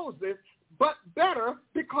Moses, but better,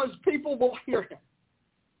 because people will hear him.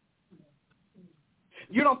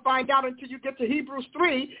 You don't find out until you get to Hebrews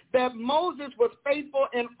 3 that Moses was faithful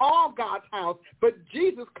in all God's house, but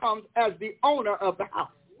Jesus comes as the owner of the house.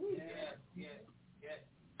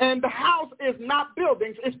 And the house is not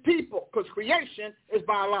buildings, it's people, because creation is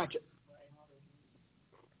biologic.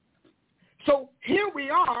 So here we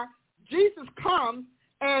are, Jesus comes,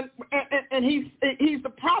 and he's the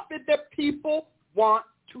prophet that people want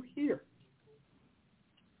to hear.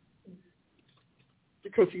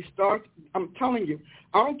 Because he starts, I'm telling you,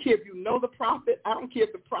 I don't care if you know the prophet. I don't care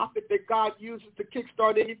if the prophet that God uses to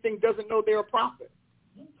kickstart anything doesn't know they're a prophet.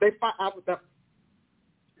 That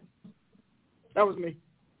was me.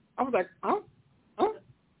 I was like, huh?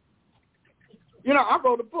 You know, I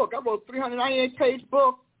wrote a book. I wrote a 398-page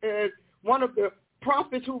book, and one of the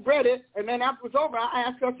prophets who read it, and then after it was over, I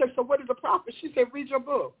asked her, I said, so what is a prophet? She said, read your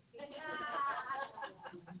book.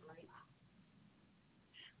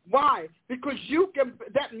 Why? Because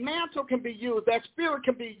that mantle can be used, that spirit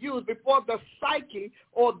can be used before the psyche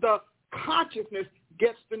or the consciousness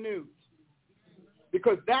gets the news.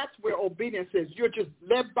 Because that's where obedience is. You're just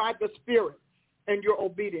led by the spirit, and you're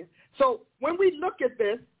obedient. So when we look at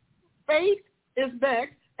this, faith is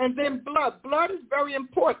next, and then blood. Blood is very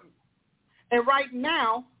important. And right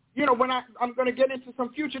now, you know, I'm going to get into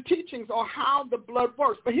some future teachings on how the blood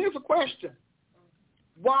works. But here's a question.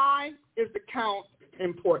 Why is the count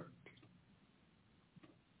important?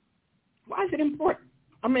 Why is it important?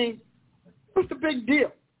 I mean, what's the big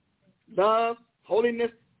deal? Love,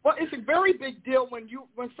 holiness. Well, it's a very big deal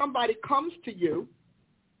when somebody comes to you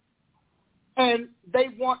and they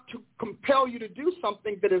want to compel you to do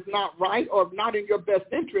something that is not right or not in your best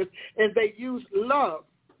interest, and they use love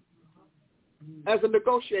as a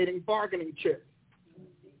negotiating, bargaining chip.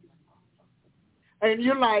 And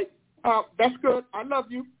you're like, that's good, I love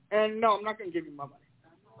you, and no, I'm not going to give you my money.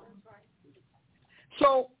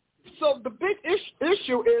 So the big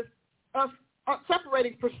issue is us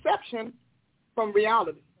separating perception from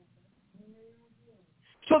reality.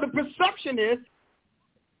 So the perception is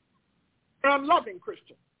an unloving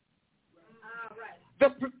Christian.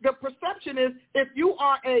 The perception is if you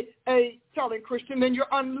are a telling Christian, then you're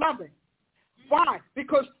unloving. Why?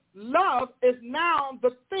 Because love is now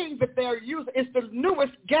the thing that they're using. It's the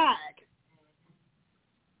newest gag.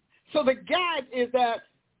 So the gag is that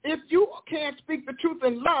if you can't speak the truth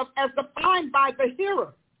in love as defined by the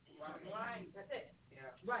hearer. Right. That's it. Yeah.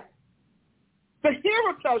 Right. The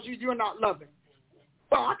hearer tells you you're not loving.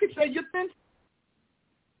 Well, I could say you're thin.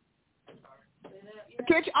 I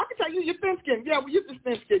can tell you you're thin-skinned. Yeah, well, you're just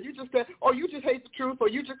thin-skinned. You just can't, or you just hate the truth, or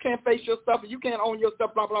you just can't face your stuff, and you can't own your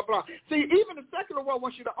stuff, blah, blah, blah. See, even the secular world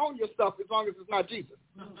wants you to own your stuff as long as it's not Jesus.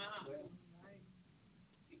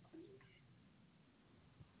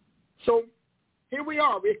 So here we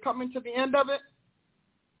are. We're coming to the end of it.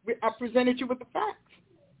 I presented you with the facts.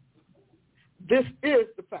 This is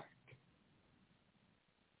the fact.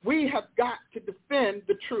 We have got to defend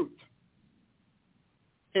the truth.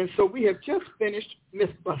 And so we have just finished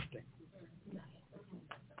myth-busting.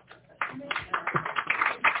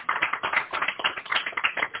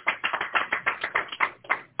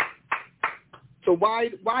 So why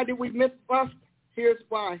did we myth-bust? Here's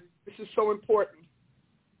why this is so important.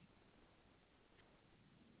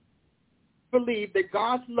 Believe that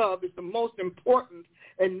God's love is the most important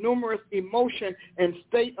and numerous emotion and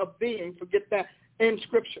state of being, forget that, in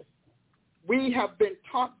Scripture. We have been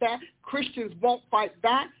taught that Christians won't fight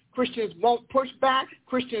back, Christians won't push back,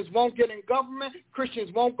 Christians won't get in government,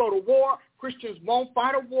 Christians won't go to war, Christians won't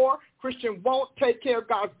fight a war, Christians won't take care of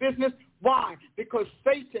God's business. Why? Because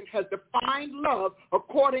Satan has defined love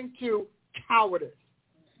according to cowardice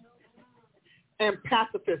and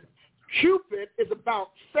pacifism. Cupid is about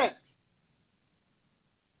sex,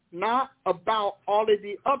 not about all of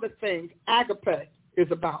the other things agape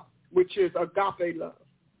is about, which is agape love.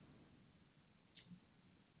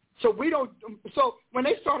 So when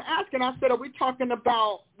they started asking, I said, are we talking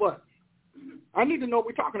about what? I need to know what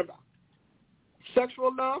we're talking about.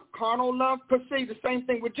 Sexual love, carnal love, because see, the same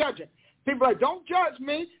thing with judging. People are like, don't judge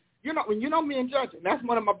me. When you know me and judging, that's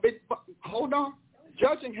one of my big, hold on.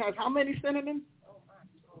 Judging has how many synonyms?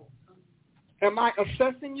 Am I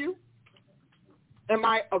assessing you? Am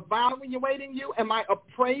I evaluating you? Am I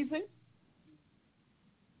appraising?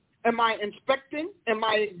 Am I inspecting? Am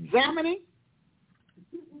I examining?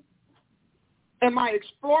 Am I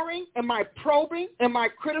exploring? Am I probing? Am I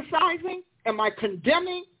criticizing? Am I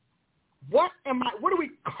condemning? What are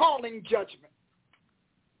we calling judgment?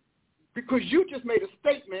 Because you just made a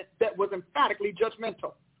statement that was emphatically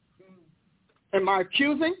judgmental. Am I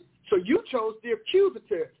accusing? So you chose the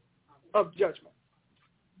accusative of judgment.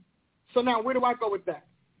 So now where do I go with that?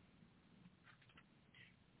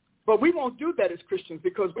 But we won't do that as Christians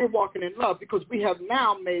because we're walking in love, because we have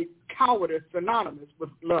now made cowardice synonymous with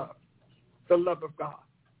love, the love of God.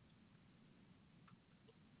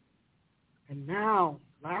 And now,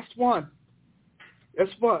 last one. Guess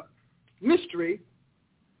what? Mystery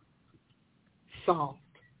solved.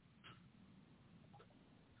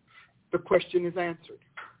 The question is answered.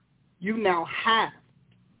 You now have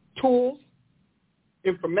tools,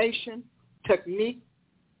 information, technique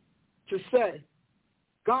to say,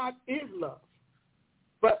 God is love.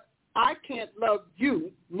 But I can't love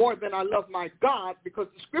you more than I love my God, because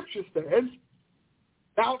the Scripture says,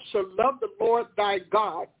 thou shalt love the Lord thy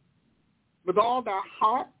God with all thy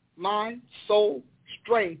heart, mind, soul,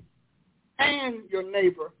 strength, and your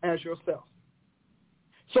neighbor as yourself.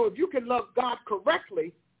 So if you can love God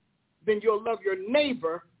correctly, then you'll love your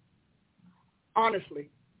neighbor honestly.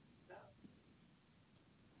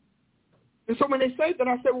 And so when they say that,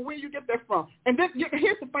 I say, well, where do you get that from? And then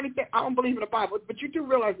here's the funny thing. I don't believe in the Bible, but you do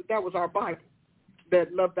realize that was our Bible,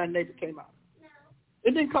 that love thy neighbor came out.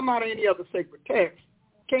 It didn't come out of any other sacred text.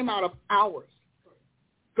 It came out of ours.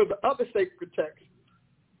 Because the other sacred texts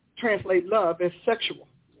translate love as sexual.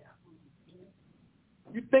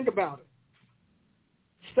 You think about it.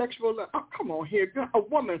 Sexual love. Oh, come on here. A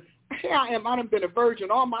woman, here I am. I done been a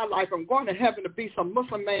virgin all my life. I'm going to heaven to be some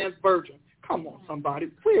Muslim man's virgin. Come on, somebody.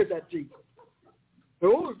 Where's that Jesus?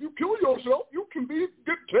 Oh, if you kill yourself, you can get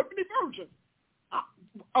heavenly virgin.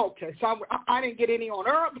 Okay, so I didn't get any on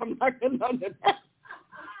earth. I'm not getting none of that.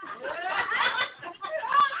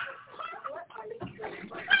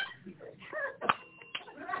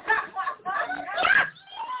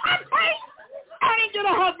 I didn't get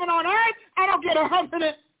a husband on earth. I don't get a husband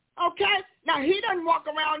in, okay? Now, he doesn't walk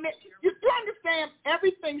around there. You understand,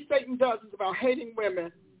 everything Satan does is about hating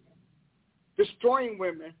women, destroying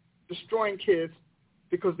kids,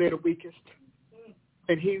 because they're the weakest.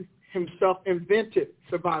 And he himself invented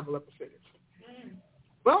survival of the fittest.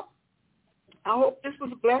 Well, I hope this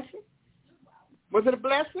was a blessing. Was it a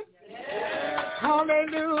blessing? Yeah.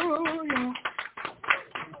 Hallelujah.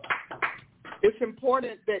 It's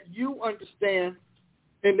important that you understand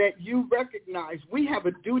and that you recognize we have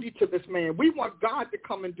a duty to this man. We want God to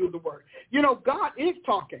come and do the work. You know, God is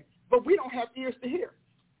talking, but we don't have ears to hear.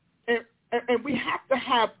 And we have to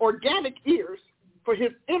have organic ears for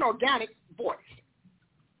his inorganic voice.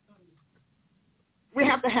 We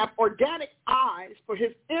have to have organic eyes for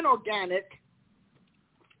his inorganic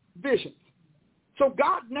visions. So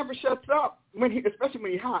God never shuts up, especially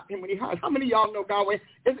when he hides. How many of y'all know God? Is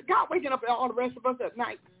it God waking up all the rest of us at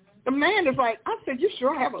night? The man is like, I said, you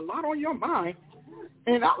sure have a lot on your mind.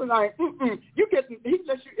 And I was like,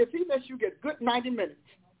 if he lets you get good 90 minutes.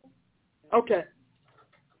 Okay.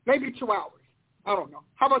 Maybe 2 hours. I don't know.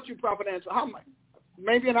 How about you, Prophet Angela? How much?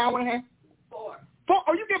 Maybe an hour and a half? 4.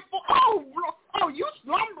 Oh, you get 4. Oh, you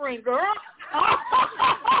slumbering, girl.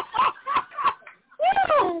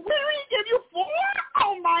 Woo, we didn't give you 4?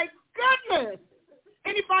 Oh, my goodness.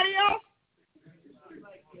 Anybody else?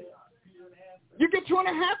 You get 2.5,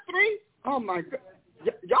 3? Oh, my God.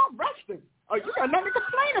 Y'all resting. Oh, you got nothing to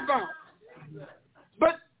complain about.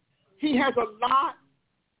 But He has a lot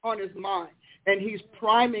on his mind, and he's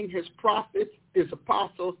priming his prophets, his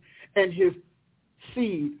apostles, and his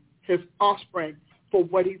seed, his offspring, for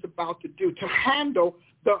what he's about to do, to handle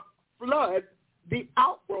the flood, the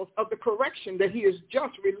outgrowth of the correction that he has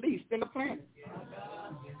just released in the planet.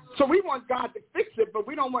 So we want God to fix it, but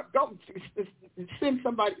we don't want God to send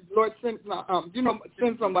somebody. Lord, send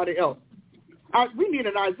somebody else. We need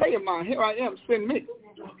an Isaiah mind. Here I am, send me.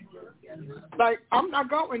 Like, I'm not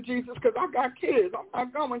going, Jesus, because I got kids. I'm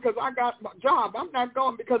not going because I got my job. I'm not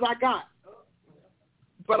going because I got.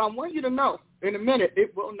 But I want you to know, in a minute,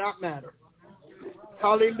 it will not matter.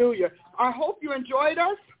 Hallelujah. I hope you enjoyed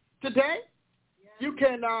us today. You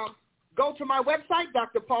can go to my website,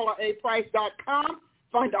 drpaulaprice.com,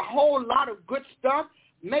 find a whole lot of good stuff.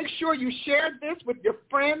 Make sure you share this with your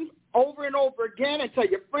friends over and over again, and tell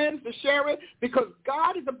your friends to share it, because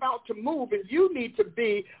God is about to move, and you need to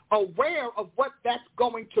be aware of what that's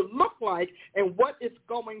going to look like and what it's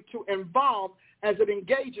going to involve as it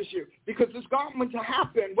engages you, because it's going to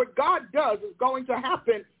happen. What God does is going to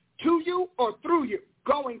happen to you or through you,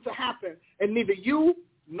 going to happen, and neither you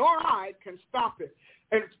nor I can stop it.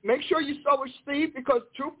 And make sure you sow a seed, because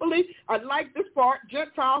truthfully, I like this part.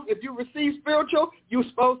 Gentiles, if you receive spiritual, you're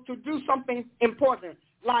supposed to do something important,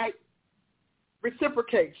 like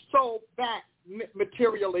reciprocate, sow back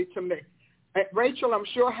materially to me. And Rachel, I'm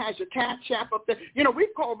sure, has your Cash App up there. You know, we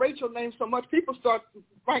call Rachel names so much, people start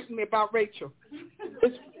writing me about Rachel.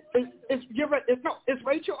 Is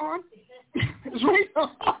Rachel on? Is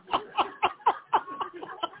Rachel on?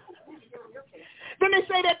 Then they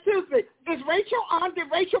say that Tuesday. Is Rachel on? Did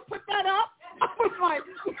Rachel put that up? I was like,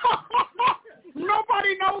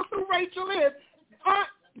 nobody knows who Rachel is.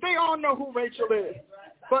 They all know who Rachel is.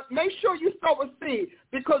 But make sure you sow a seed,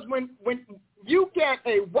 because when you get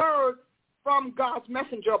a word from God's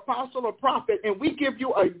messenger, apostle, or prophet, and we give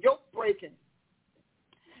you a yoke-breaking,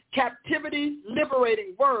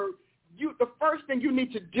 captivity-liberating word, the first thing you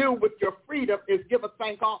need to do with your freedom is give a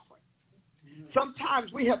thank offering.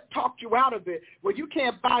 Sometimes we have talked you out of it. Well, you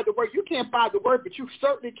can't buy the word. You can't buy the word, but you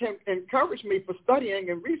certainly can encourage me for studying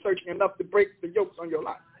and researching enough to break the yokes on your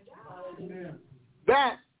life. Amen.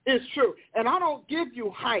 That is true. And I don't give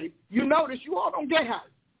you hype. You notice you all don't get hype.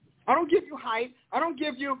 I don't give you hype. I don't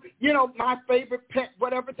give you, my favorite pet,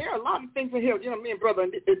 whatever. There are a lot of things in here. Me and Brother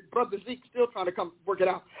Zeke still trying to come work it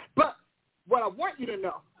out. But what I want you to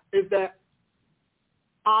know is that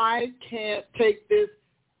I can't take this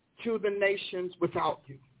to the nations without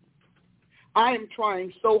you. I am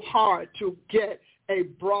trying so hard to get a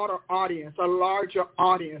broader audience, a larger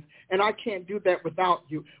audience, and I can't do that without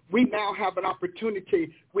you. We now have an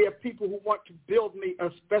opportunity. We have people who want to build me a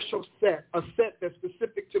special set, a set that's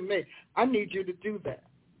specific to me. I need you to do that.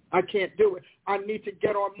 I can't do it. I need to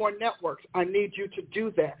get on more networks. I need you to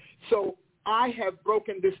do that. So I have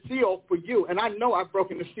broken the seal for you, and I know I've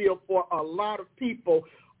broken the seal for a lot of people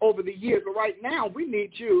over the years. But right now, we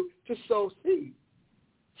need you to sow seed.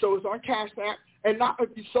 So it's on Cash App. And not if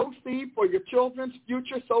you sow seed for your children's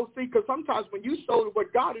future, sow seed, because sometimes when you sow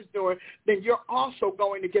what God is doing, then you're also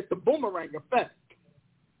going to get the boomerang effect,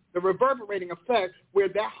 the reverberating effect, where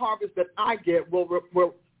that harvest that I get will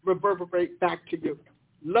reverberate back to you.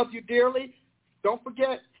 Love you dearly. Don't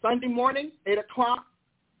forget, Sunday morning, 8 o'clock,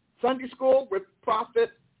 Sunday school with Prophet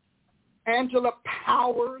Angela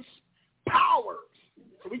Powers.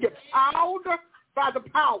 So we get powered by the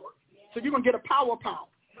power. So you're going to get a power.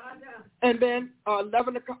 And then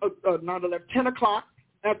 10 o'clock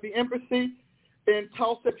at the embassy in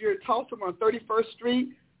Tulsa. If you're in Tulsa, we're on 31st Street,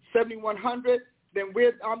 7100. Then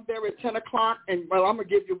I'm there at 10 o'clock, and, I'm going to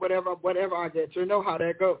give you whatever I get. So you know how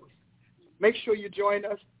that goes. Make sure you join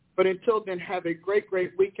us. But until then, have a great,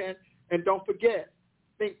 great weekend. And don't forget,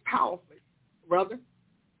 think powerfully. Rather,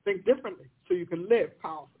 think differently so you can live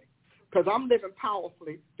powerfully. Because I'm living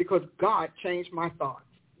powerfully because God changed my thoughts.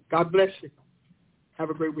 God bless you. Have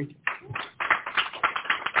a great weekend.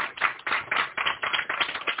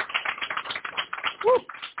 Woo.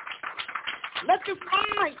 Let the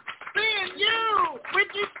mind be in you with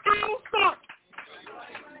your strong stuff.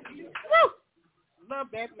 Woo. Love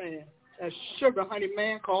that man, that sugar honey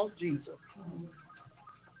man called Jesus.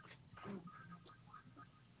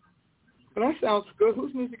 Well, that sounds good.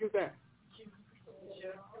 Whose music is that?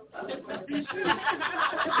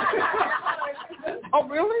 Oh,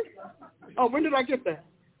 really? Oh, when did I get that?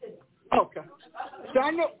 Okay. So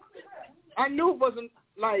I knew it wasn't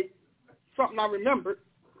like something I remembered.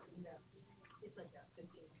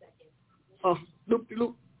 Oh,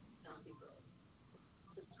 loop-de-loop.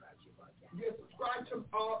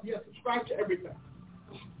 Subscribe to everything.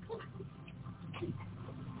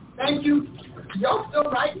 Thank you. Y'all still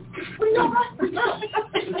writing? We all right now.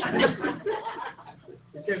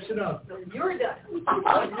 Catch it up. So you're done.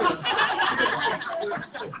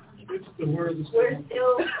 It's the word of the We're story.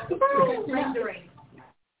 still rendering.